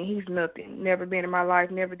 he's nothing. Never been in my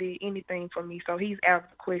life, never did anything for me, so he's out of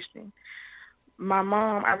the question. My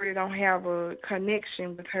mom, I really don't have a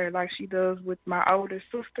connection with her like she does with my older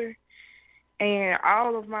sister. And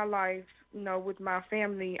all of my life, with my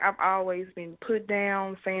family, I've always been put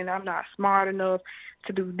down, saying I'm not smart enough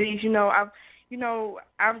to do this.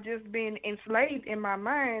 I've just been enslaved in my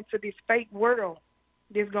mind to this fake world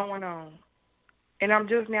that's going on. And I'm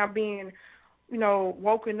just now being,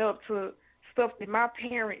 woken up to stuff that my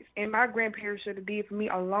parents and my grandparents should have did for me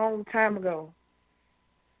a long time ago.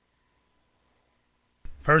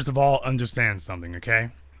 First of all, understand something,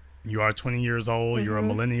 okay? You are 20 years old. Mm-hmm. You're a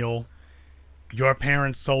millennial. Your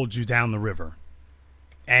parents sold you down the river.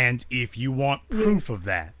 And if you want proof of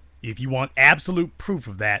that, if you want absolute proof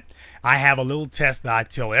of that, I have a little test that I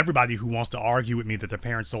tell everybody who wants to argue with me that their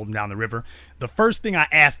parents sold them down the river. The first thing I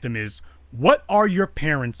ask them is, what are your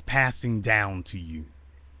parents passing down to you?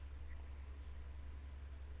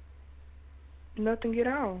 Nothing at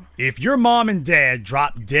all. If your mom and dad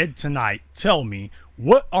drop dead tonight, tell me,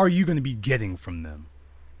 what are you going to be getting from them?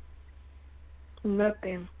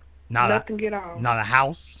 Nothing. Nothing at all. Not a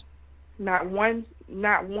house? Not one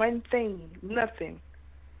thing. Nothing.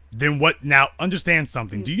 Then what? Now, understand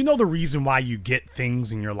something. Do you know the reason why you get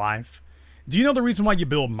things in your life? Do you know the reason why you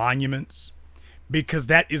build monuments? Because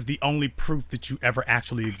that is the only proof that you ever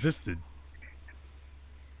actually existed.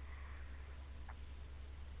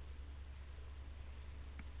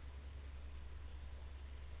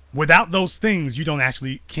 Without those things, you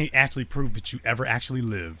can't actually prove that you ever actually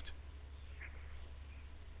lived.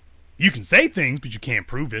 You can say things, but you can't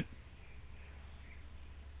prove it.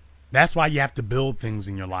 That's why you have to build things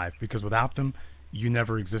in your life, because without them, you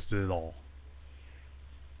never existed at all.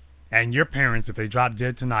 And your parents, if they dropped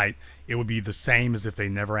dead tonight, it would be the same as if they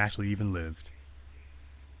never actually even lived.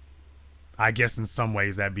 I guess in some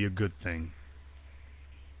ways that'd be a good thing.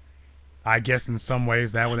 I guess in some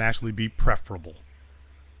ways that would actually be preferable.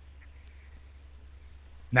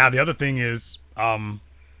 Now, the other thing is,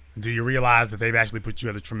 do you realize that they've actually put you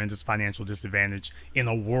at a tremendous financial disadvantage in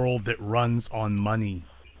a world that runs on money?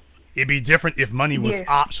 It'd be different if money was Yes.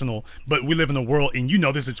 optional, but we live in a world, and you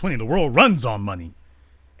know this at 20, the world runs on money.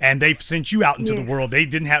 And they've sent you out into the Yes. world. They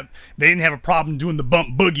didn't have a problem doing the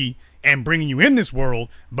bump boogie and bringing you in this world,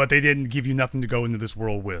 but they didn't give you nothing to go into this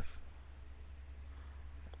world with.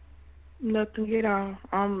 Nothing at all.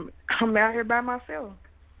 I'm out here by myself.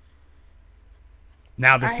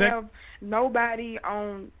 Now I have nobody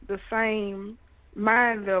on the same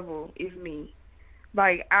mind level as me.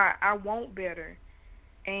 Like I want better,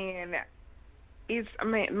 and it's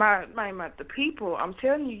the people. I'm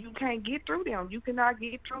telling you, you can't get through them. You cannot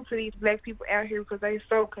get through to these black people out here because they're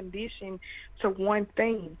so conditioned to one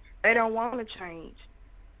thing. They don't want to change,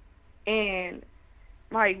 and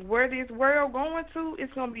like where this world going to,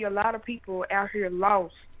 it's gonna be a lot of people out here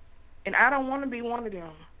lost, and I don't want to be one of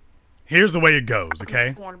them. Here's the way it goes, okay?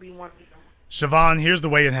 I don't want to be one of them. Siobhan, here's the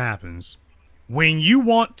way it happens. When you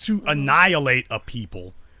want to annihilate a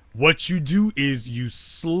people, what you do is you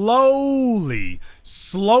slowly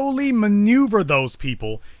maneuver those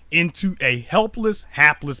people into a helpless,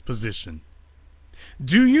 hapless position.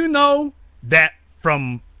 Do you know that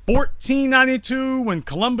from 1492, when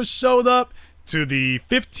Columbus showed up, to the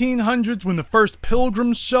 1500s, when the first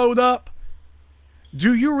pilgrims showed up,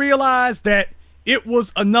 do you realize that it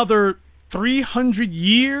was another 300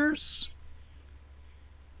 years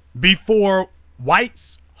before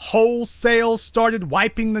whites wholesale started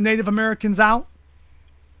wiping the Native Americans out?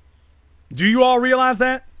 Do you all realize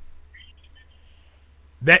that?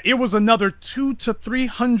 That it was another 200 to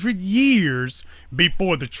 300 years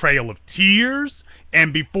before the Trail of Tears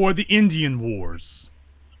and before the Indian Wars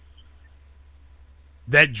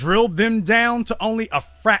that drilled them down to only a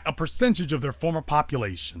percentage of their former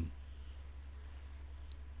population.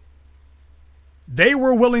 They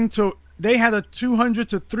were willing to, they had a 200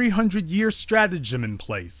 to 300 year stratagem in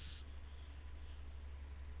place.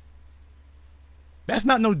 That's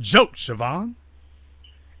not no joke, Siobhan.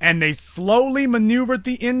 And they slowly maneuvered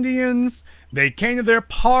the Indians. They came to their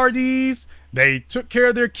parties. They took care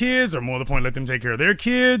of their kids, or more to the point, let them take care of their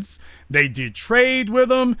kids. They did trade with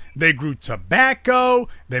them. They grew tobacco.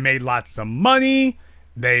 They made lots of money.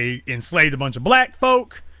 They enslaved a bunch of black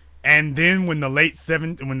folk. And then when the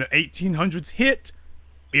when the 1800s hit,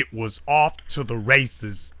 it was off to the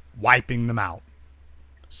races, wiping them out.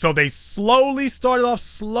 So they started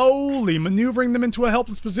off maneuvering them into a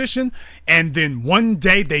helpless position, and then one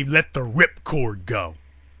day they let the ripcord go.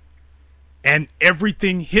 And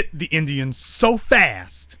everything hit the Indians so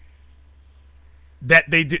fast that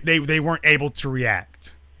they weren't able to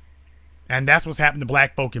react. And that's what's happened to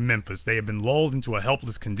black folk in Memphis. They have been lulled into a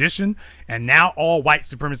helpless condition, and now all white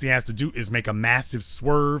supremacy has to do is make a massive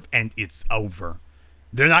swerve, and it's over.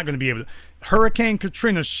 They're not going to be able to. Hurricane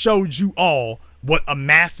Katrina showed you all what a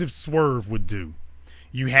massive swerve would do.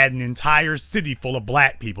 You had an entire city full of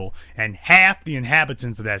black people, and half the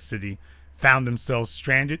inhabitants of that city found themselves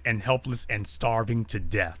stranded and helpless and starving to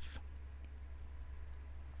death.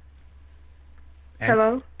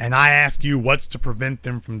 Hello? And I ask you, what's to prevent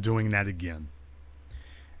them from doing that again?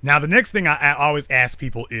 Now, the next thing I always ask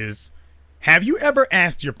people is, have you ever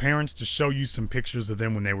asked your parents to show you some pictures of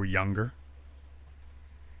them when they were younger?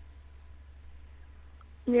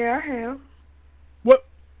 Yeah, I have.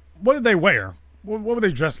 What did they wear? What were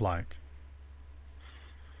they dressed like?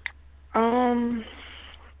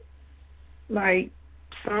 Like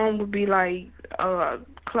some would be like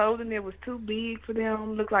clothing that was too big for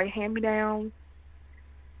them, look like hand-me-down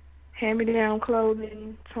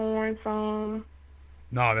clothing, torn some.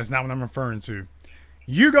 No, that's not what I'm referring to.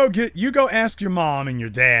 You go ask your mom and your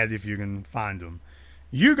dad if you can find them.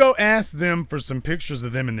 You go ask them for some pictures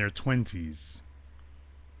of them in their 20s,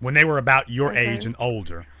 when they were about your age and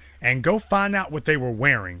older, and go find out what they were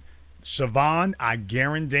wearing. Siobhan, I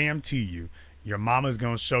guarantee you, your mama's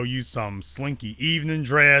going to show you some slinky evening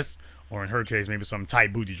dress, or in her case, maybe some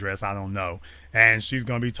tight booty dress, I don't know. And she's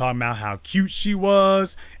going to be talking about how cute she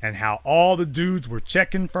was, and how all the dudes were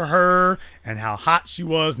checking for her, and how hot she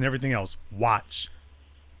was, and everything else. Watch.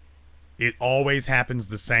 It always happens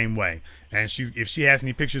the same way. And if she has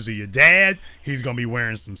any pictures of your dad, he's going to be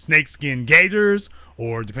wearing some snakeskin gaiters,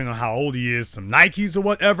 or depending on how old he is, some Nikes or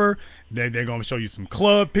whatever. They're going to show you some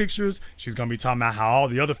club pictures. She's going to be talking about how all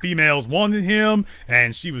the other females wanted him,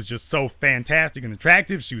 and she was just so fantastic and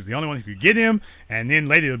attractive. She was the only one who could get him. And then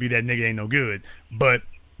later it'll be that nigga ain't no good. But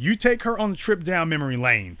you take her on a trip down memory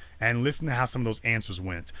lane and listen to how some of those answers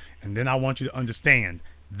went. And then I want you to understand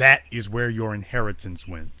that is where your inheritance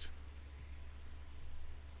went.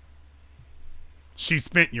 She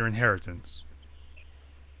spent your inheritance.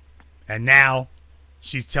 And now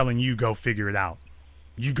she's telling you go figure it out.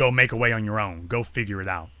 You go make a way on your own. Go figure it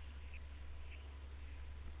out.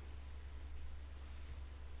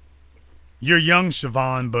 You're young,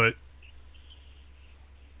 Siobhan, but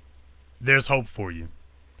there's hope for you.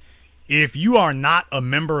 If you are not a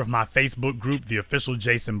member of my Facebook group, the official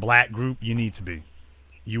Jason Black group, you need to be.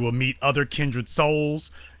 You will meet other kindred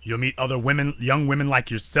souls. You'll meet other women, young women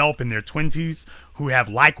like yourself in their 20s who have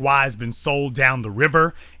likewise been sold down the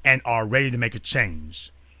river and are ready to make a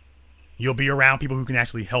change. You'll be around people who can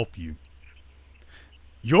actually help you.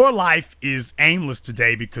 Your life is aimless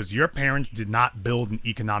today because your parents did not build an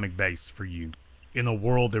economic base for you in a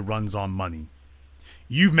world that runs on money.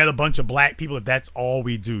 You've met a bunch of black people that that's all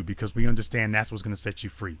we do because we understand that's what's going to set you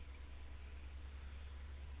free.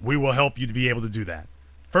 We will help you to be able to do that.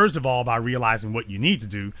 First of all, by realizing what you need to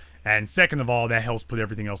do. And second of all, that helps put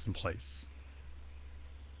everything else in place.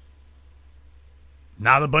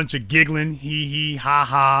 Not a bunch of giggling, hee, ha,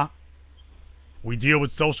 ha. We deal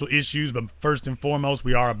with social issues, but first and foremost,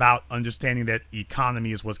 we are about understanding that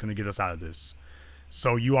economy is what's going to get us out of this.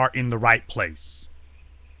 So you are in the right place.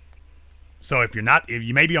 So if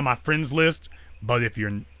you may be on my friends list, but if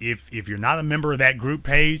you're not a member of that group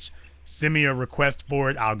page, send me a request for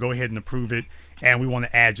it. I'll go ahead and approve it, and we want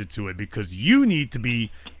to add you to it because you need to be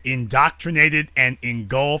indoctrinated and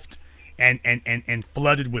engulfed and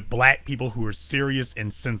flooded with black people who are serious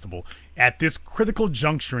and sensible. At this critical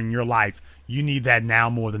juncture in your life, you need that now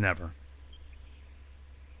more than ever.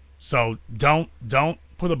 So don't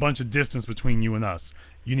put a bunch of distance between you and us.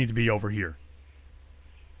 You need to be over here.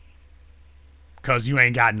 Because you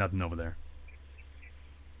ain't got nothing over there.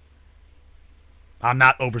 I'm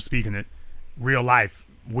not overspeaking it. Real life,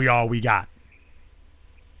 we all we got.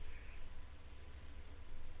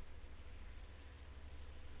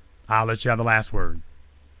 I'll let you have the last word.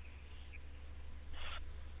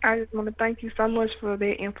 I just want to thank you so much for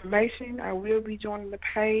the information. I will be joining the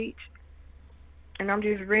page, and I'm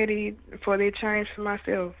just ready for the change for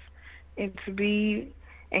myself and to be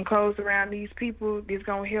enclosed around these people that's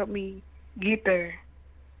going to help me get there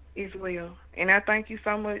as well. And I thank you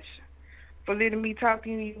so much for letting me talk to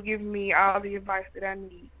you and giving me all the advice that I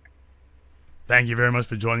need. Thank you very much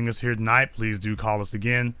for joining us here tonight. Please do call us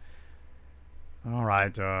again. All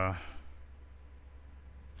right,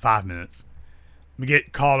 5 minutes. Let me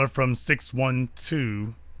get caller from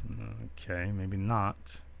 612. Okay, maybe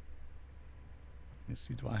not. Let me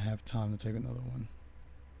see, do I have time to take another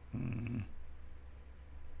one?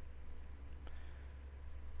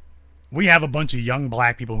 We have a bunch of young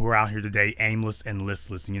black people who are out here today, aimless and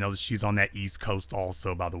listless. And you know, she's on that East Coast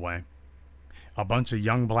also, by the way. A bunch of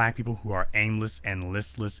young black people who are aimless and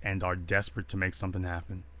listless and are desperate to make something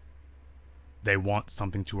happen. They want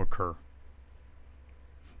something to occur.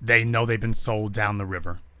 They know they've been sold down the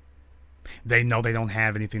river. They know they don't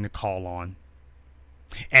have anything to call on.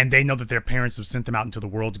 And they know that their parents have sent them out into the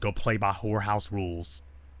world to go play by whorehouse rules.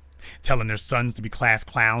 Telling their sons to be class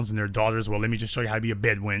clowns and their daughters, well, let me just show you how to be a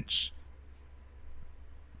bedwench.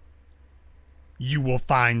 You will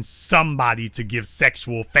find somebody to give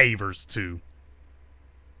sexual favors to.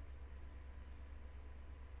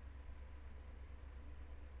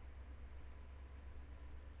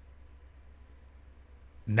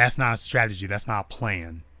 And that's not a strategy. That's not a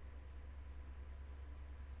plan.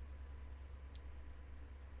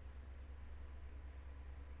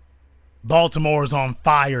 Baltimore is on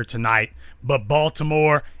fire tonight, but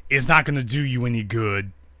Baltimore is not going to do you any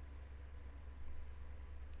good.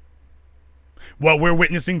 What we're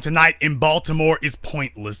witnessing tonight in Baltimore is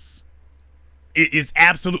pointless. It is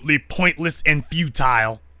absolutely pointless and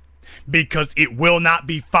futile because it will not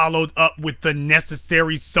be followed up with the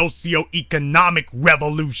necessary socio-economic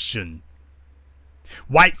revolution.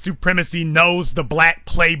 White supremacy knows the black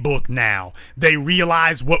playbook now. They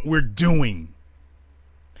realize what we're doing.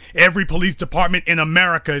 Every police department in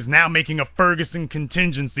America is now making a Ferguson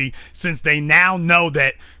contingency since they now know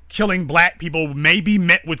that killing black people may be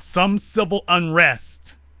met with some civil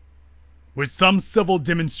unrest, with some civil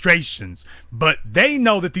demonstrations, but they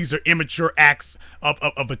know that these are immature acts of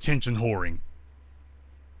attention whoring.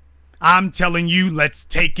 I'm telling you, let's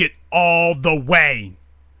take it all the way.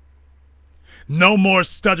 No more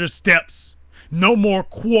stutter steps, no more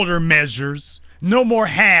quarter measures, no more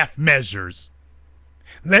half measures.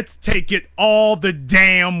 Let's take it all the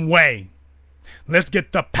damn way. Let's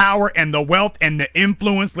get the power and the wealth and the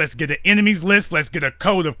influence. Let's get an enemies list. Let's get a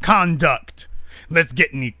code of conduct. Let's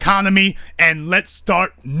get an economy, and let's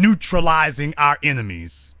start neutralizing our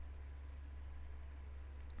enemies.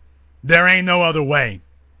 There ain't no other way.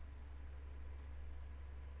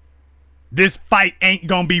 This fight ain't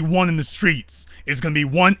gonna be won in the streets. It's gonna be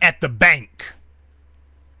won at the bank.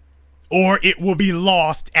 Or it will be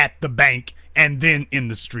lost at the bank and then in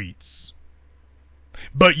the streets.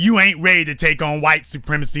 But you ain't ready to take on white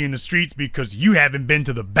supremacy in the streets because you haven't been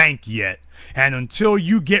to the bank yet. And until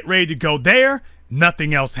you get ready to go there,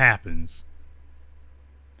 nothing else happens.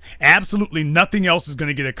 Absolutely nothing else is going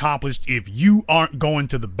to get accomplished if you aren't going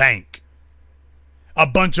to the bank. A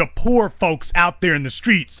bunch of poor folks out there in the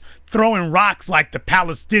streets throwing rocks like the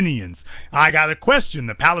Palestinians. I got a question.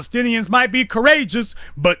 The Palestinians might be courageous,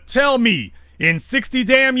 but tell me, in 60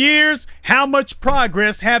 damn years, how much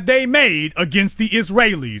progress have they made against the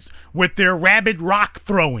Israelis with their rabid rock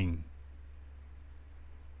throwing?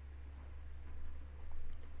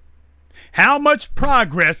 How much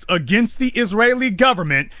progress against the Israeli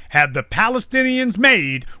government have the Palestinians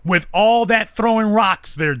made with all that throwing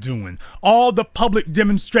rocks they're doing, all the public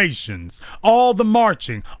demonstrations, all the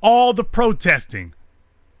marching, all the protesting,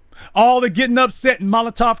 all the getting upset and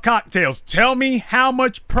Molotov cocktails? Tell me how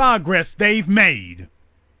much progress they've made.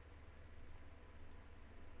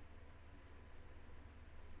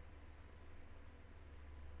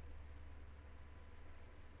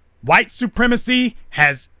 White supremacy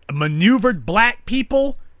has maneuvered black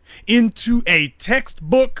people into a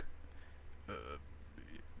textbook,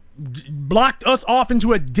 blocked us off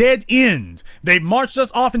into a dead end. They marched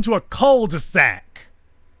us off into a cul-de-sac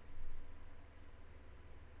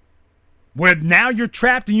where now you're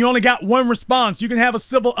trapped and you only got one response. You can have a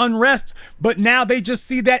civil unrest, but now they just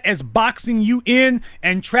see that as boxing you in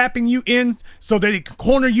and trapping you in so they can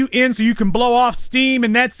corner you in so you can blow off steam,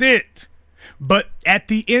 and that's it. But at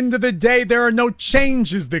the end of the day, there are no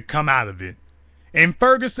changes that come out of it. In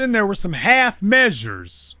Ferguson, there were some half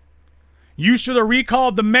measures. You should have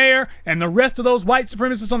recalled the mayor and the rest of those white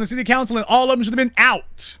supremacists on the city council, and all of them should have been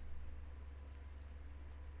out.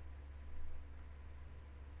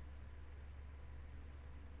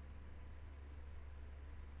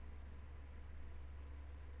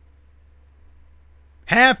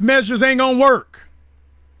 Half measures ain't gonna work.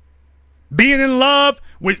 Being in love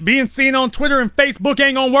with being seen on Twitter and Facebook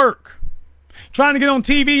ain't gonna work. Trying to get on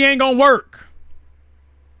TV ain't gonna work.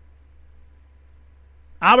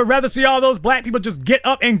 I would rather see all those black people just get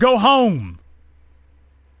up and go home.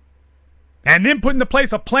 And then put into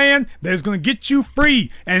place a plan that is going to get you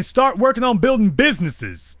free and start working on building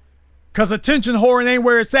businesses. Because attention whoring ain't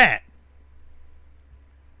where it's at.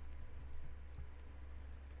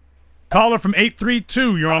 Caller from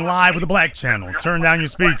 832, you're on live with the Black Channel. Turn down your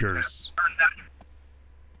speakers.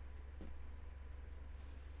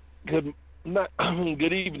 Good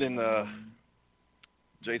evening,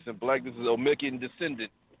 Jason Black. This is Olmeckian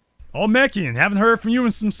Descendant. Olmeckian, haven't heard from you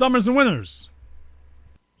in some summers and winters.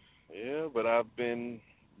 Yeah, but I've been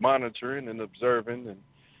monitoring and observing and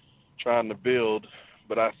trying to build,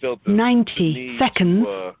 but I felt the 90 need seconds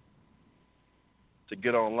to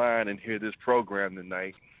get online and hear this program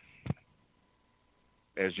tonight.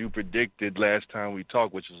 As you predicted last time we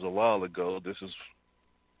talked, which was a while ago, this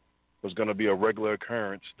was going to be a regular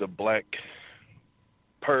occurrence. The black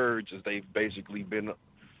purge, as they've basically been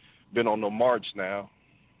on the march now.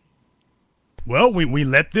 Well, we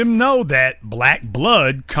let them know that black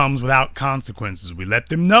blood comes without consequences. We let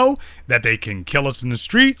them know that they can kill us in the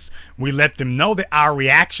streets. We let them know that our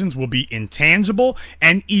reactions will be intangible.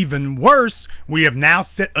 And even worse, we have now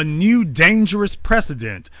set a new dangerous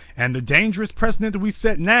precedent. And the dangerous precedent that we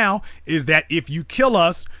set now is that if you kill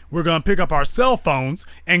us, we're going to pick up our cell phones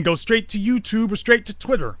and go straight to YouTube or straight to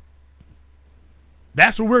Twitter.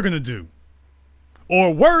 That's what we're going to do.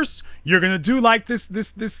 Or worse, you're gonna do like this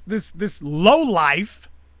lowlife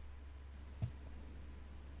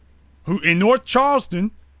who in North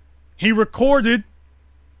Charleston, he recorded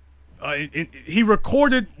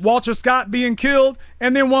Walter Scott being killed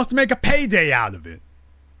and then wants to make a payday out of it.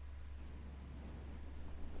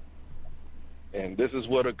 And this is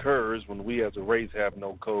what occurs when we as a race have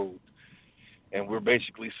no code, and we're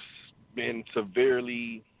basically been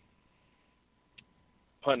severely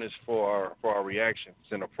punished for our reactions.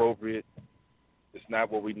 It's inappropriate. It's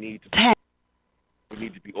not what we need to do. We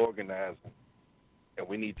need to be organized, and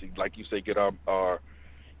we need to, like you say, get our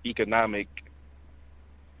economic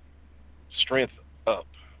strength up,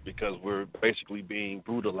 because we're basically being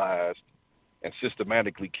brutalized and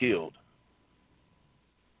systematically killed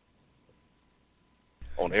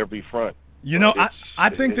on every front. You know, I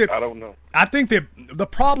think that I don't know. I think that the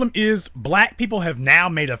problem is black people have now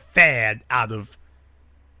made a fad out of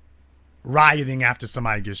rioting after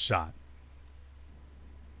somebody gets shot.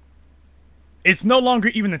 It's no longer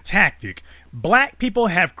even a tactic. Black people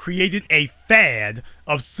have created a fad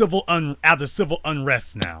of civil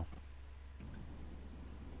unrest now.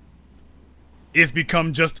 It's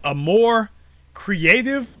become just a more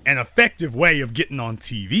creative and effective way of getting on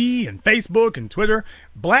TV and Facebook and Twitter.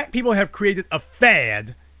 Black people have created a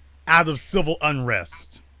fad out of civil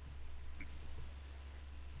unrest.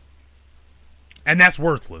 And that's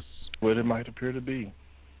worthless. What it might appear to be.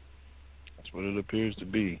 That's what it appears to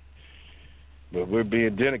be. But we're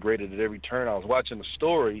being denigrated at every turn. I was watching the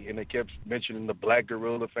story, and they kept mentioning the Black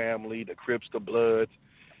Guerrilla family, the Crips, the Bloods.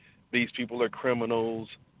 These people are criminals.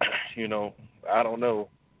 You know, I don't know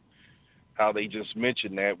how they just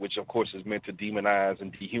mentioned that, which, of course, is meant to demonize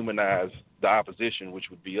and dehumanize the opposition, which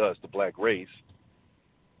would be us, the black race.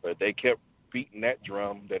 But they kept beating that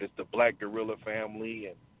drum that it's the Black Guerrilla family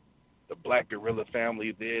and the Black Guerrilla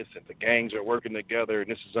family this, and the gangs are working together, and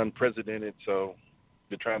this is unprecedented. So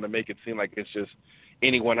they're trying to make it seem like it's just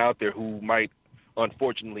anyone out there who might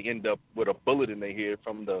unfortunately end up with a bullet in their head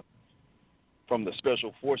from the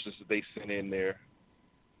special forces that they sent in there.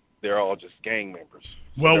 They're all just gang members.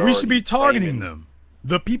 So well, we should be targeting them.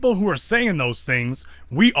 The people who are saying those things,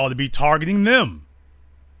 we ought to be targeting them.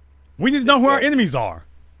 We need to know who our enemies are.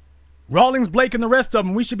 Rawlings, Blake, and the rest of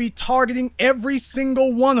them, we should be targeting every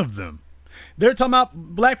single one of them. They're talking about,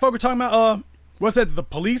 black folk are talking about, what's that, the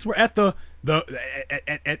police were at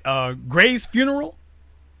Gray's funeral?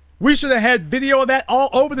 We should have had video of that all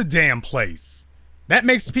over the damn place. That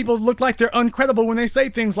makes people look like they're uncredible when they say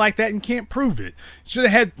things like that and can't prove it.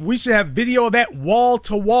 We should have video of that wall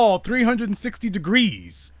to wall, 360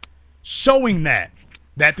 degrees, showing that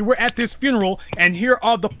we're at this funeral, and here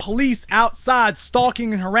are the police outside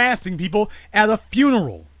stalking and harassing people at a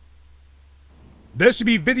funeral. There should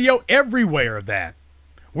be video everywhere of that.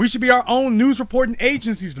 We should be our own news reporting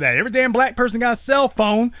agencies for that. Every damn black person got a cell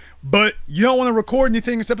phone, but you don't want to record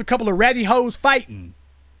anything except a couple of ratty hoes fighting.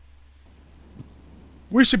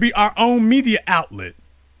 We should be our own media outlet.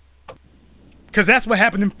 Because that's what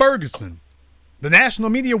happened in Ferguson. The national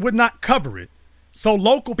media would not cover it. So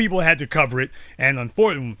local people had to cover it, and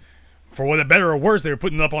unfortunately, for whether better or worse, they were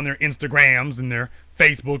putting it up on their Instagrams and their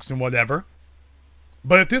Facebooks and whatever.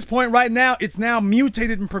 But at this point right now, it's now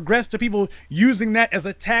mutated and progressed to people using that as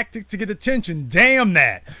a tactic to get attention. Damn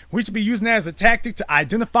that. We should be using that as a tactic to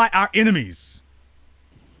identify our enemies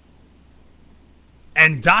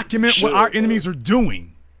and document what our enemies are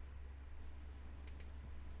doing.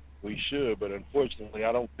 We should, but unfortunately,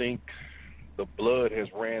 I don't think the blood has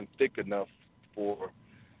ran thick enough for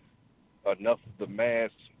enough of the mass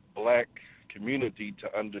black community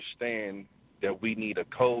to understand that we need a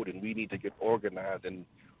code and we need to get organized, and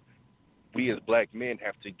we as black men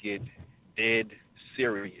have to get dead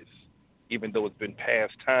serious, even though it's been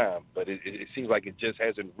past time. But it seems like it just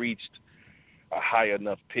hasn't reached a high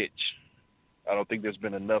enough pitch. I don't think there's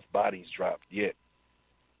been enough bodies dropped yet.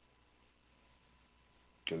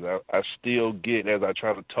 Because I still get, as I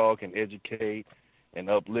try to talk and educate and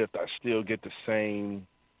uplift, I still get the same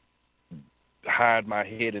hide my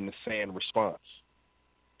head in the sand response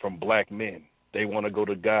from black men. They want to go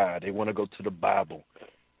to God. They want to go to the Bible.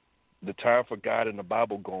 The time for God and the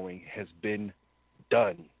Bible going has been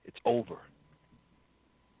done. It's over.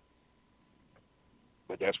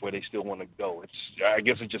 But that's where they still want to go. I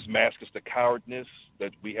guess it just masks the cowardness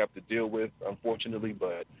that we have to deal with, unfortunately,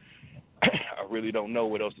 but I really don't know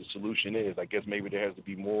what else the solution is. I guess maybe there has to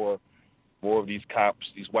be more of these cops,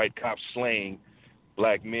 these white cops slaying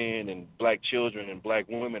black men and black children and black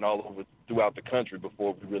women all over throughout the country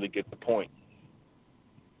before we really get the point.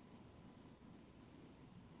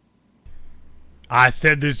 I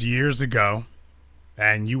said this years ago,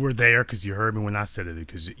 and you were there because you heard me when I said it,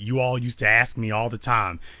 because you all used to ask me all the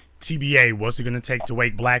time, TBA, what's it going to take to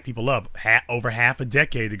wake black people up? Over half a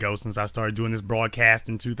decade ago, since I started doing this broadcast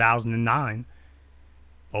in 2009.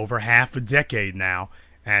 Over half a decade now.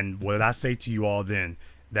 And what did I say to you all then?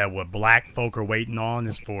 That what black folk are waiting on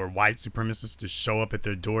is for white supremacists to show up at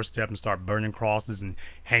their doorstep and start burning crosses and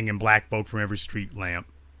hanging black folk from every street lamp.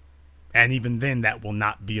 And even then, that will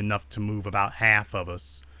not be enough to move about half of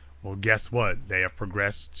us. Well, guess what? They have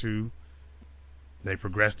progressed to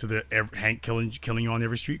the killing you on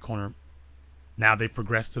every street corner. Now they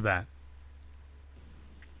progressed to that.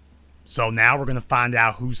 So now we're going to find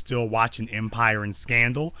out who's still watching Empire and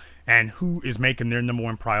Scandal and who is making their number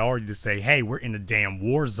one priority to say, hey, we're in a damn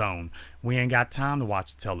war zone. We ain't got time to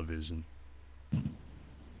watch television.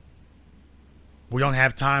 We don't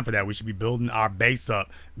have time for that. We should be building our base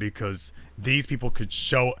up because these people could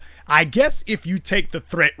show. I guess if you take the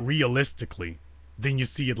threat realistically, then you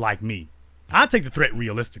see it like me. I take the threat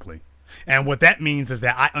realistically. And what that means is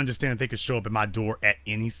that I understand that they could show up at my door at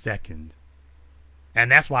any second.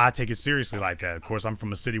 And that's why I take it seriously like that. Of course, I'm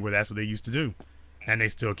from a city where that's what they used to do. And they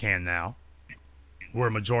still can now. we're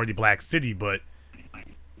a majority black city, but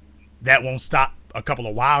that won't stop a couple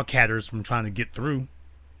of wildcatters from trying to get through.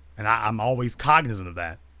 And I'm always cognizant of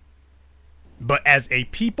that. But as a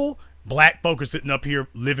people, black folk are sitting up here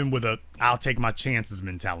living with a I'll take my chances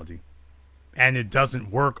mentality. And it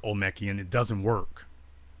doesn't work, Olmekian. It doesn't work.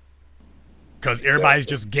 Because everybody's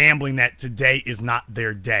just gambling that today is not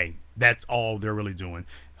their day. That's all they're really doing.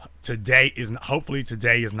 Hopefully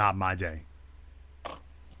today is not my day.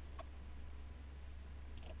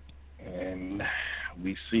 And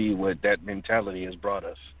we see what that mentality has brought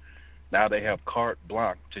us. Now they have carte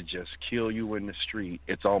blanche to just kill you in the street.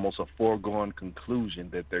 It's almost a foregone conclusion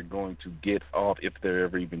that they're going to get off if they're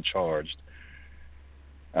ever even charged.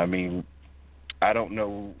 I mean, I don't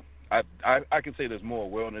know. I can say there's more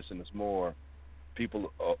awareness and there's more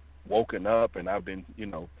people woken up, and I've been,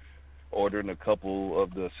 ordering a couple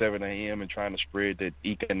of the 7 a.m. and trying to spread that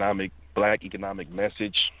black economic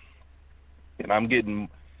message. And I'm getting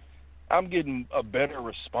a better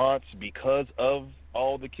response because of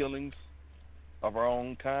all the killings of our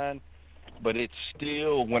own kind. But it's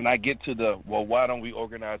still, when I get to why don't we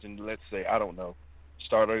organize and, let's say, I don't know,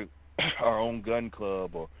 start our own gun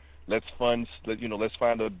club, or let's find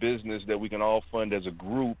a business that we can all fund as a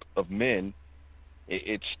group of men.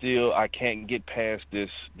 It's still, I can't get past this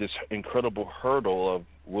incredible hurdle of,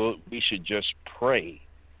 well, we should just pray.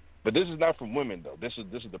 But this is not from women, though. This is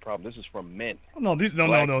the problem. This is from men. No.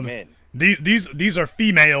 Men. These are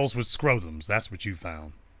females with scrotums. That's what you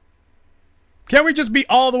found. Can't we just be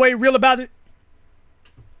all the way real about it?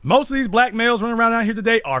 Most of these black males running around out here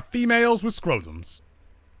today are females with scrotums.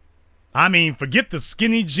 I mean, forget the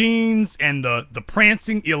skinny jeans and the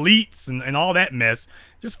prancing elites and all that mess.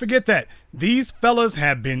 Just forget that. These fellas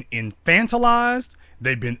have been infantilized.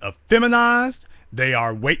 They've been effeminized. They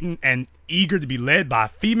are waiting and eager to be led by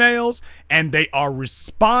females. And they are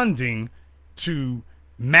responding to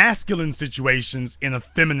masculine situations in a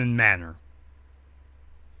feminine manner.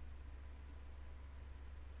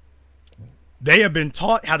 They have been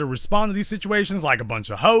taught how to respond to these situations like a bunch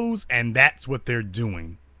of hoes, and that's what they're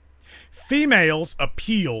doing. Females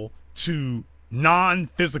appeal to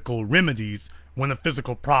non-physical remedies when a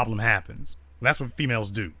physical problem happens. That's what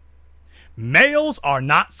females do. Males are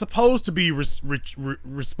not supposed to be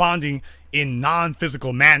responding in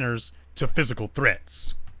non-physical manners to physical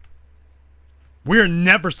threats. We're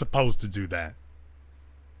never supposed to do that.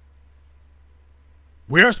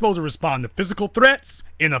 We are supposed to respond to physical threats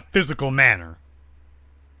in a physical manner.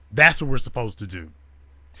 That's what we're supposed to do.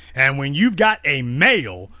 And when you've got a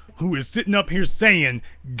male who is sitting up here saying,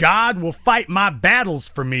 God will fight my battles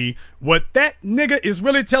for me, what that nigga is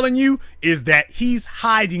really telling you is that he's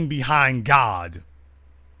hiding behind God.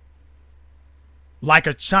 Like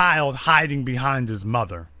a child hiding behind his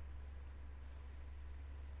mother.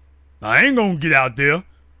 I ain't gonna get out there.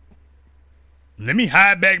 Let me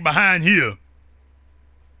hide back behind here.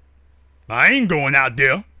 I ain't going out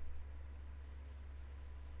there.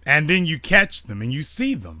 And then you catch them and you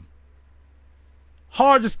see them.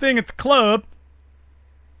 Hardest thing at the club.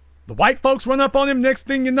 The white folks run up on him. Next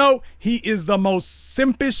thing you know, he is the most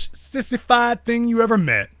simpish, sissified thing you ever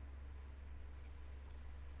met.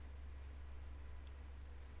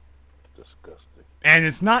 Disgusting. And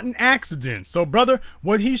it's not an accident. So, brother,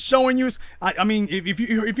 what he's showing you is, I mean, if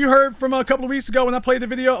you heard from a couple of weeks ago when I played the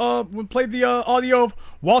video, audio of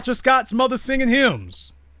Walter Scott's mother singing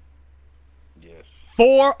hymns. Yes.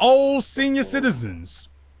 4 old senior citizens.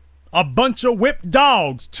 A bunch of whipped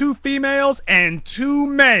dogs, 2 females and 2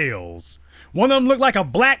 males. One of them looked like a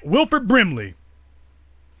black Wilford Brimley.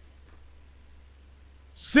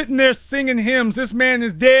 Sitting there singing hymns. This man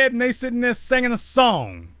is dead and they sitting there singing a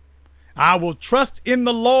song. I will trust in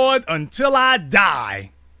the Lord until I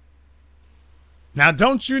die. Now,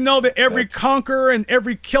 don't you know that every conqueror and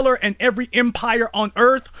every killer and every empire on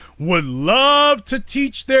earth would love to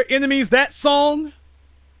teach their enemies that song?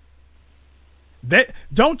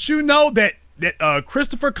 Don't you know that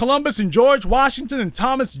Christopher Columbus and George Washington and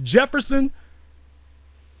Thomas Jefferson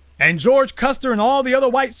and George Custer and all the other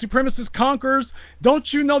white supremacist conquerors,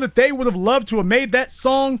 don't you know that they would have loved to have made that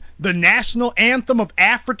song the national anthem of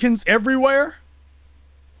Africans everywhere?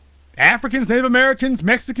 Africans, Native Americans,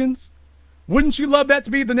 Mexicans. Wouldn't you love that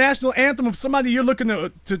to be the national anthem of somebody you're looking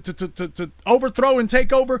to overthrow and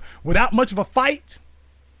take over without much of a fight?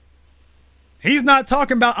 He's not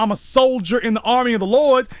talking about I'm a soldier in the army of the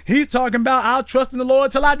Lord. He's talking about I'll trust in the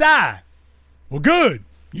Lord till I die. Well, good.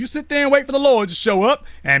 You sit there and wait for the Lord to show up.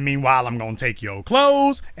 And meanwhile, I'm going to take your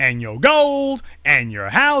clothes and your gold and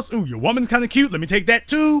your house. Ooh, your woman's kind of cute. Let me take that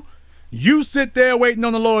too. You sit there waiting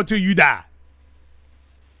on the Lord till you die.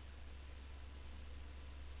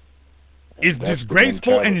 is That's the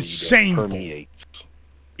disgraceful and it's mentality that shameful. permeates.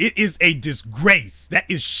 It is a disgrace. That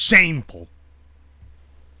is shameful.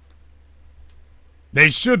 They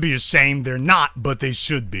should be ashamed. They're not, but they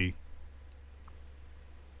should be.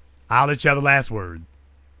 I'll let you have the last word.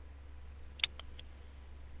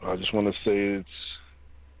 I just want to say it's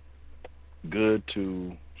good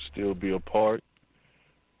to still be a part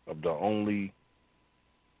of the only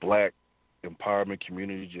black empowerment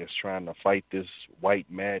community that's trying to fight this white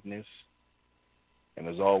madness. And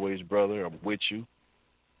as always, brother, I'm with you.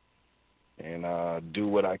 And do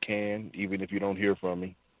what I can, even if you don't hear from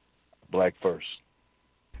me. Black first.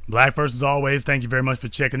 Black first as always. Thank you very much for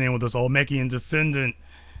checking in with us, Olmekian descendant.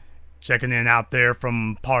 Checking in out there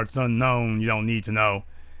from parts unknown you don't need to know.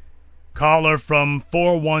 Caller from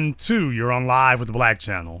 412, you're on live with the Black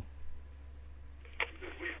Channel.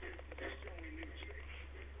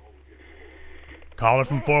 Caller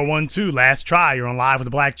from 412, last try, you're on live with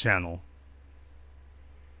the Black Channel.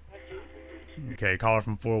 Okay, caller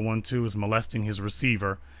from 412 is molesting his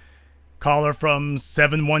receiver. Caller from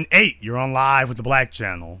 718, you're on live with the Black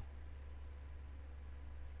Channel.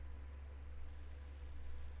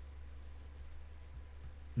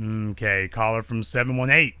 Okay, caller from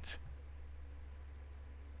 718.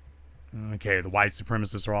 Okay, the white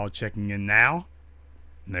supremacists are all checking in now.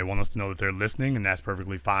 And they want us to know that they're listening, and that's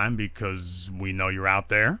perfectly fine because we know you're out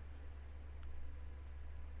there.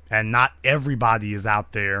 And not everybody is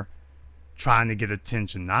out there trying to get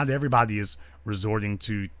attention. Not everybody is resorting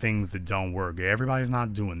to things that don't work. Everybody's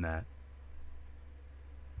not doing that.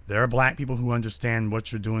 There are black people who understand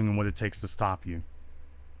what you're doing and what it takes to stop you.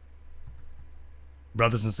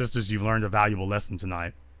 Brothers and sisters, you've learned a valuable lesson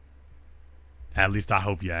tonight. At least I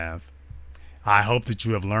hope you have. I hope that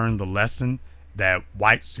you have learned the lesson that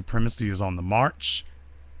white supremacy is on the march.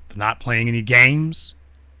 They're not playing any games.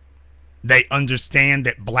 They understand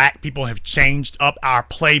that black people have changed up our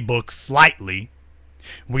playbook slightly.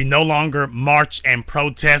 We no longer march and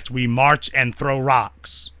protest. We march and throw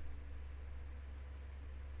rocks.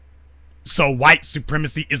 So white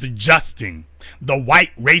supremacy is adjusting. The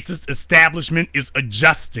white racist establishment is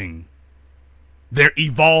adjusting. They're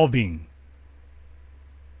evolving.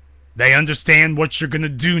 They understand what you're going to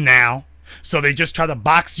do now. So they just try to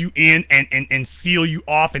box you in and seal you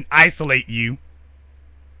off and isolate you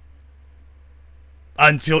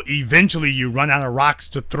until eventually you run out of rocks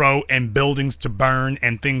to throw and buildings to burn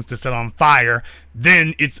and things to set on fire.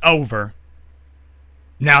 Then it's over.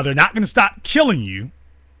 Now they're not going to stop killing you.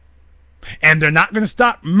 And they're not going to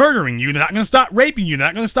stop murdering you. They're not going to stop raping you. They're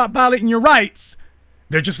not going to stop violating your rights.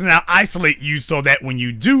 They're just going to isolate you so that when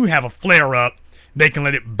you do have a flare-up, they can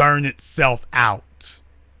let it burn itself out.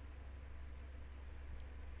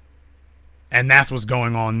 And that's what's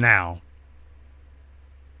going on now.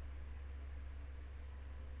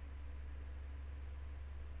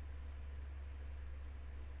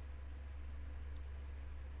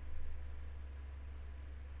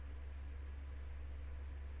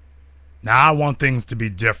 Now, I want things to be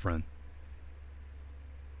different.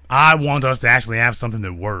 I want us to actually have something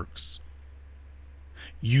that works.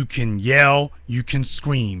 You can yell, you can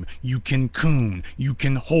scream, you can coon, you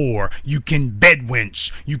can whore, you can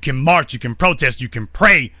bedwench, you can march, you can protest, you can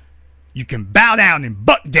pray, you can bow down and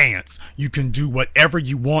buck dance, you can do whatever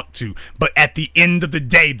you want to. But at the end of the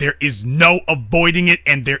day, there is no avoiding it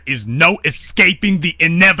and there is no escaping the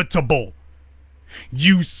inevitable.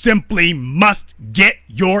 You simply must get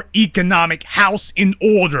your economic house in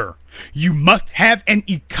order. You must have an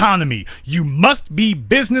economy. You must be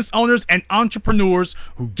business owners and entrepreneurs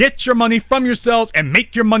who get your money from yourselves and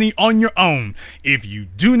make your money on your own. If you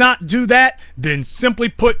do not do that, then simply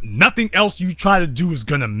put, nothing else you try to do is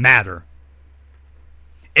going to matter.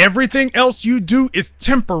 Everything else you do is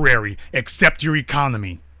temporary except your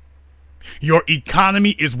economy. Your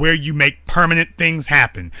economy is where you make permanent things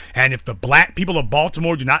happen. And if the black people of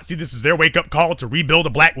Baltimore do not see this as their wake-up call to rebuild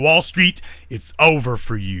a black Wall Street, it's over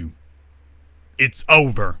for you. It's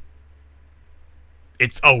over.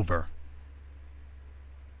 It's over.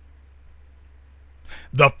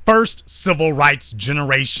 The first civil rights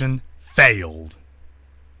generation failed.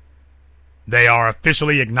 They are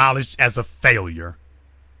officially acknowledged as a failure.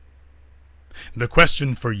 The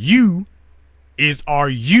question for you is, are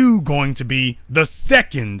you going to be the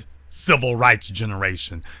second civil rights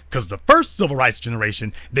generation? Because the first civil rights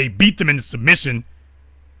generation, they beat them into submission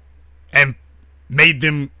and made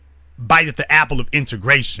them bite at the apple of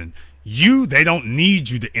integration. They don't need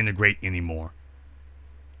you to integrate anymore.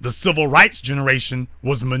 The civil rights generation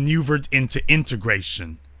was maneuvered into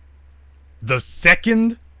integration. The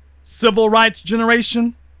second civil rights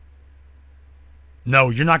generation, No,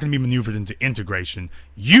 you're not going to be maneuvered into integration.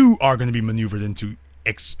 You are going to be maneuvered into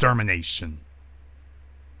extermination.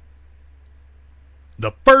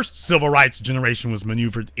 The first civil rights generation was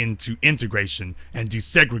maneuvered into integration and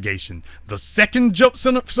desegregation. The second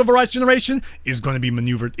civil rights generation is going to be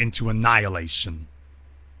maneuvered into annihilation.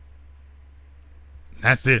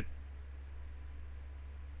 That's it.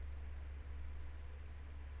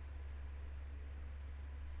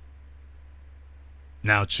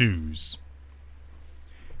 Now choose.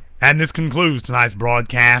 And this concludes tonight's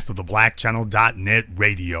broadcast of the BlackChannel.net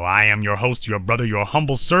radio. I am your host, your brother, your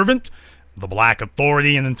humble servant, the Black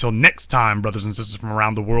Authority. And until next time, brothers and sisters from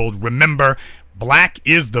around the world, remember, black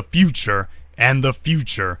is the future, and the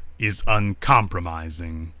future is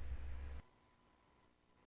uncompromising.